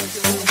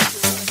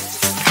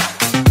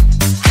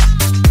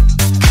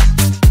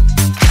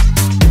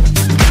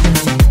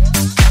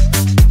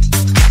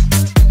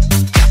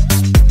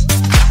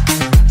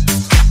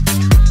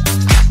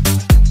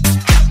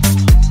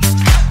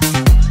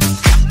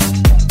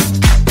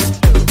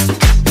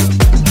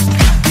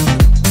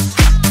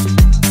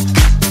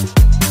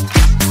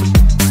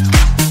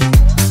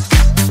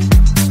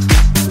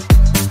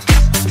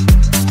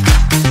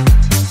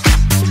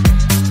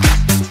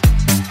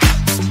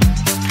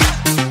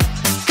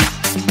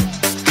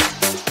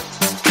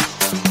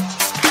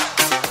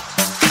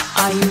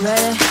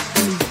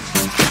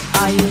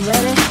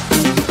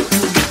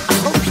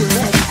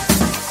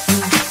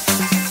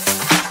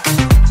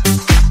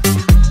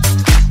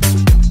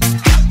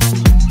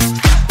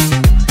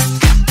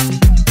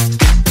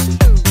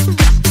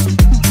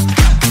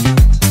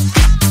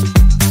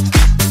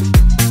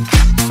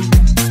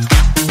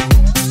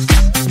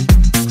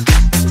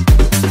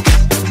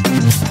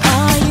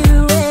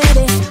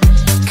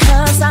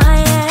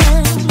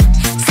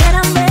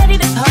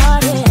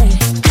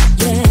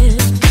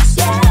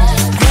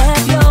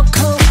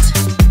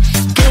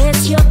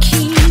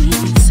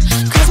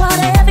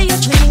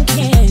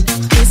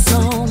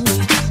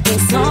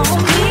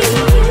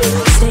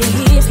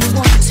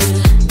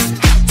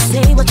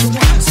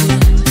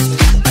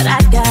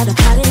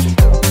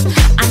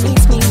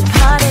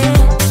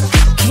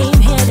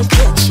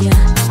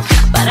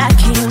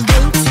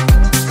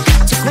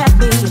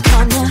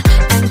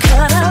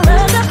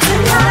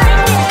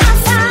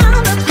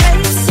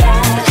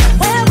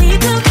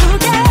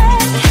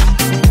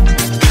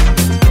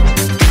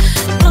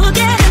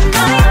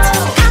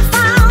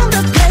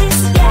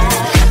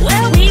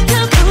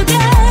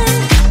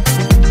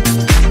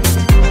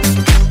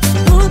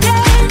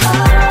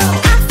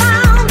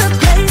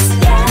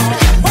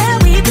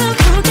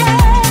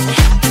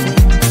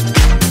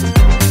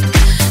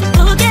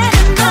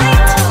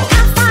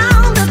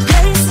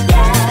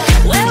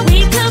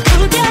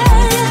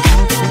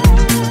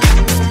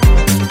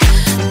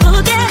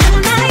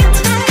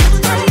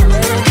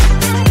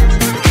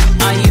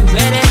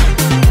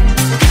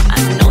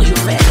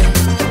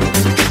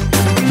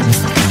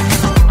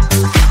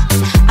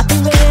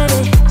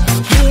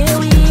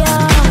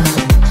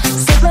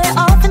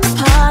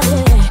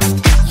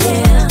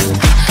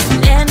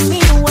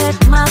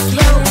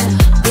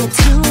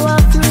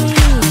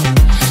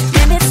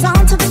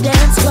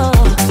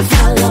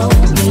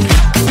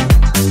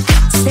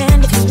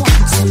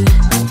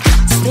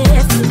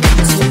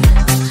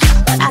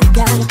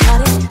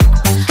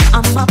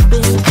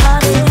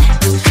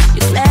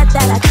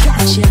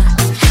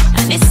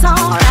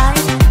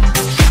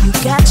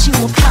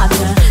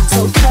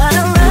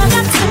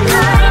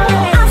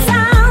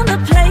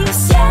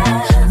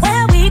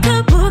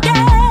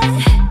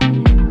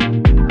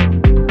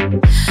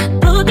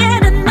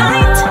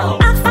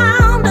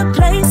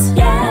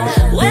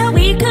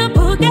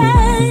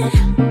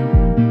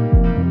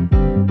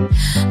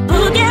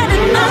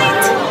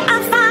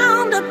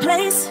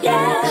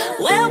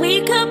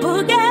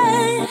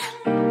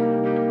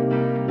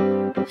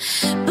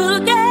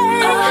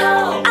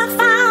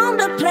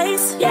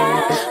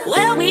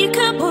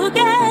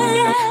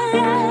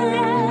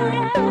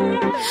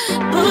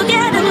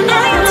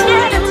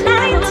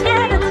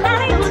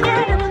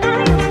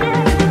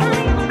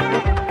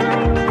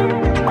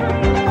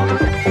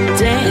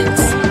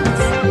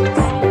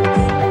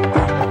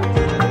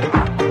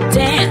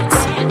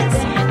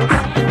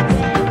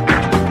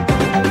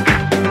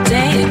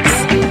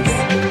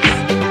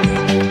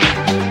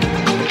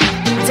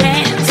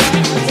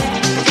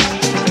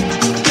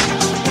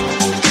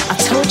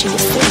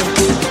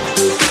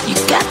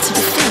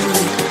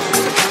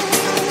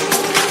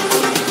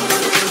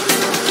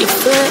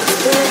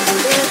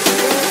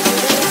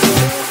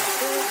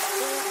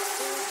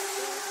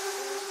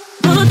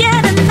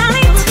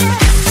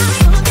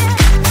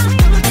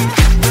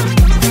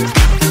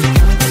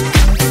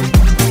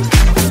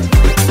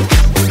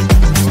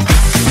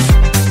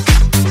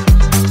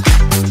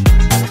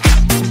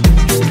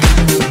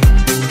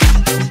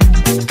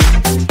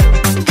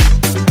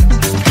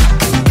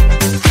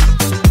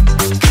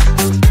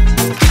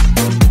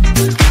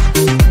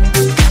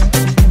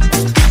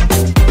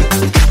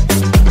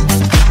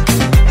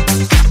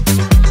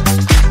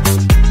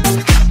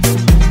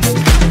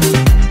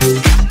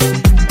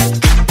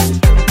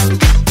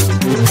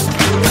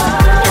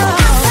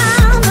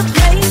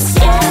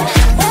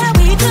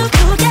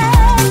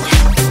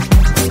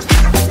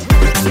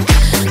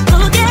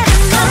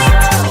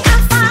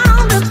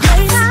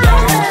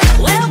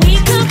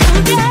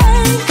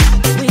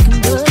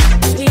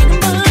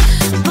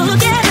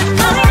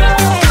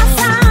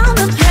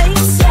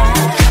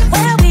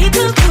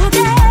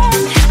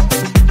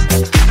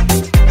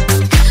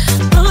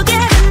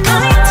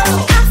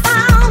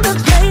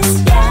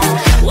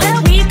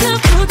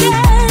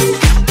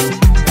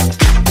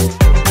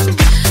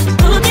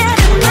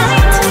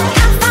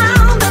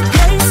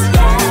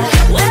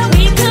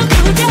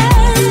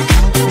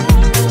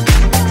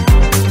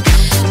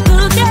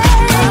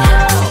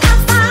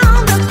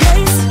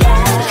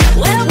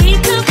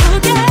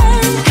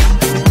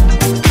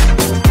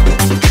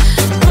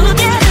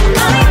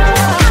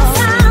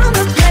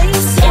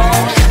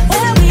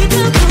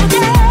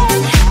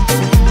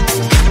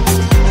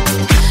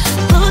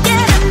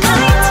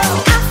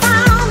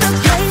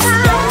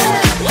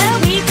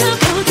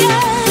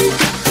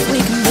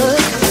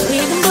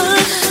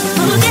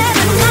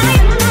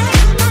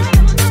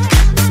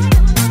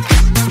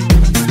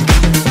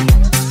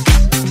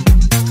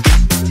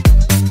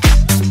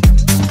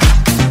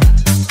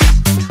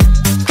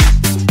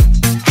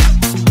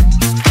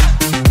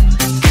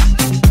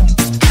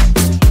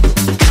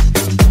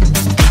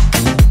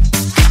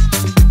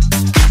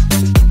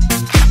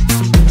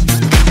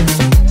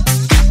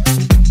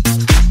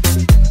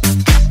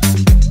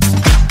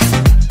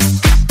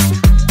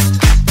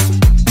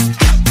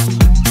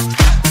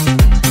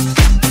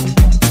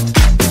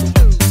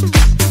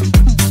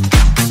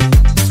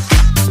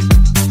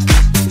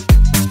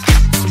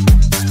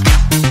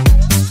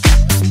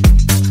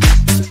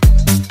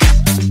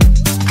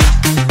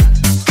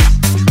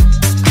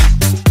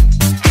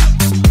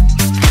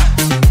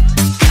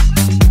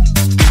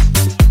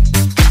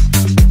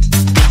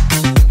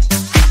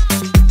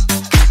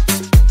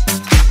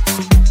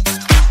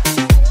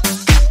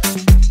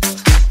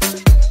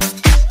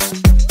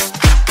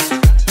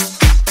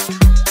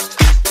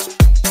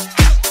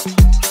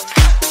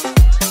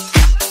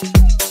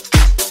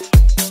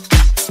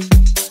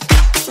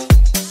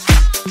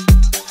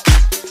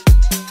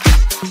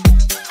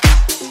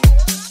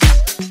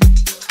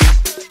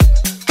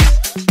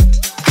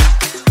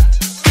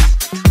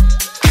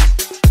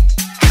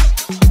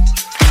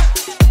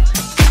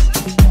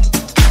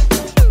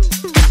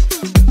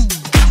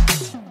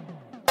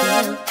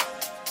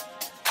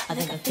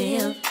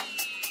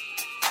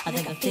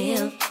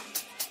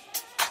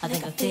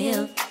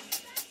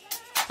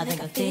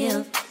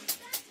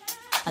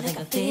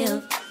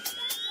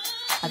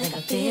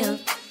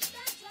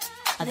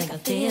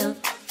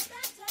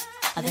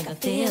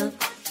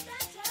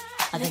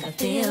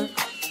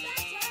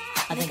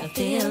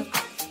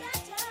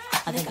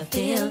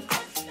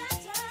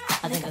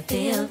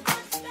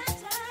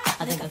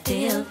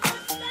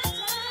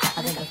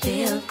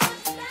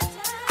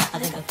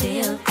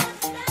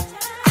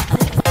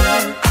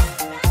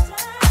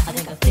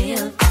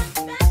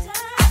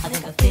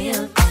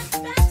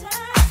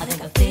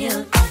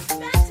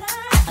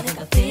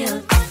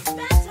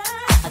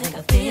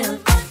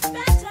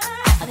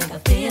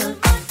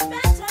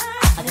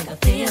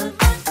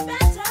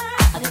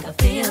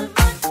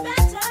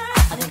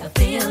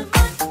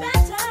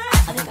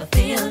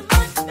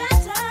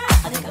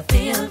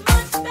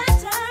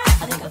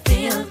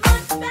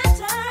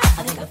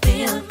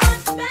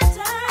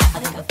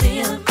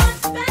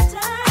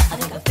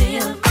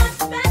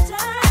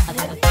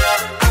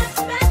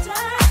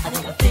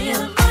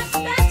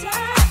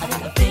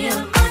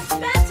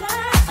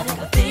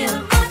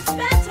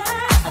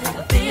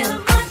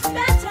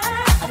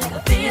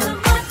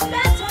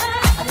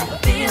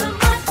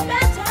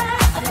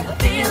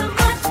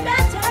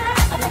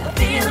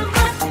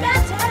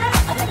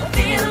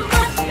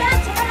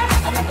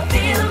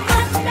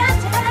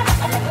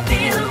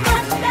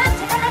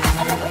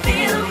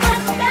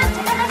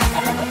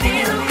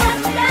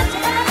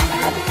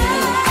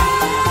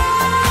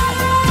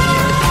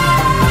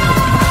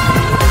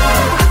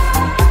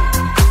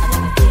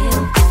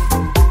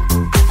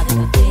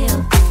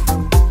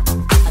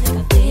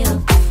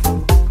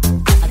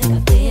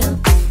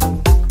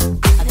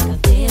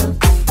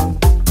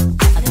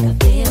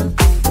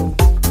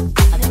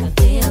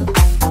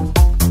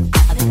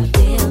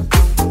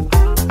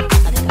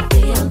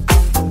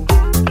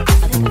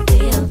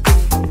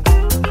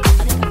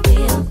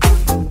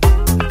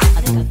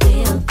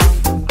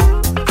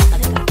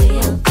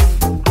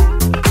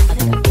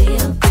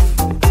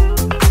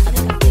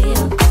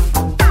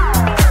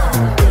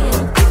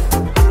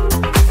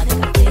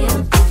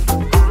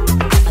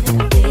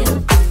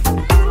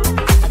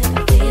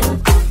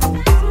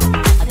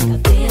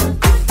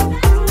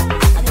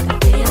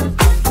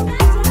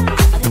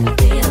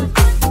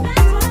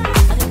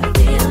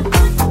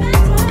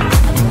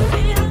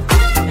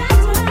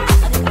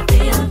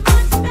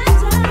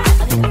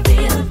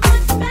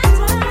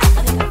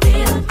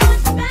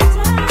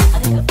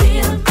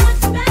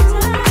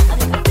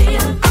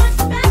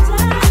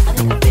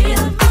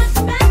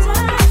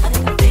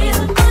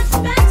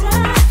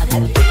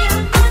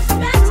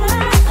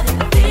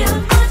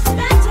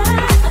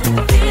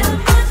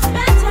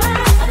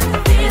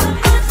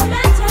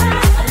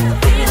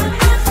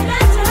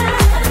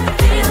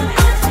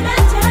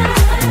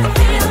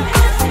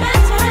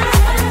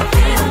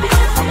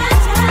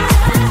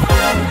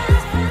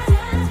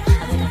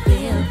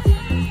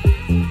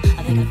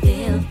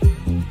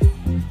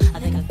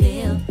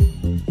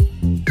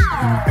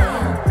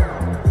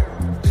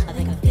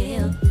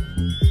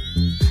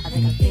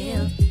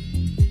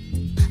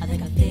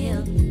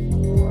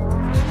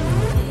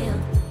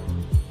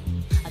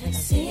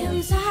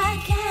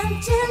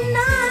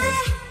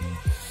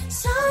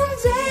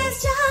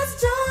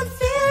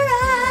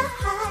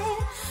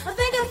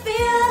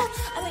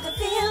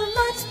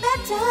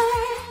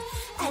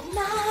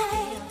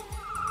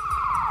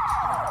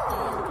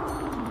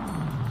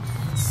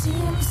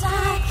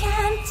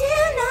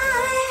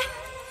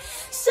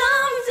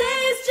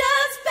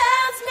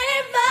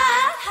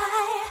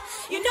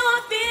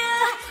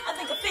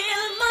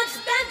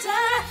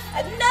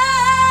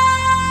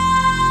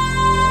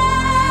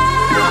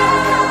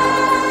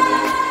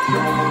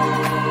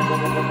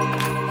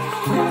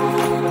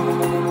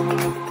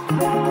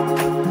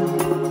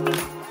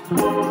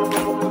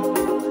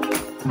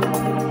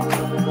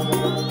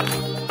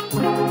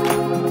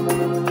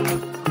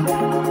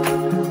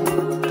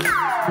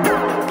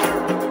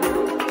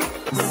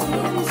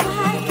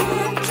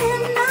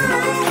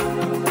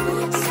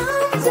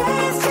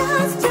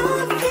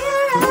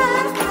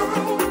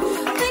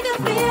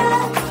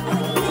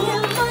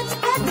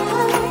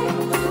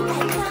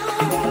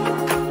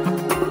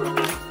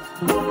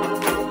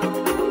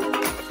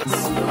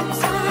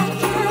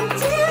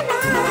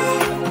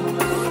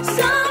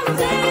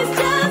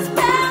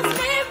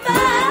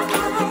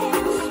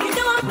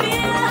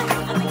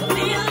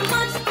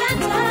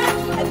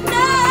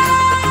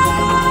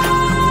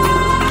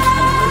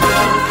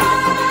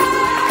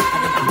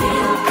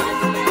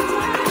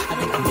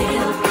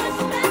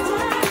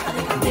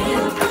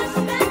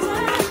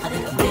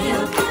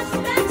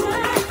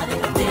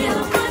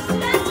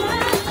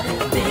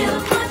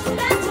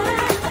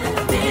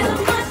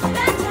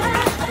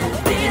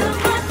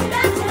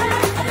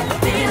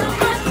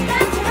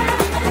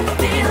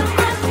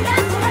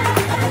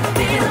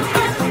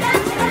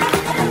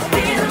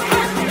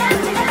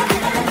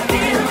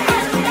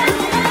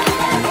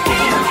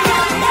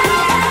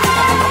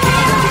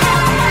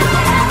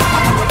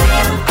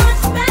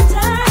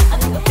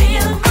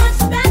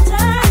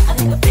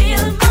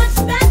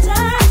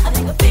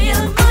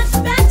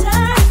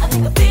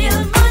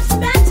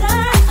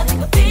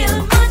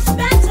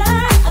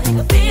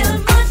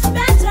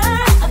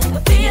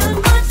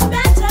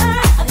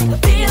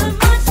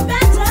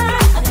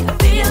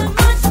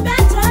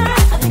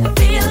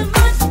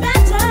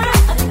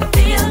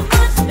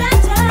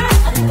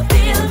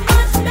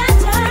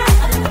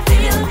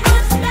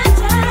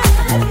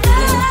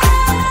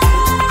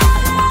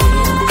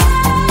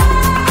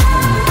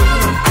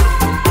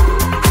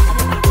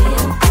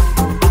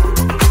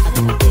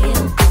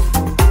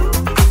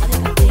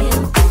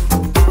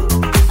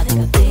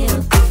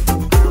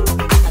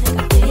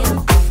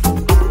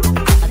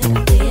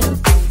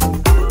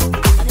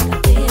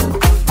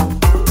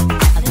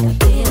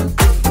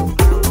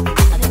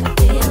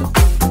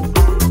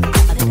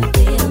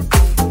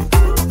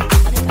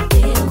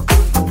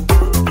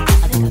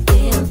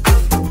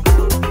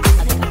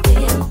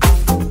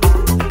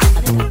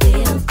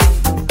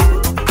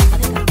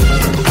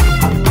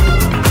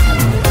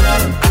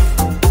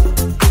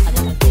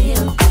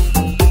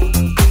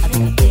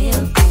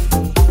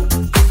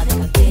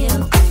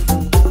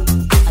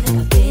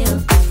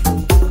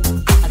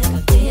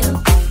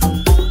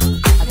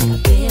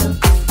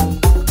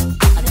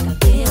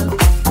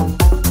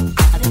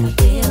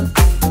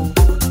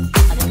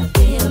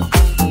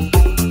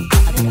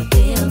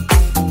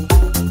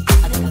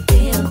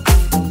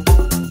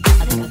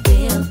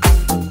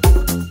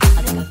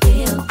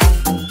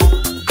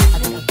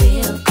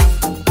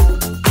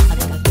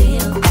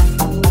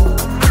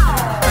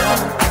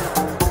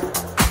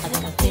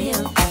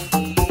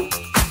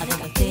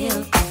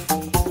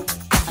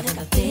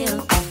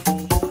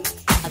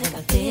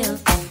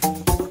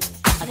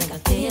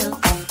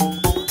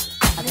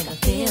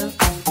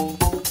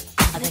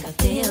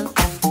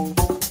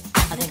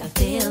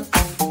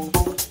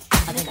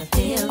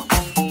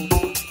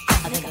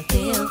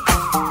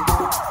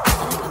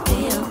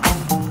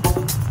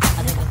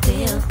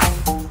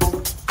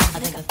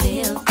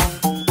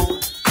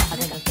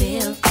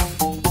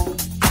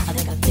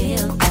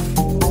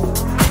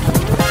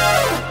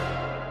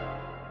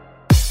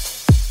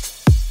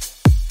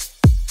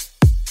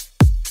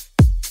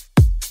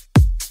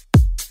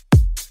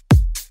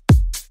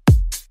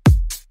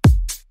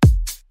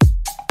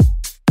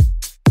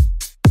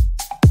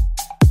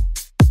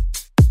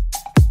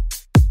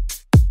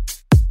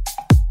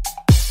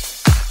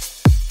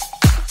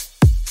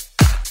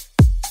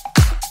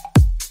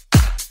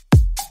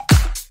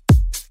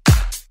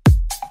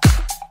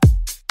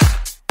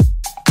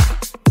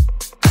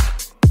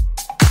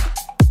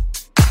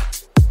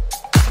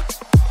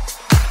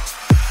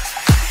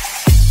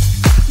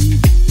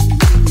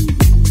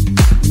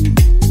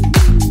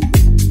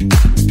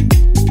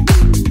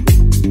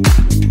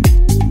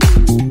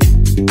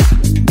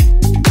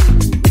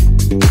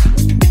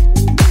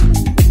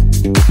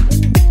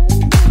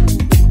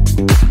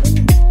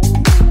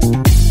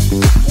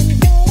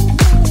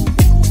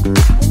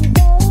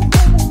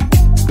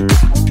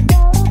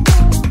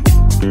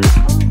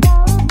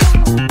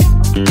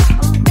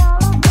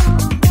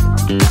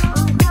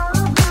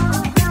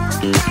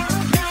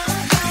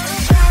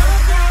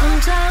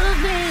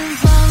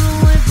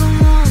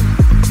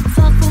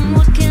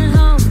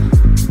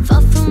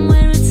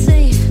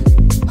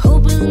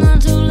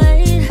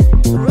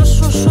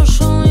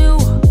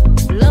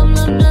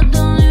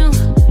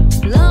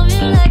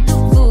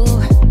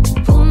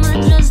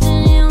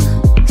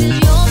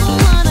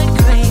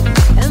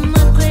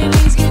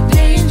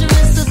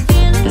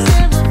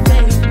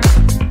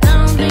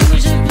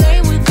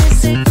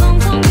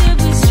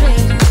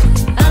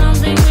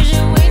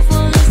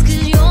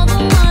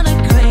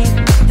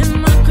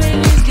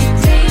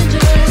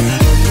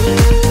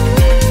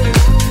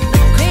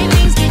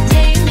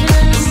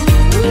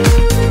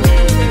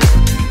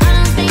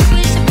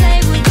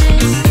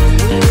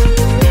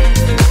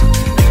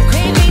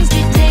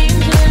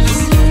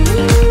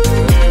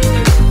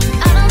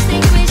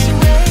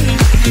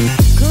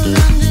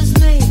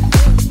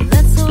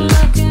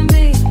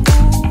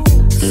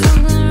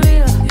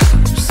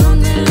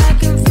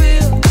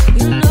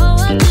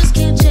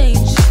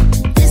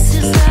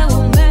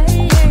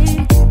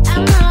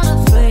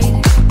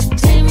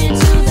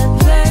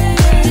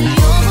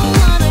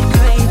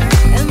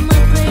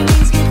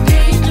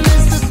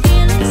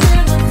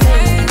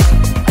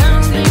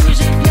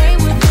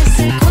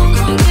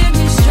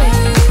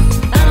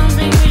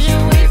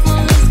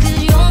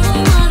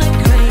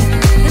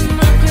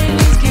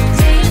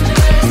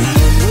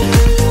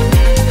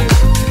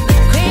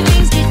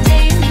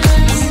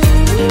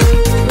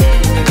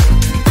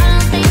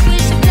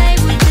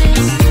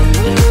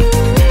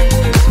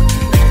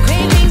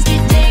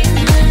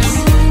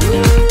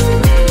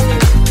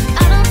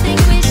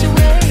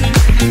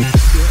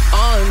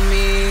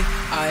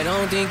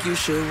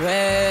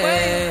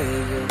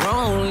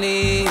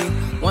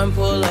 one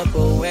pull up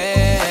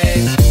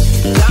away.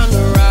 Down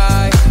the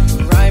ride,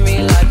 ride me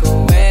like a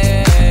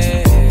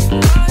wave.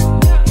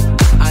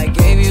 I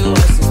gave you a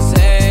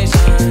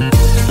sensation.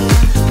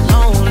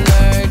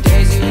 Loner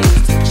days you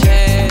used to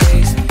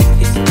chase.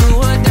 It's do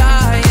or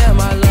die, yeah,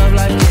 my love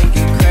life can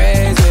get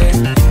crazy.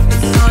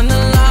 It's on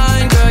the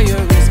line, girl,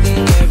 you're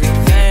risking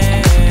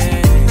everything.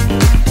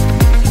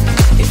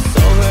 It's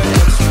over,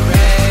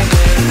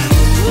 X-rated.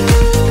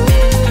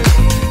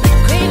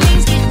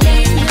 Cravings get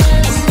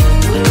dangerous.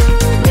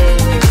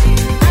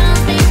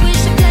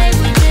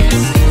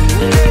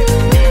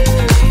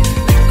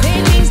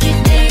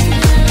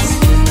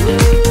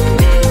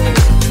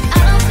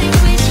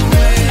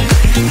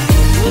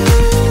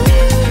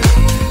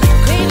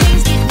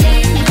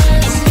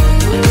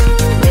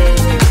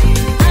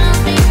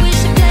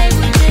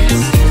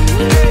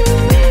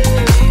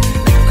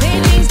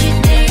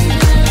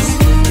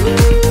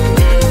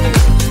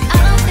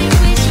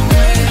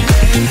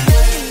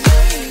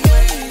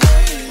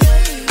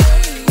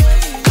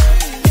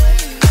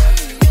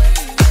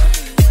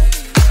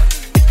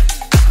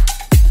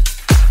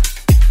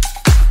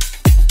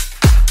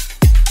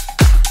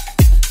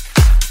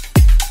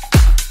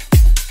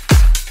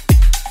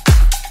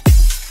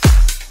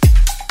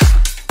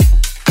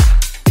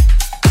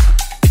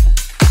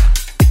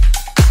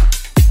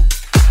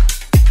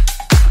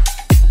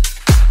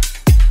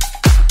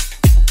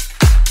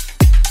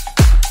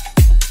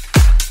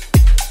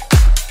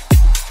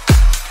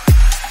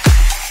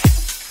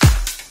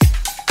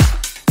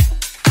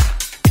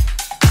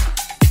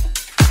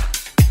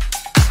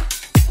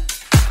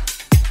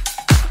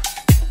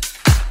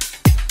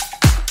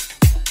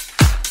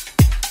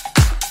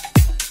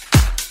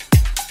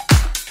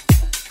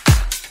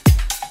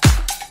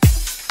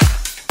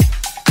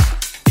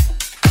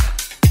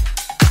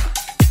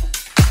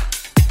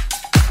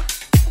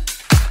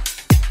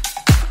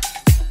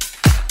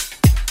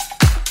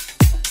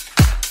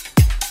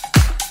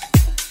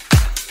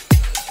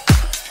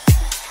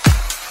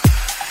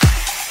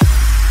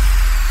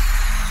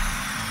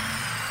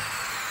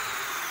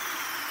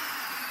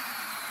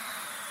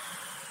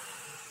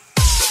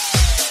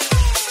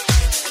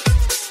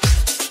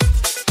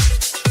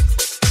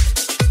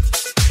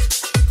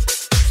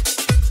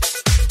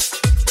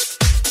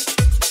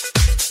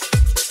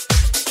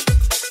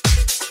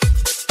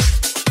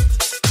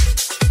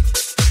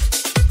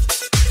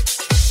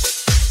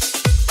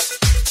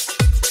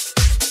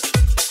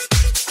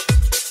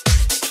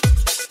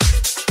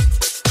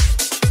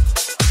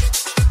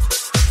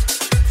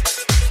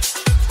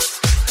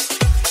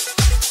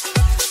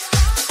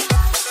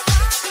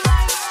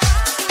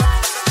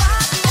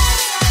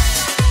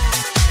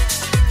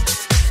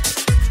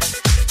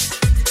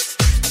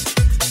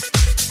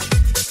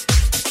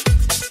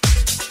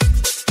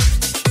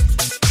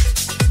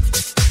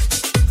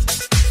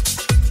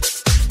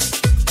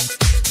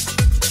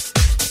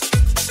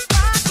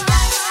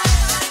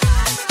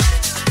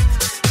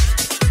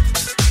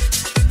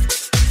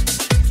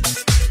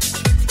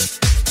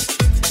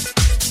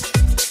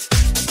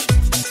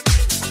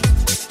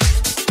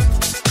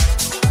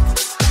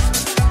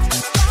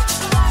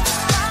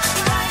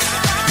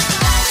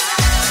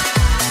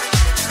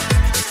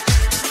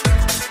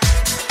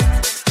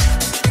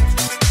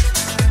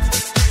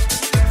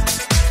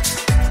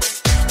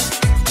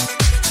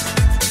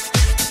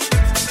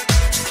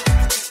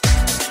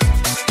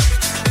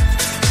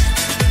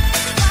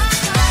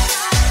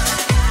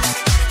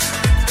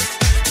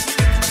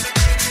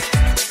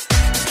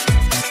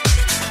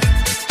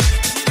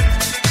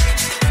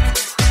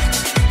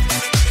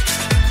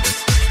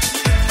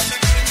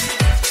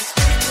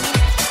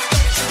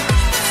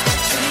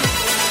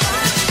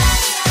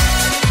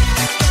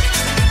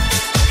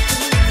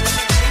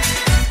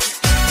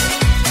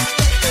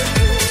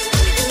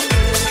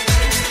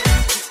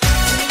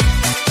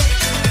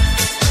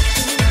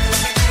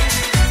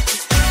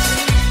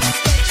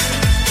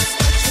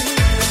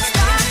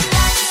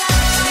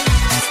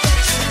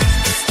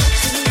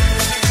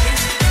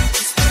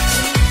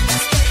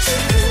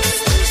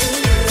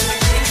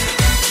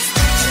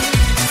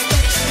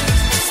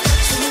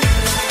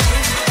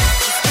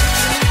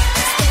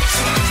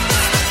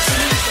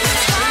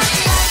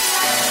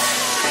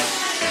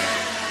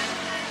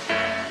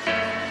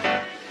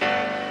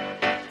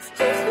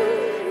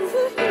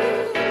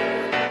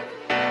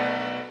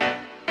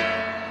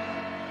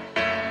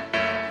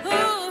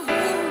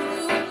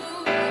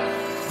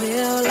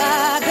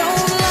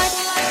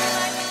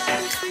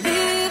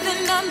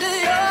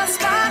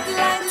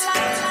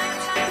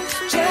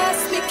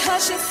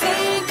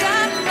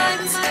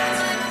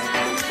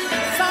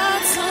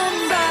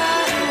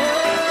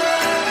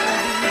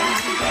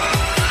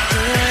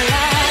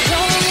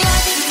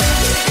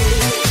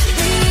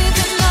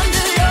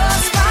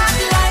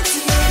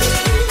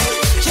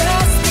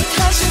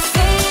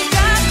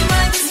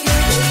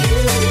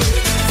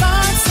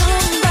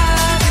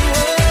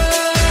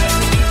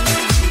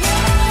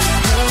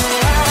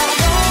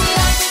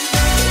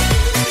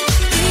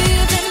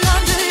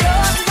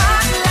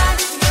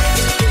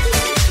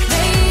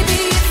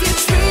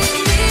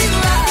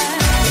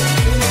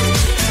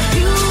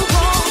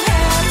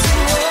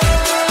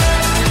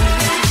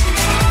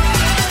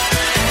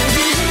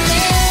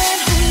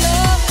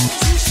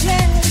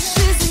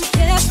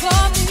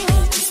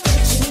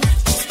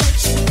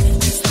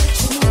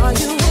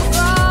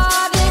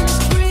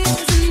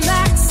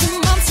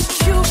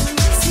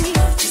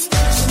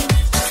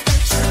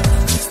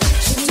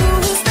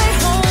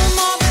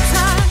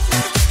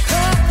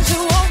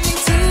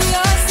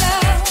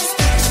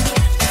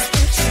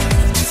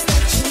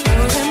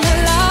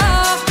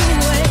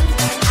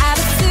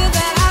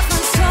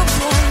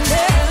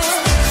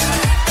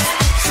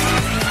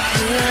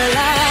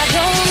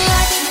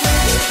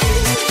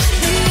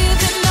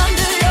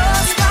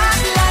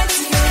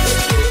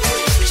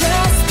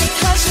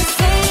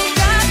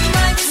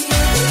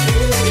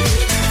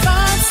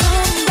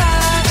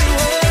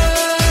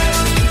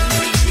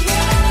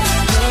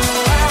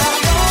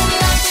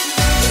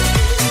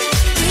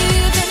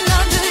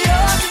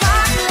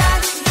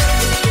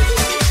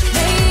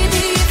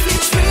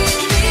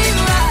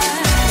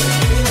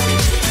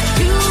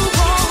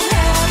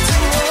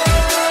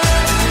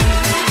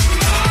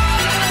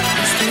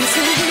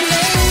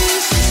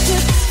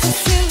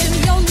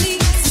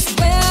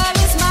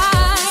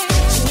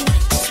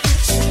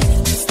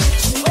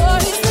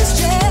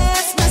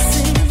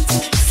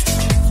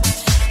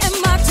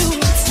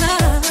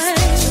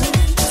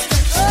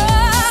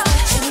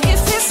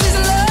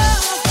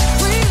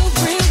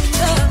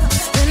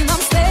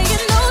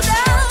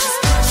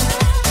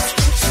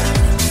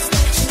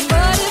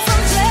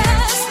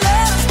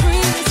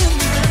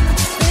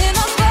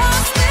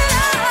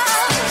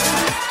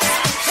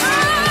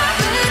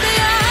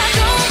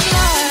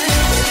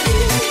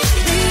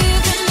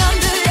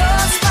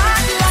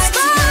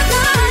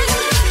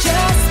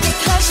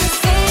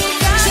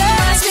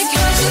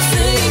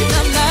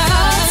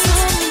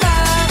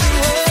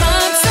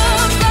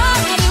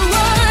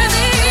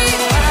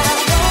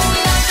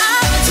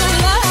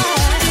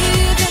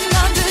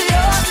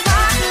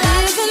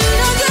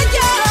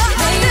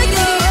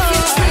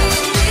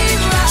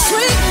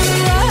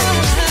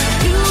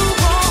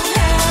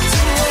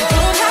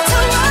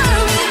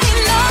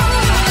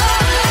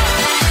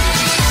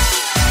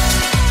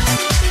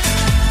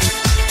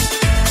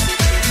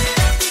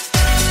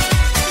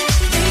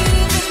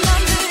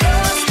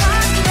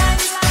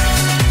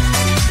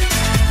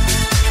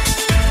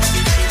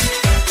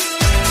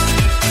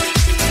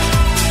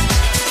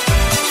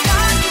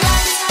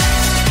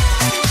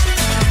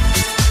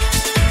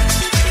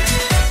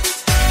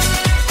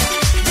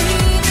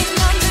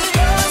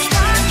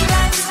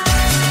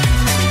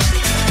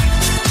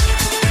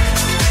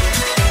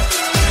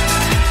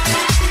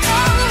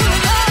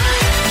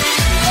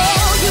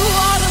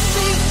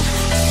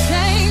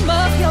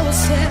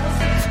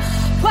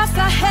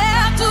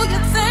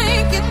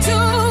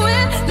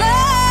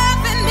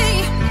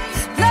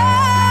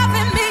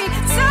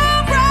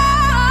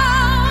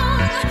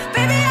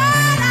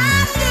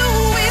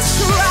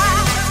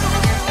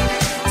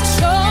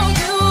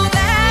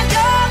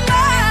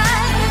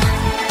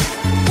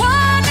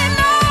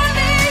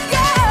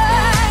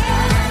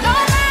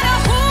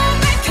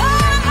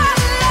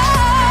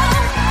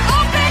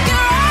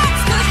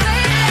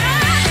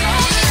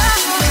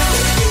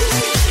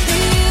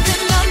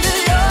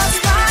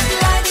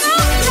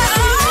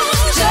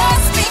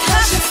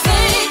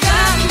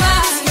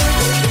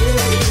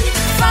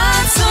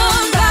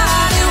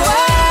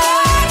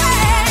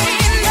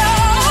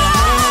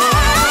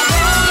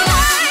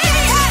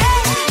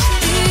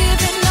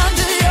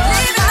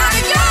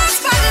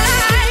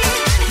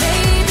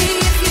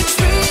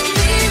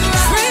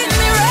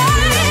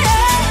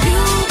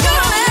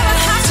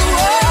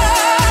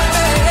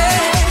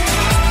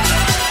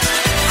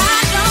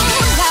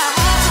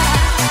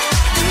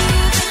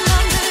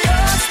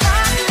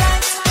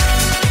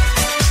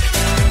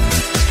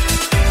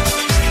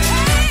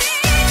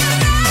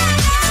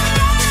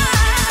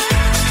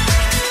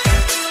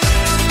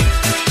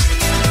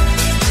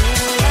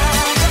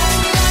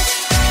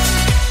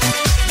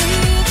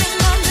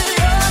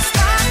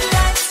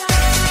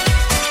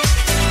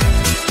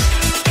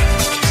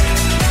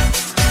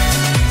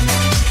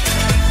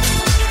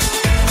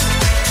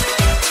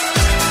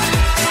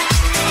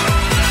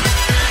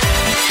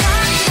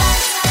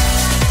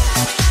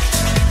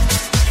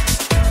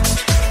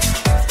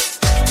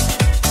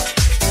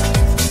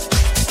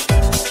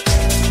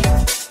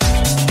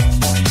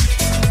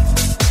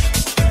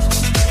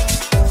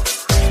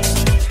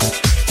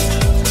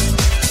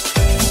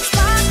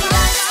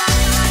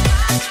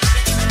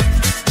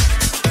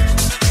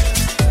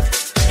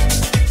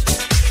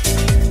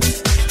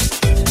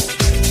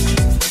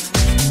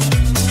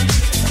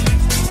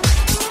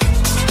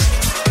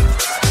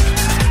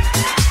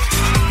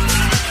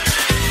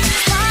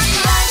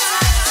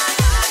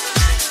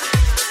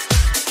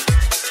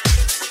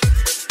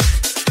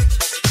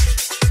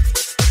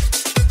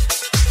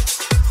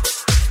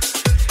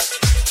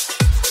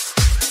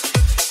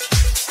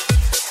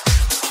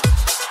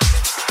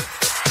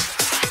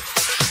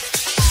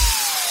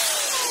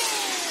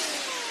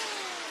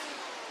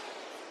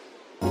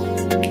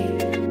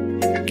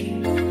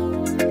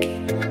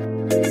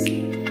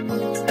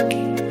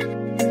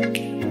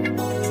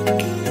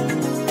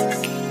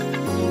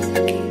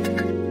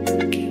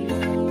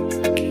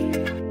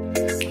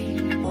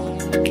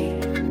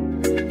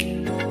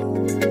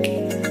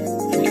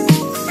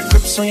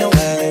 hips on your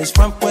waist,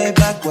 front way,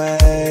 back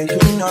way.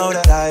 You know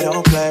that I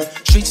don't play.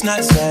 Streets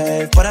not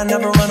safe, but I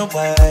never run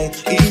away,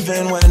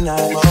 even when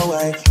I'm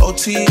away.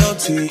 OT,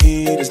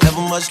 OT, there's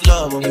never much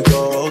love when we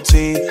go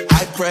OT.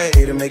 I pray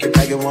to make it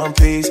back in one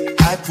piece.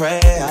 I pray,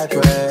 I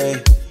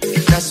pray.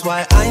 That's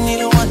why I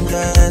need a one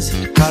dance.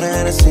 Got a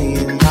Hennessy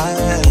in my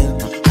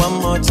hand.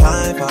 One more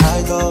time before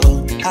I go.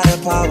 Higher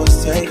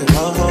powers taking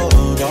a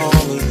hold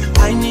on me.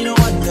 I need a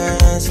one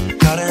dance.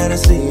 Got a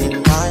Hennessy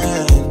in my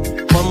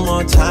hand. One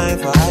more time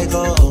before I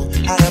go.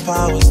 Higher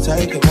powers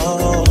taking a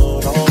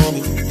hold on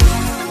me.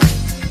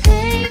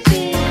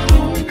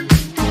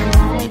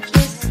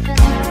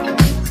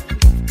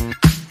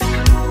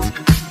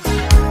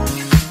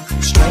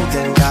 Strength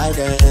and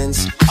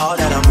guidance, all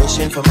that I'm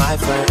wishing for my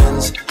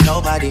friends.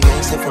 Nobody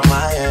makes it from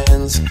my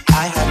ends.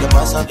 I have to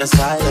bust up the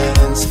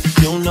silence.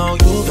 You know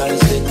you gotta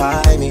stick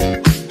by me.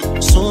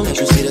 Soon as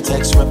you see the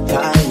text,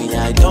 reply me.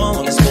 I don't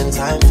wanna spend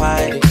time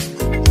fighting.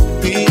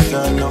 We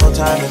got no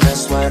time, and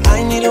that's why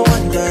I need a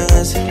one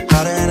dance.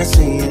 Got a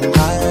Hennessy in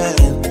my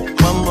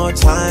hand. One more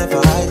time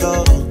before I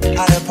go.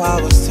 Higher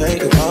powers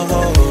taking a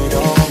hold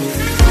on me.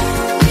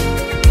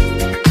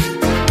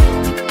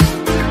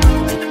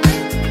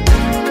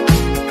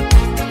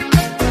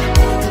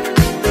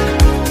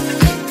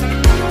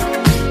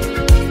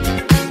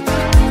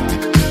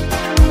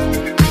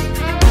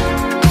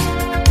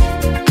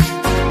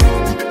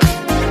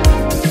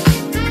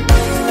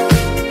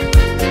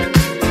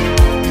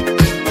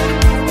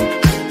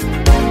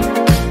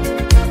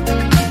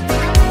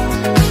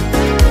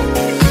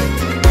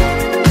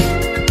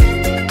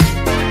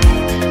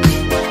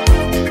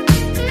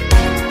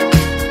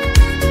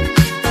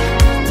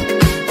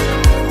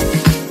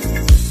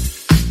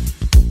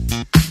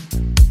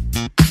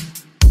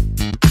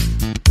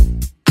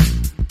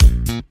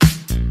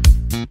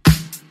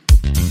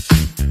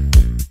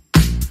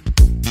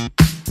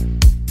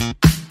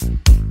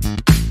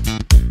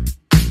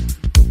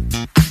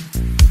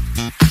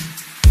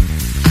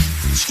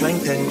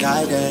 Strength and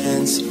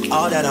guidance,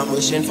 all that I'm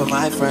wishing for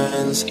my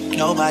friends.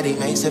 Nobody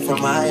makes it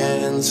from my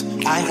ends.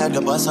 I had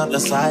to bust up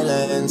the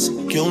silence.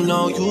 You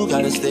know you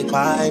gotta stick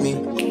by me.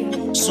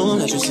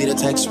 Soon as you see the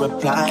text,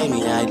 reply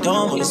me. I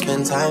don't wanna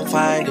spend time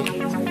fighting.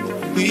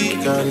 We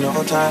got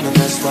no time, and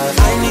that's why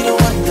I need a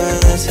one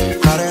dance.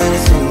 Got a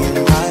Hennessy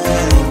in my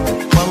hand.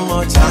 One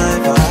more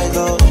time before I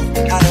go.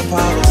 Higher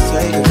powers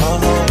taking a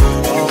hold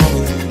on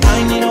me. I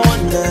need a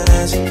one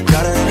dance.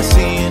 Got a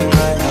Hennessy in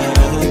my hand.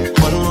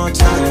 One more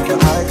time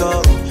before I go.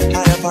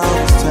 Higher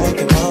powers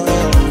taking a hold on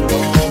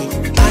me.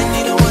 I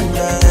need a one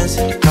dance.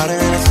 Got a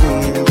Hennessy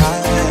in my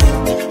hand.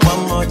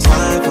 One more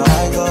time before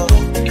I go.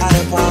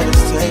 Higher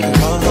powers taking a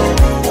hold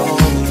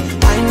on me.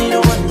 I need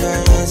a one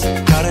dance.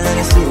 Got a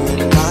Hennessy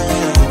in my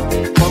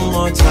hand. One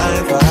more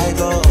time before I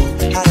go.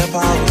 Higher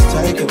powers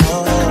taking a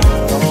hold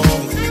on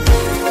me.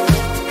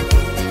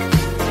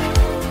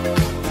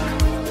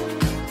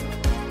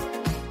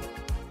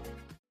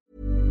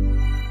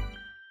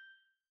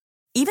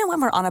 Even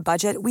when we're on a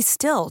budget, we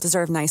still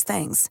deserve nice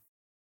things.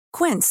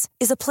 Quince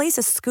is a place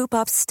to scoop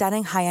up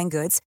stunning high-end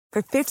goods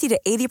for 50 to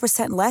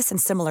 80% less than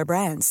similar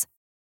brands.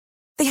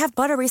 They have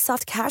buttery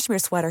soft cashmere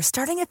sweaters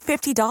starting at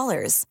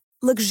 $50,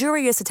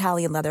 luxurious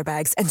Italian leather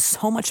bags, and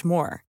so much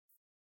more.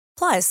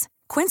 Plus,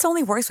 Quince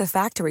only works with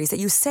factories that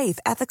use safe,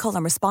 ethical,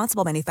 and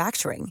responsible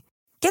manufacturing.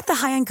 Get the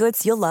high-end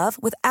goods you'll love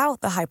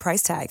without the high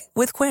price tag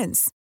with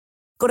Quince.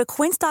 Go to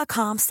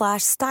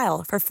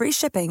quince.com/style for free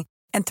shipping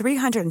and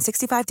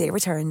 365-day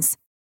returns.